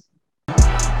 guys.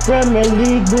 Premier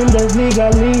League,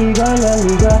 Bundesliga, Liga, La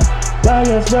Liga.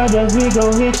 Bias brothers, we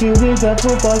gon' hit you with that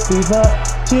football fever.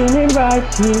 Tuning right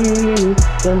here.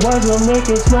 Them boys will make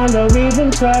it smile or even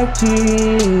try to.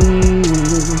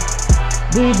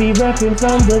 We be reppin'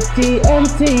 from the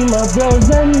TNT, my bros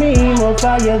and me, more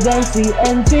fire than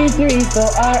CNG3. So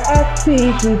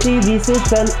RFP to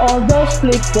TV6 and all those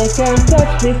flicks, they can't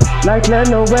touch me. Like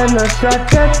Leno when a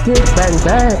shot gets hit, bang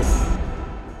bang.